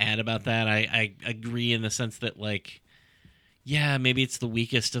anything to add about that. I agree in the sense that like yeah, maybe it's the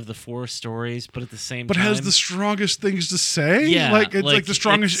weakest of the 4 stories, but at the same but time, has the strongest things to say. Yeah, like it's like like, the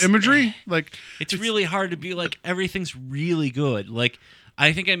strongest it's- imagery. Like it's really hard to be like everything's really good. Like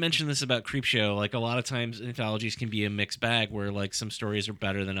I think I mentioned this about Creepshow. Like a lot of times anthologies can be a mixed bag where like some stories are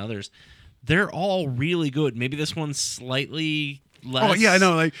better than others. They're all really good. Maybe this one's slightly less. Oh yeah, I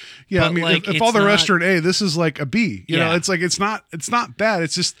know. Like yeah, I but, mean, like, if it's all the rest not- are an A, this is like a B. You know, Yeah. it's like it's not bad.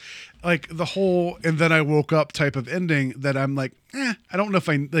 It's just like the whole and then I woke up type of ending that I'm like, I don't know if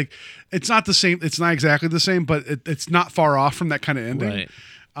I like. It's not the same. It's not exactly the same, but it's not far off from that kind of ending.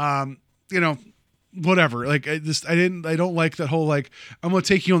 Right. You know, whatever. Like I don't like that whole like I'm gonna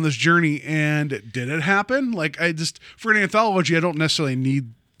take you on this journey and did it happen? Like I just for an anthology, I don't necessarily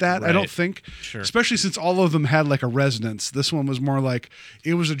need that. I Right. don't think, Sure. especially since all of them had like a resonance. This one was more like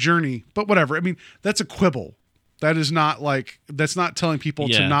it was a journey, but whatever. I mean, that's a quibble. That is not like that's not telling people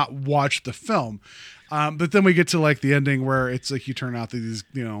to Yeah. not watch the film. But then we get to like the ending where it's like you turn out that these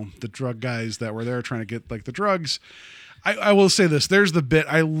the drug guys that were there trying to get like the drugs. I will say this: there's the bit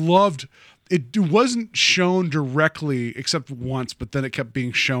I loved. It wasn't shown directly except once, but then it kept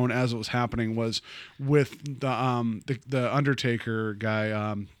being shown as it was happening. Was with the Undertaker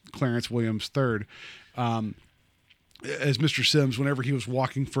guy, Clarence Williams III, as Mr. Sims. Whenever he was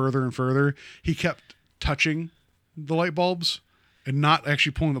walking further and further, he kept touching the light bulbs and not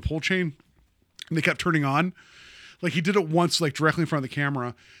actually pulling the pull chain, and they kept turning on. Like he did it once, like directly in front of the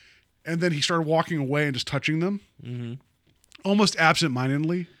camera, and then he started walking away and just touching them, almost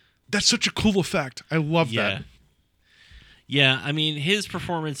absent-mindedly. That's such a cool effect. I love Yeah. that. Yeah, I mean, his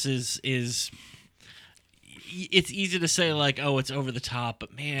performance is it's easy to say like, oh, it's over the top,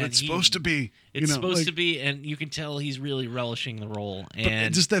 but man, It's supposed to be. It's supposed to be, and you can tell he's really relishing the role. But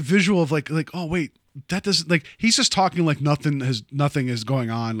And just that visual of like, oh wait, that doesn't like he's just talking like nothing is going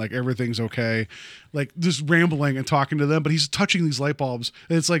on, like everything's okay, like just rambling and talking to them, but he's touching these light bulbs,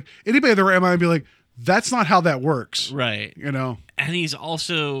 and it's like anybody at the right mind would be like, that's not how that works, right, you know. and he's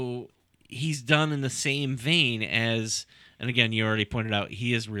done in the same vein as, and again, you already pointed out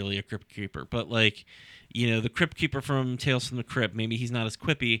he is really a Crypt Keeper, but like, the Crypt Keeper from Tales from the Crypt, maybe he's not as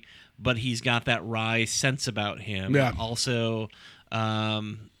quippy, but he's got that wry sense about him. Yeah. Also,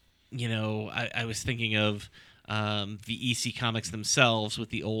 I was thinking of the EC comics themselves with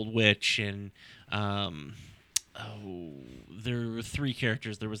the Old Witch and there were 3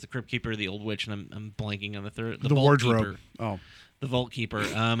 characters. There was the Crypt Keeper, the Old Witch, and I'm blanking on the third. The Vault wardrobe. Keeper. Oh, The Vault Keeper,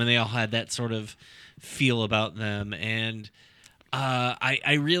 and they all had that sort of feel about them. And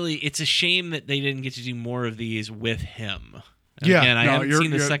I really, it's a shame that they didn't get to do more of these with him. Yeah, Again, I no, haven't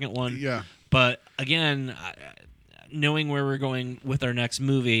seen the you're- second one. yeah. But again, knowing where we're going with our next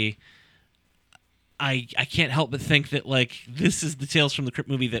movie, I can't help but think that like this is the Tales from the Crypt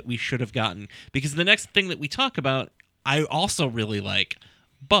movie that we should have gotten, because the next thing that we talk about, I also really like,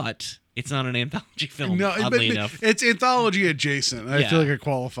 but it's not an anthology film. Oddly enough, it's anthology adjacent. I Yeah. feel like it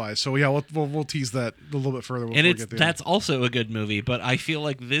qualifies. So yeah, we'll tease that a little bit further. and that's also a good movie. But I feel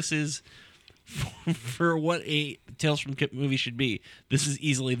like this is for what a Tales from the Crypt movie should be. This is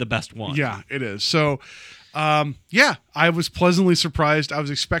easily the best one. Yeah, it is. So, yeah, I was pleasantly surprised. I was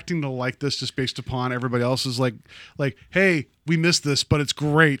expecting to like this just based upon everybody else's like, hey, we missed this, but it's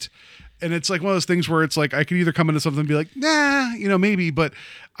great. And it's like one of those things where it's like I could either come into something and be like, nah, maybe, but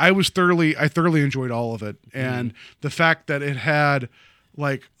I thoroughly enjoyed all of it. And the fact that it had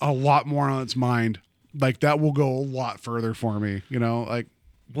like a lot more on its mind, like that will go a lot further for me, like.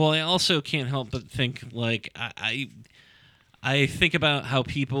 Well, I also can't help but think like I think about how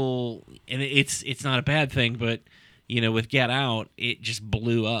people, and it's not a bad thing, but with Get Out, it just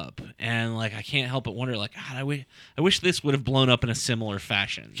blew up, and like I can't help but wonder, like, God, I wish this would have blown up in a similar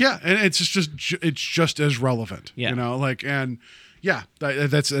fashion. Yeah, and it's just as relevant. Yeah. And yeah,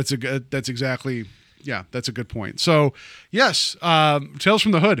 that's exactly that's a good point. So yes, Tales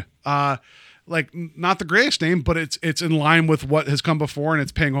from the Hood. Like not the greatest name, but it's in line with what has come before, and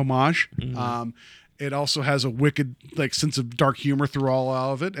it's paying homage. It also has a wicked like sense of dark humor through all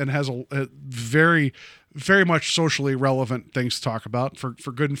of it, and has a very, very much socially relevant things to talk about for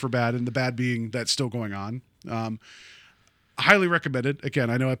good and for bad, and the bad being that's still going on. Highly recommended.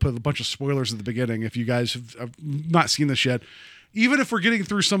 Again, I know I put a bunch of spoilers at the beginning. If you guys have not seen this yet, even if we're getting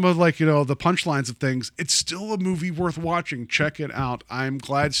through some of like, the punchlines of things, it's still a movie worth watching. Check it out. I'm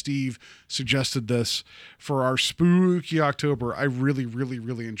glad Steve suggested this for our spooky October. I really, really,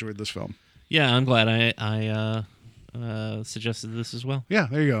 really enjoyed this film. Yeah, I'm glad I suggested this as well. Yeah,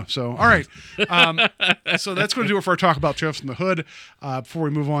 there you go. So, all right. So that's going to do it for our talk about Tales from the Hood. Before we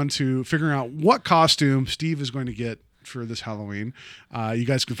move on to figuring out what costume Steve is going to get for this Halloween. You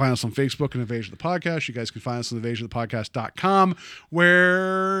guys can find us on Facebook and Invasion of the Podcast. You guys can find us on invasionofthepodcast.com,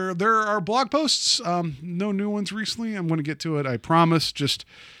 where there are blog posts. No new ones recently. I'm going to get to it, I promise. Just,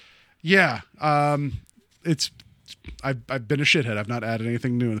 yeah. I've been a shithead. I've not added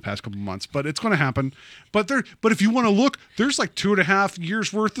anything new in the past couple of months, but it's going to happen. But if you want to look, there's like 2.5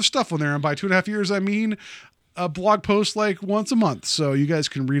 years worth of stuff on there. And by 2.5 years, I mean a blog post like once a month. So you guys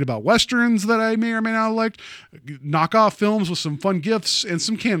can read about Westerns that I may or may not have liked, knockoff films with some fun gifs, and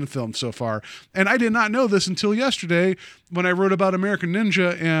some canon films so far. And I did not know this until yesterday when I wrote about American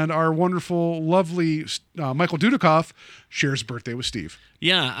Ninja, and our wonderful, lovely Michael Dudikoff shares a birthday with Steve.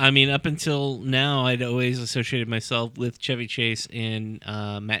 Yeah, I mean, up until now, I'd always associated myself with Chevy Chase and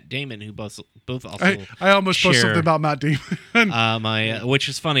Matt Damon, who both also. I almost posted share, something about Matt Damon. which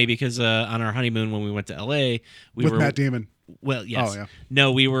is funny because on our honeymoon when we went to L.A., we with were Matt Damon. Well, yes. Oh, yeah.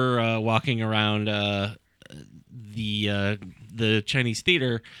 No, we were walking around the Chinese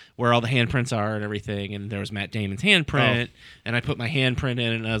theater where all the handprints are and everything, and there was Matt Damon's handprint, and I put my handprint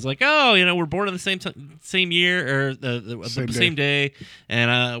in, and I was like, oh, we're born on the same year or the same day,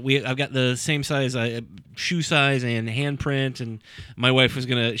 and I've got the same size shoe size and handprint, and my wife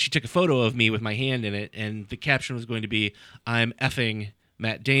she took a photo of me with my hand in it, and the caption was going to be, I'm effing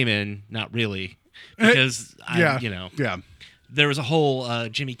Matt Damon, not really, because there was a whole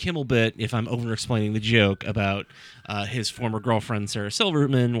Jimmy Kimmel bit, if I'm over-explaining the joke, about his former girlfriend, Sarah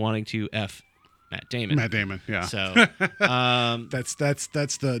Silverman, wanting to F Matt Damon. Matt Damon, yeah. So that's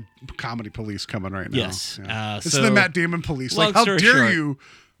the comedy police coming right now. Yes. Yeah. It's so, the Matt Damon police. long Like, how story dare short, you?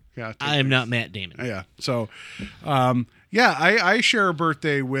 Yeah, I am not Matt Damon. Yeah. So, I share a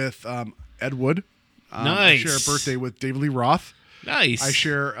birthday with Ed Wood. Nice. I share a birthday with David Lee Roth. Nice. I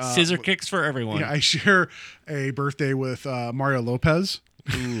share scissor kicks for everyone. Yeah, I share a birthday with Mario Lopez.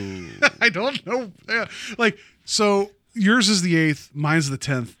 Ooh. I don't know. Yeah. Like, so yours is the 8th, mine's the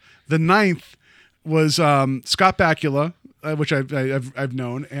 10th. The 9th was Scott Bakula, which I've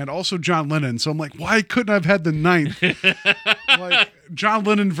known, and also John Lennon. So I'm like, why couldn't I have had the 9th? Like John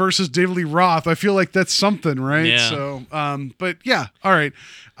Lennon versus David Lee Roth. I feel like that's something, right? Yeah. So, but yeah, all right.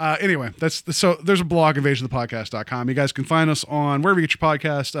 Anyway, so there's a blog, invasionofthepodcast.com. You guys can find us on wherever you get your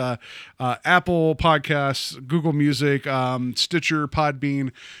podcast, Apple Podcasts, Google Music, Stitcher,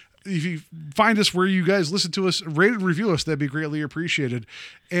 Podbean. If you find us where you guys listen to us, rate and review us, that'd be greatly appreciated.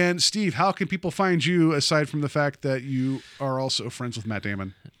 And Steve, how can people find you aside from the fact that you are also friends with Matt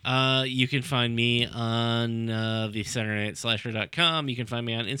Damon? You can find me on the SaturdayNightSlasher.com. You can find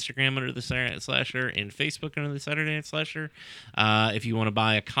me on Instagram under the Saturday Night Slasher and Facebook under the Saturday Night Slasher. If you want to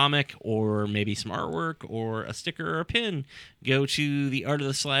buy a comic or maybe some artwork or a sticker or a pin, go to the Art of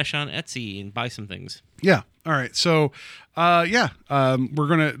the Slash on Etsy and buy some things. Yeah. All right. So, we're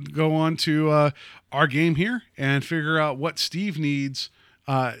going to go on to our game here and figure out what Steve needs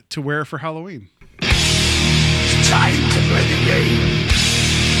to wear for Halloween. It's time to play the game.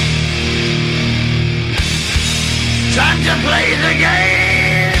 Time to play the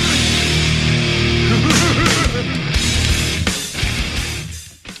game.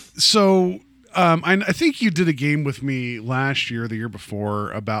 So, I think you did a game with me last year, the year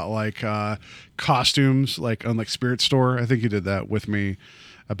before, about like costumes, like on like Spirit Store. I think you did that with me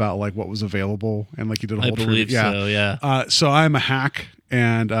about like what was available, and like you did a whole believe so, yeah. So I'm a hack,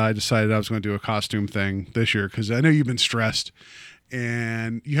 and I decided I was going to do a costume thing this year because I know you've been stressed,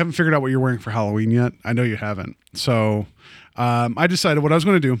 and you haven't figured out what you're wearing for Halloween yet. I know you haven't. So I decided what I was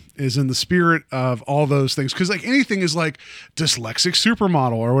going to do is, in the spirit of all those things, because like anything is like dyslexic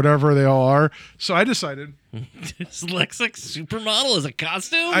supermodel or whatever they all are. So I decided Dyslexic supermodel is a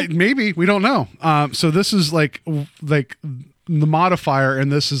costume? maybe, we don't know. So this is like the modifier,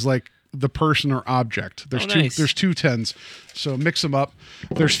 and this is like the person or object. There's there's two 10s. So mix them up.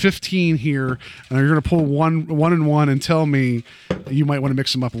 There's 15 here, and you're going to pull one and one and tell me. You might want to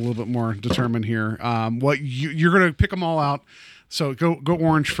mix them up a little bit more. Determine here. What you're going to pick them all out. So go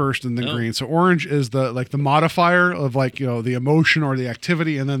orange first, and then green. So orange is the modifier of like, the emotion or the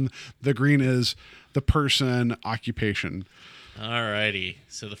activity, and then the green is the person, occupation. Alrighty.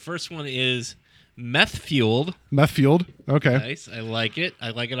 So the first one is meth fueled. Meth fueled. Okay. Nice. I like it.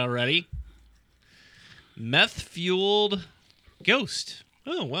 I like it already. Meth fueled ghost.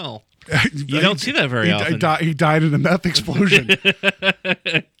 Oh, well. You don't see that very often. He died in a meth explosion.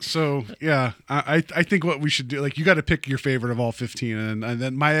 So yeah, I think what we should do, like, you got to pick your favorite of all 15, and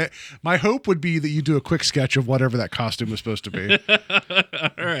then my hope would be that you do a quick sketch of whatever that costume was supposed to be.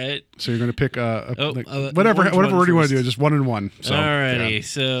 All right. So you're going to pick whatever word you want to do, just one and one. So, alrighty. yeah.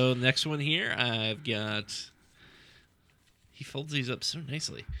 So next one here, I've got. He folds these up so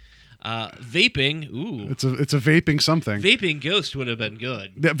nicely. Vaping. Ooh. It's a vaping something. Vaping Ghost would have been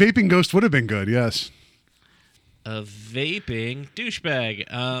good. That vaping ghost would have been good. Yes. A vaping douchebag.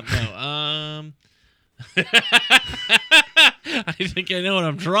 No. I think I know what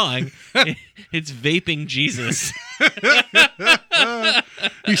I'm drawing. It's vaping Jesus.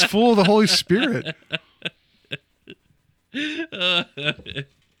 He's full of the Holy Spirit.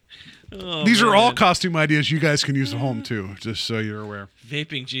 These are all costume ideas you guys can use at home too, just so you're aware.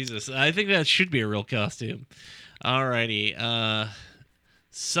 Vaping Jesus. I think that should be a real costume. Alrighty.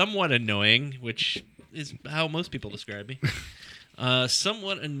 Somewhat annoying, which is how most people describe me.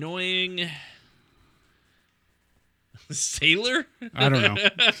 Somewhat annoying sailor? I don't know.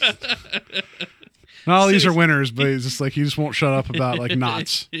 Not all these are winners, but it's just like he just won't shut up about like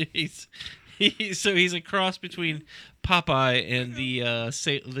knots. He's a cross between Popeye and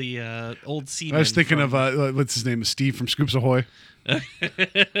the old seaman. I was thinking of what's his name, Steve from Scoops Ahoy.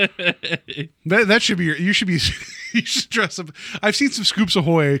 that should be you should dress up. I've seen some Scoops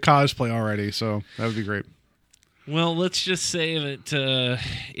Ahoy cosplay already, so that would be great. Well, let's just say that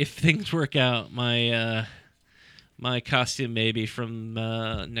if things work out, my costume may be from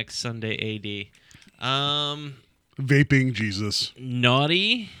next Sunday AD. Vaping Jesus.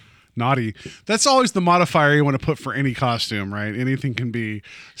 Naughty. That's always the modifier you want to put for any costume, right? Anything can be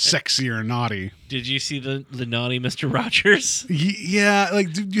sexy or naughty. Did you see the naughty Mr. Rogers? Yeah,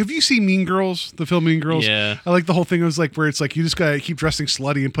 like have you seen Mean Girls, the film Mean Girls? Yeah. I like the whole thing. It was like where it's like you just gotta keep dressing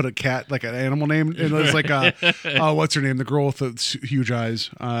slutty and put a cat, like an animal name. And it was like what's her name? The girl with the huge eyes.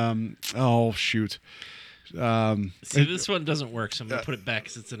 Oh shoot. See, this one doesn't work, so I'm gonna put it back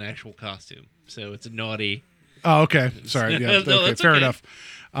because it's an actual costume. So it's a naughty. Oh, okay. Sorry. Yeah. No, okay, fair enough.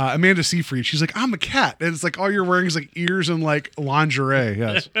 Amanda Seyfried, she's like, I'm a cat. And it's like all you're wearing is like ears and like lingerie.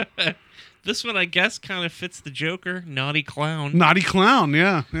 Yes. This one, I guess, kind of fits the Joker. Naughty clown. Naughty clown.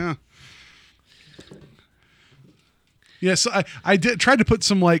 Yeah. Yeah. Yeah. So I did tried to put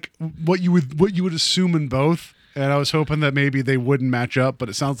some like what you would assume in both. And I was hoping that maybe they wouldn't match up, but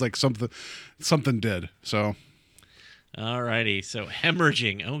it sounds like something did. So. Alrighty. So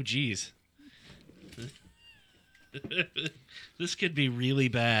hemorrhaging. Oh, geez. This could be really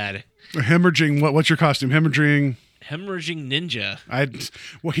bad. Hemorrhaging. What's your costume? Hemorrhaging ninja.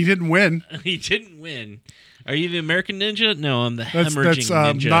 Well, he didn't win. He didn't win. Are you the American Ninja? No, I'm the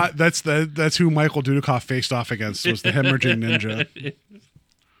hemorrhaging ninja. That's who Michael Dudikoff faced off against. Was the hemorrhaging ninja.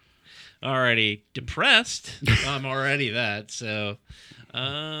 Alrighty, depressed. I'm already that. So,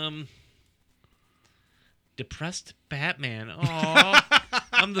 depressed Batman. Oh,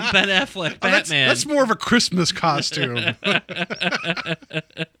 I'm the Ben Affleck Batman. That's more of a Christmas costume.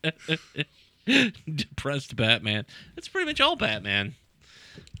 Depressed Batman. That's pretty much all Batman.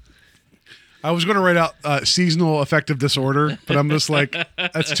 I was going to write out seasonal affective disorder, but I'm just like,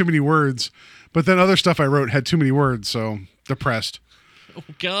 that's too many words. But then other stuff I wrote had too many words, so depressed. Oh,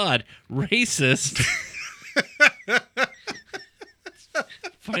 God. Racist.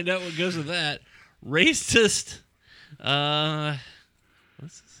 Find out what goes with that. Racist.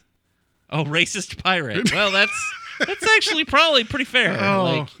 What's this? Oh, racist pirate. Well, that's actually probably pretty fair.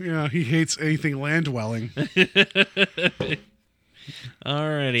 Oh, yeah. He hates anything land dwelling.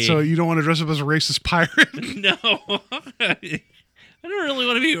 Alrighty. So you don't want to dress up as a racist pirate? No. I don't really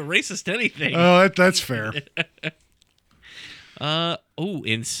want to be a racist anything. Oh, that's fair.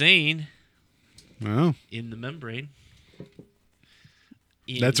 Insane. Oh. In the Membrane.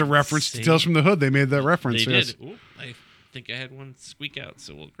 That's a reference to Tales from the Hood. They made that reference. They yes. did. Ooh, I think I had one squeak out,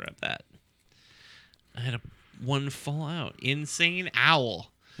 so we'll grab that. I had one fall out. Insane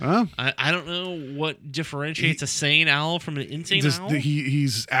Owl. Oh. I don't know what differentiates a sane owl from an insane owl.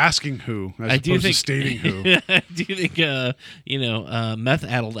 He's asking who, as opposed to stating who. I do think,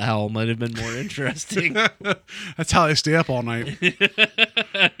 meth-addled owl might have been more interesting. That's how they stay up all night.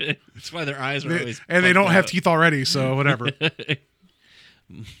 That's why their eyes are always and they don't out. have teeth already, so whatever.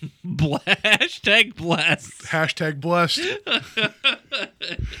 Hashtag blessed. Hashtag blessed.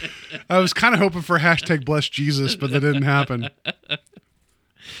 I was kind of hoping for hashtag blessed Jesus, but that didn't happen.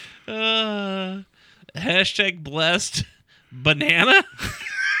 Hashtag blessed banana.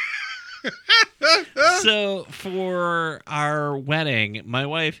 So for our wedding, my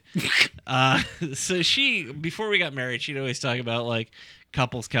wife, so before we got married, she'd always talk about like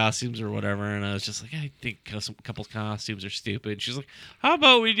couples costumes or whatever, and I was just like, I think some couples costumes are stupid. She's like, how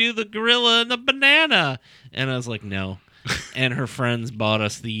about we do the gorilla and the banana? And I was like, no. And her friends bought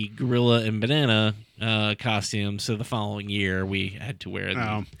us the gorilla and banana costume, so the following year we had to wear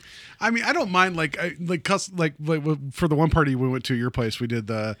them. I mean, I don't mind like for the one party we went to your place, I did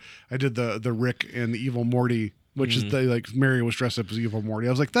the Rick and the Evil Morty which is the, like Mary was dressed up as evil Morty. I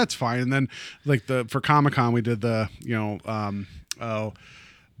was like, that's fine. And then like for Comic-Con we did the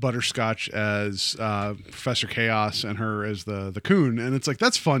Butterscotch as Professor Chaos and her as the coon, and it's like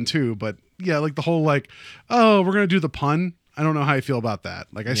that's fun too. But yeah, like the whole like, oh, we're gonna do the pun. I don't know how I feel about that.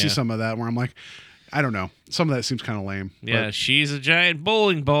 Like I see some of that where I'm like, I don't know. Some of that seems kind of lame. Yeah, she's a giant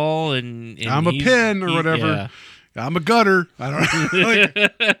bowling ball, and I'm a pin or whatever. Yeah. I'm a gutter. I don't know.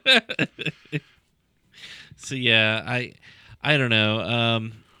 Like, So yeah, I don't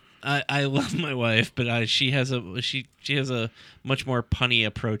know. I love my wife, but she has a much more punny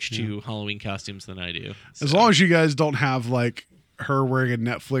approach to Halloween costumes than I do. So. As long as you guys don't have like her wearing a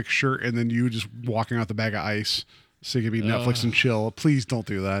Netflix shirt and then you just walking out the bag of ice, so you can be Netflix and chill. Please don't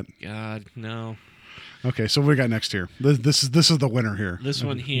do that. God, no. Okay, so what we got next here? This is the winner here. This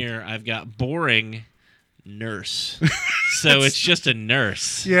one here, I've got boring nurse. So it's just a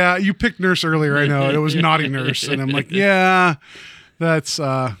nurse. Yeah, you picked nurse earlier. I know it was naughty nurse, and I'm like, yeah, that's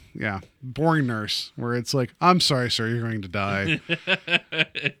boring nurse. Where it's like, I'm sorry, sir, you're going to die,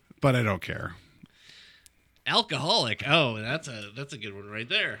 but I don't care. Alcoholic. Oh, that's a good one right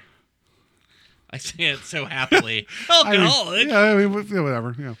there. I say it so happily. Alcoholic. I mean,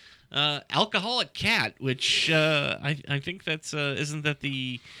 whatever. Yeah. Alcoholic cat, which I think that's isn't that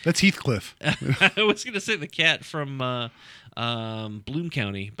the That's Heathcliff. I was gonna say the cat from Bloom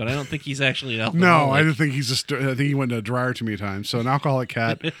County, but I don't think he's actually an alcoholic. No, I didn't think he's just. I think he went to a dryer too many times. So an alcoholic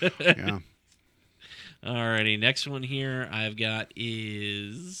cat. Yeah. Alrighty, next one here I've got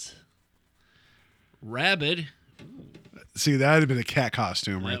is Rabid. See, that would have been a cat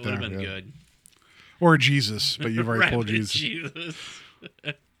costume right That there. would have been yeah. good. Or Jesus, but you've already pulled Rabid Jesus.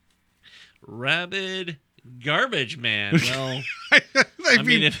 Rabid Garbage Man. Well, I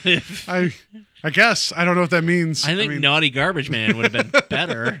mean, if I guess I don't know what that means. I think Naughty Garbage Man would have been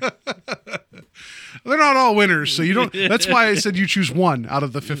better. They're not all winners, so you don't. That's why I said you choose one out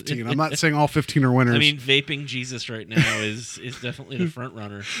of the 15. I'm not saying all 15 are winners. I mean, vaping Jesus right now is definitely the front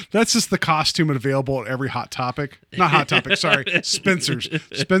runner. That's just the costume available at every Hot Topic. Not Hot Topic, sorry, Spencer's.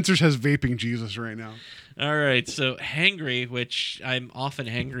 Spencer's has vaping Jesus right now. All right, so hangry, which I'm often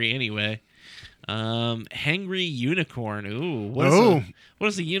hangry anyway. Hangry unicorn. Ooh, what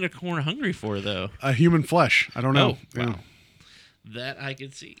is a unicorn hungry for though? Human flesh. I don't know. Oh, wow. That I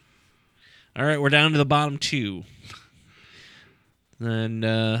can see. All right, we're down to the bottom two. And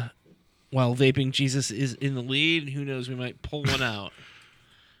while vaping Jesus is in the lead, who knows, we might pull one out.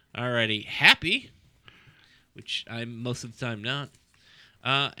 Alrighty, Happy, which I'm most of the time not.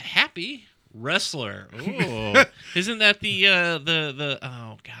 Happy Wrestler. Oh, isn't that the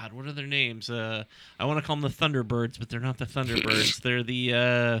oh God, what are their names? I want to call them the Thunderbirds, but they're not the Thunderbirds. They're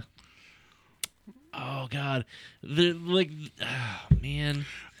the oh God, they're like, oh, man.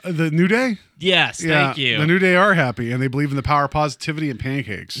 The New Day? Yes, thank you. The New Day are happy, and they believe in the power of positivity and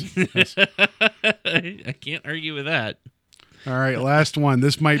pancakes. I can't argue with that. All right, last one.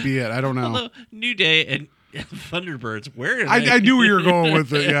 This might be it. I don't know. Although New Day and Thunderbirds, where are they? I knew where you were going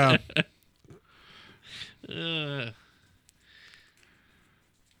with it, yeah.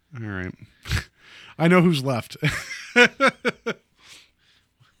 All right. I know who's left.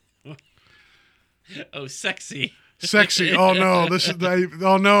 Oh, sexy. Sexy. Oh no, this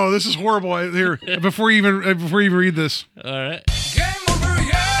is horrible. Here, before you even read this. All right. Game over,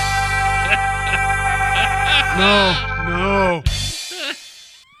 yeah! No.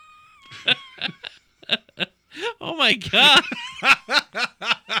 Oh my God.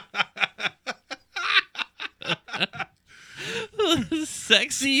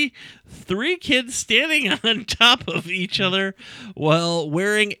 Sexy. 3 kids standing on top of each other while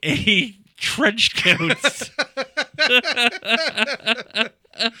wearing a trench coat.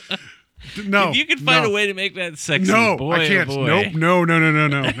 No. If you could find a way to make that sexy, no, boy, I can't. Oh boy.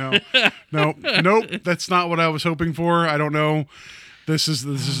 Nope. Nope. That's not what I was hoping for. I don't know. This is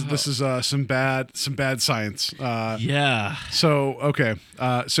some bad science. Yeah. So okay.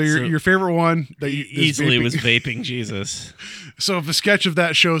 So your favorite one that you easily vaping. was vaping Jesus. So if a sketch of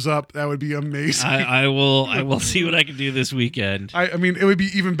that shows up, that would be amazing. I will see what I can do this weekend. I mean, it would be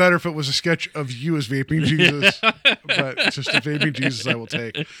even better if it was a sketch of you as vaping Jesus. But it's just a vaping Jesus I will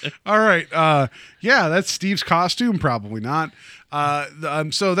take. All right. Yeah, that's Steve's costume. Probably not.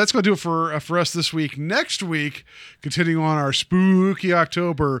 So that's going to do it for us this week. Next week, continuing on our spooky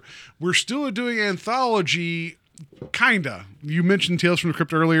October, we're still doing anthology. Kinda. You mentioned Tales from the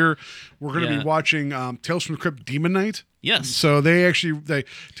Crypt earlier. We're going to be watching Tales from the Crypt Demon Knight. Yes. So they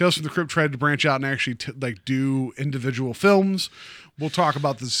Tales from the Crypt tried to branch out and actually do individual films. We'll talk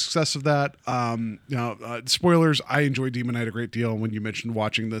about the success of that. Spoilers. I enjoy Demon Knight a great deal. When you mentioned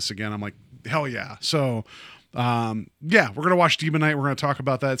watching this again, I'm like, hell yeah. So Yeah, we're gonna watch Demon Knight. We're gonna talk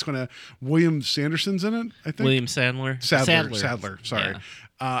about that. It's gonna William Sanderson's in it, I think. William Sadler. Sadler. Sorry.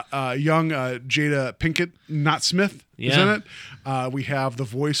 Young Jada Pinkett, not Smith, is in it. We have the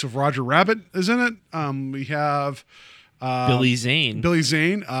voice of Roger Rabbit is in it. We have Billy Zane.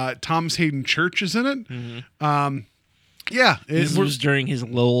 Thomas Hayden Church is in it. Mm-hmm. Yeah, This was during his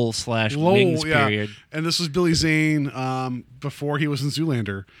Lowell/Wings period. And this was Billy Zane before he was in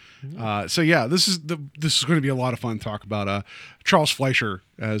Zoolander. So yeah, this is going to be a lot of fun to talk about Charles Fleischer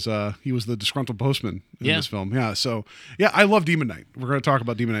as he was the disgruntled postman in this film. Yeah, so yeah, I love Demon Knight. We're going to talk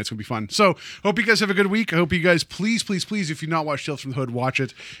about Demon Knight. It's going to be fun. So hope you guys have a good week. I hope you guys please, if you've not watched Tales from the Hood, watch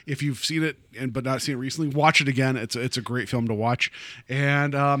it. If you've seen it but not seen it recently, watch it again. It's a great film to watch.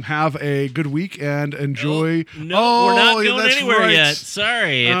 And have a good week and enjoy. We're not going anywhere yet.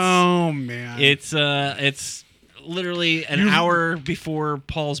 Sorry. Man, it's literally an hour before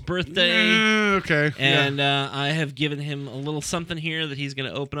Paul's birthday. Okay. And I have given him a little something here that he's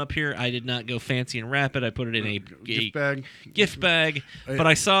going to open up here. I did not go fancy and wrap it. I put it in a gift bag. But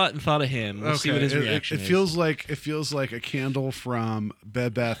I saw it and thought of him. We'll see what his reaction is. It feels like a candle from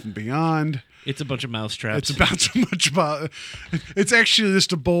Bed Bath & Beyond. It's a bunch of mousetraps. It's about so much about. It's actually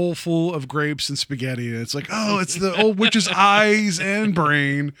just a bowl full of grapes and spaghetti. And it's like, oh, it's the old witch's eyes and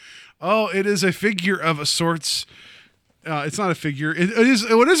brain. Oh, it is a figure of a sorts. It's not a figure. It is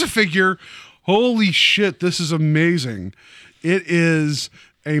a figure. Holy shit, this is amazing. It is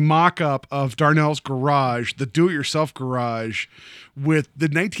a mock-up of Darnell's garage, the do-it-yourself garage, with the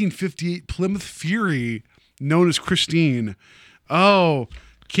 1958 Plymouth Fury, known as Christine. Oh,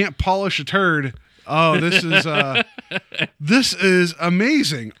 can't polish a turd. Oh, this is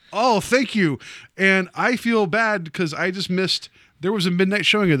amazing. Oh, thank you. And I feel bad because I just missed. There was a midnight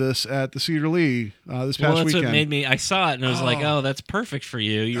showing of this at the Cedar Lee this past weekend. What made me. I saw it and I was like, "Oh, that's perfect for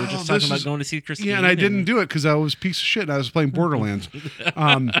you." You were just talking about going to see Christine. Yeah, and I didn't do it because I was a piece of shit and I was playing Borderlands.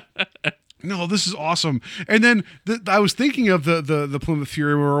 No, this is awesome. And then I was thinking of the Plymouth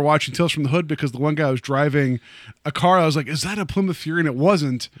Fury when we were watching Tales from the Hood because the one guy was driving a car. I was like, "Is that a Plymouth Fury?" And it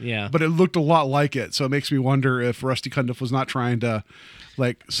wasn't. Yeah, but it looked a lot like it. So it makes me wonder if Rusty Cundiff was not trying to.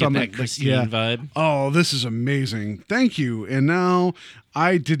 Like some that Christine vibe. Oh, this is amazing. Thank you. And now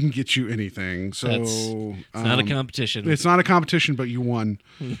I didn't get you anything. So it's not a competition. It's not a competition, but you won.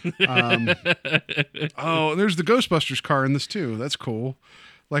 Oh, there's the Ghostbusters car in this too. That's cool.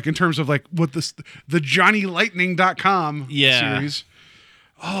 Like in terms of like what the JohnnyLightning.com series.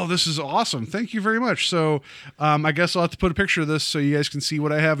 Oh, this is awesome. Thank you very much. So I guess I'll have to put a picture of this so you guys can see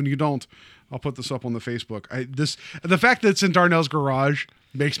what I have and you don't. I'll put this up on the Facebook. The fact that it's in Darnell's garage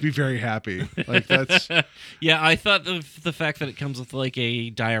makes me very happy. Like that's yeah. I thought the fact that it comes with like a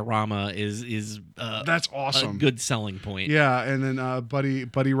diorama is that's awesome. A good selling point. Yeah, and then Buddy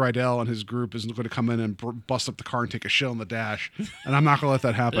Rydell and his group is going to come in and bust up the car and take a shit on the dash, and I'm not going to let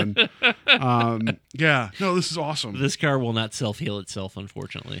that happen. Yeah, no, this is awesome. This car will not self-heal itself,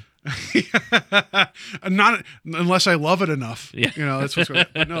 unfortunately. Not unless I love it enough. Yeah. You know, that's what's going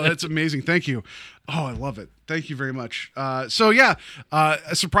on. No, that's amazing. Thank you. Oh, I love it. Thank you very much. So yeah,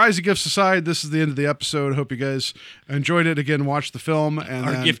 surprise gifts aside, this is the end of the episode. Hope you guys enjoyed it. Again, watch the film. And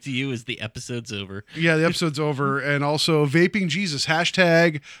our gift to you is the episode's over. Yeah, the episode's over. And also Vaping Jesus,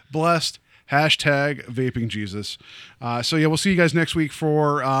 #blessed, #Vaping Jesus. So yeah, we'll see you guys next week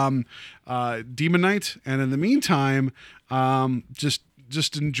for Demon Knight. And in the meantime,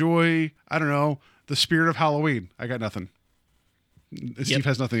 just enjoy, I don't know, the spirit of Halloween. I got nothing. Steve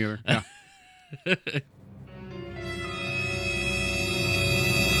has nothing either. Yeah. I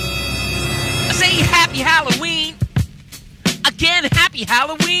say happy Halloween. Again, happy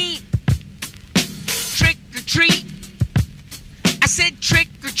Halloween. Trick or treat. I said trick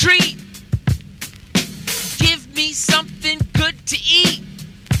or treat. Give me something good to eat.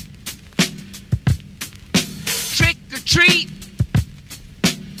 Trick or treat.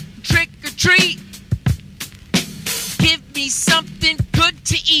 Trick or treat. Give me something good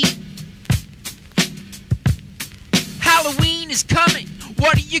to eat. Halloween is coming.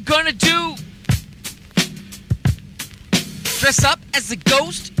 What are you gonna do? Dress up as a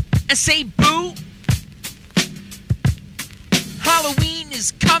ghost and say boo? Halloween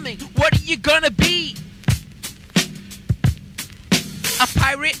is coming. What are you gonna be? A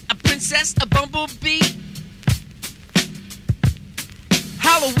pirate, a princess, a bumblebee?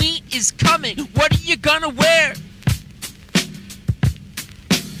 Halloween is coming. What are you gonna wear?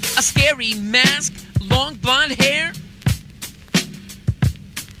 A scary mask, long blonde hair?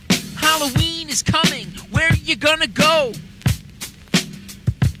 Halloween is coming. Where are you gonna go?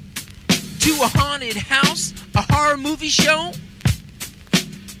 To a haunted house? A horror movie show?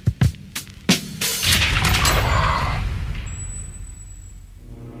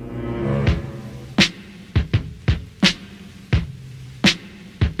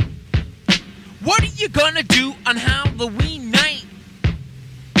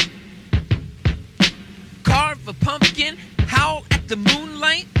 of a pumpkin, howl at the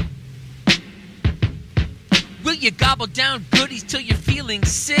moonlight? Will you gobble down goodies till you're feeling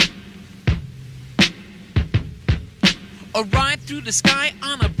sick? Or ride through the sky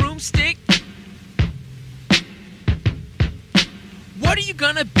on a broomstick? What are you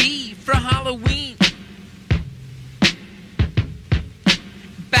gonna be for Halloween?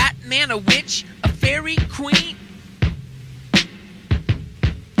 Batman, a witch, a fairy queen?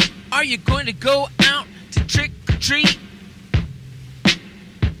 Are you going to go out to trick or treat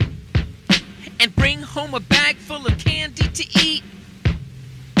and bring home a bag full of candy to eat?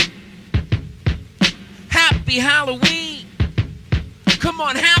 Happy Halloween! Come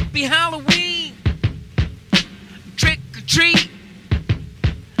on, happy Halloween! Trick or treat!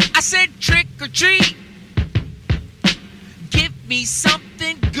 I said trick or treat! Give me something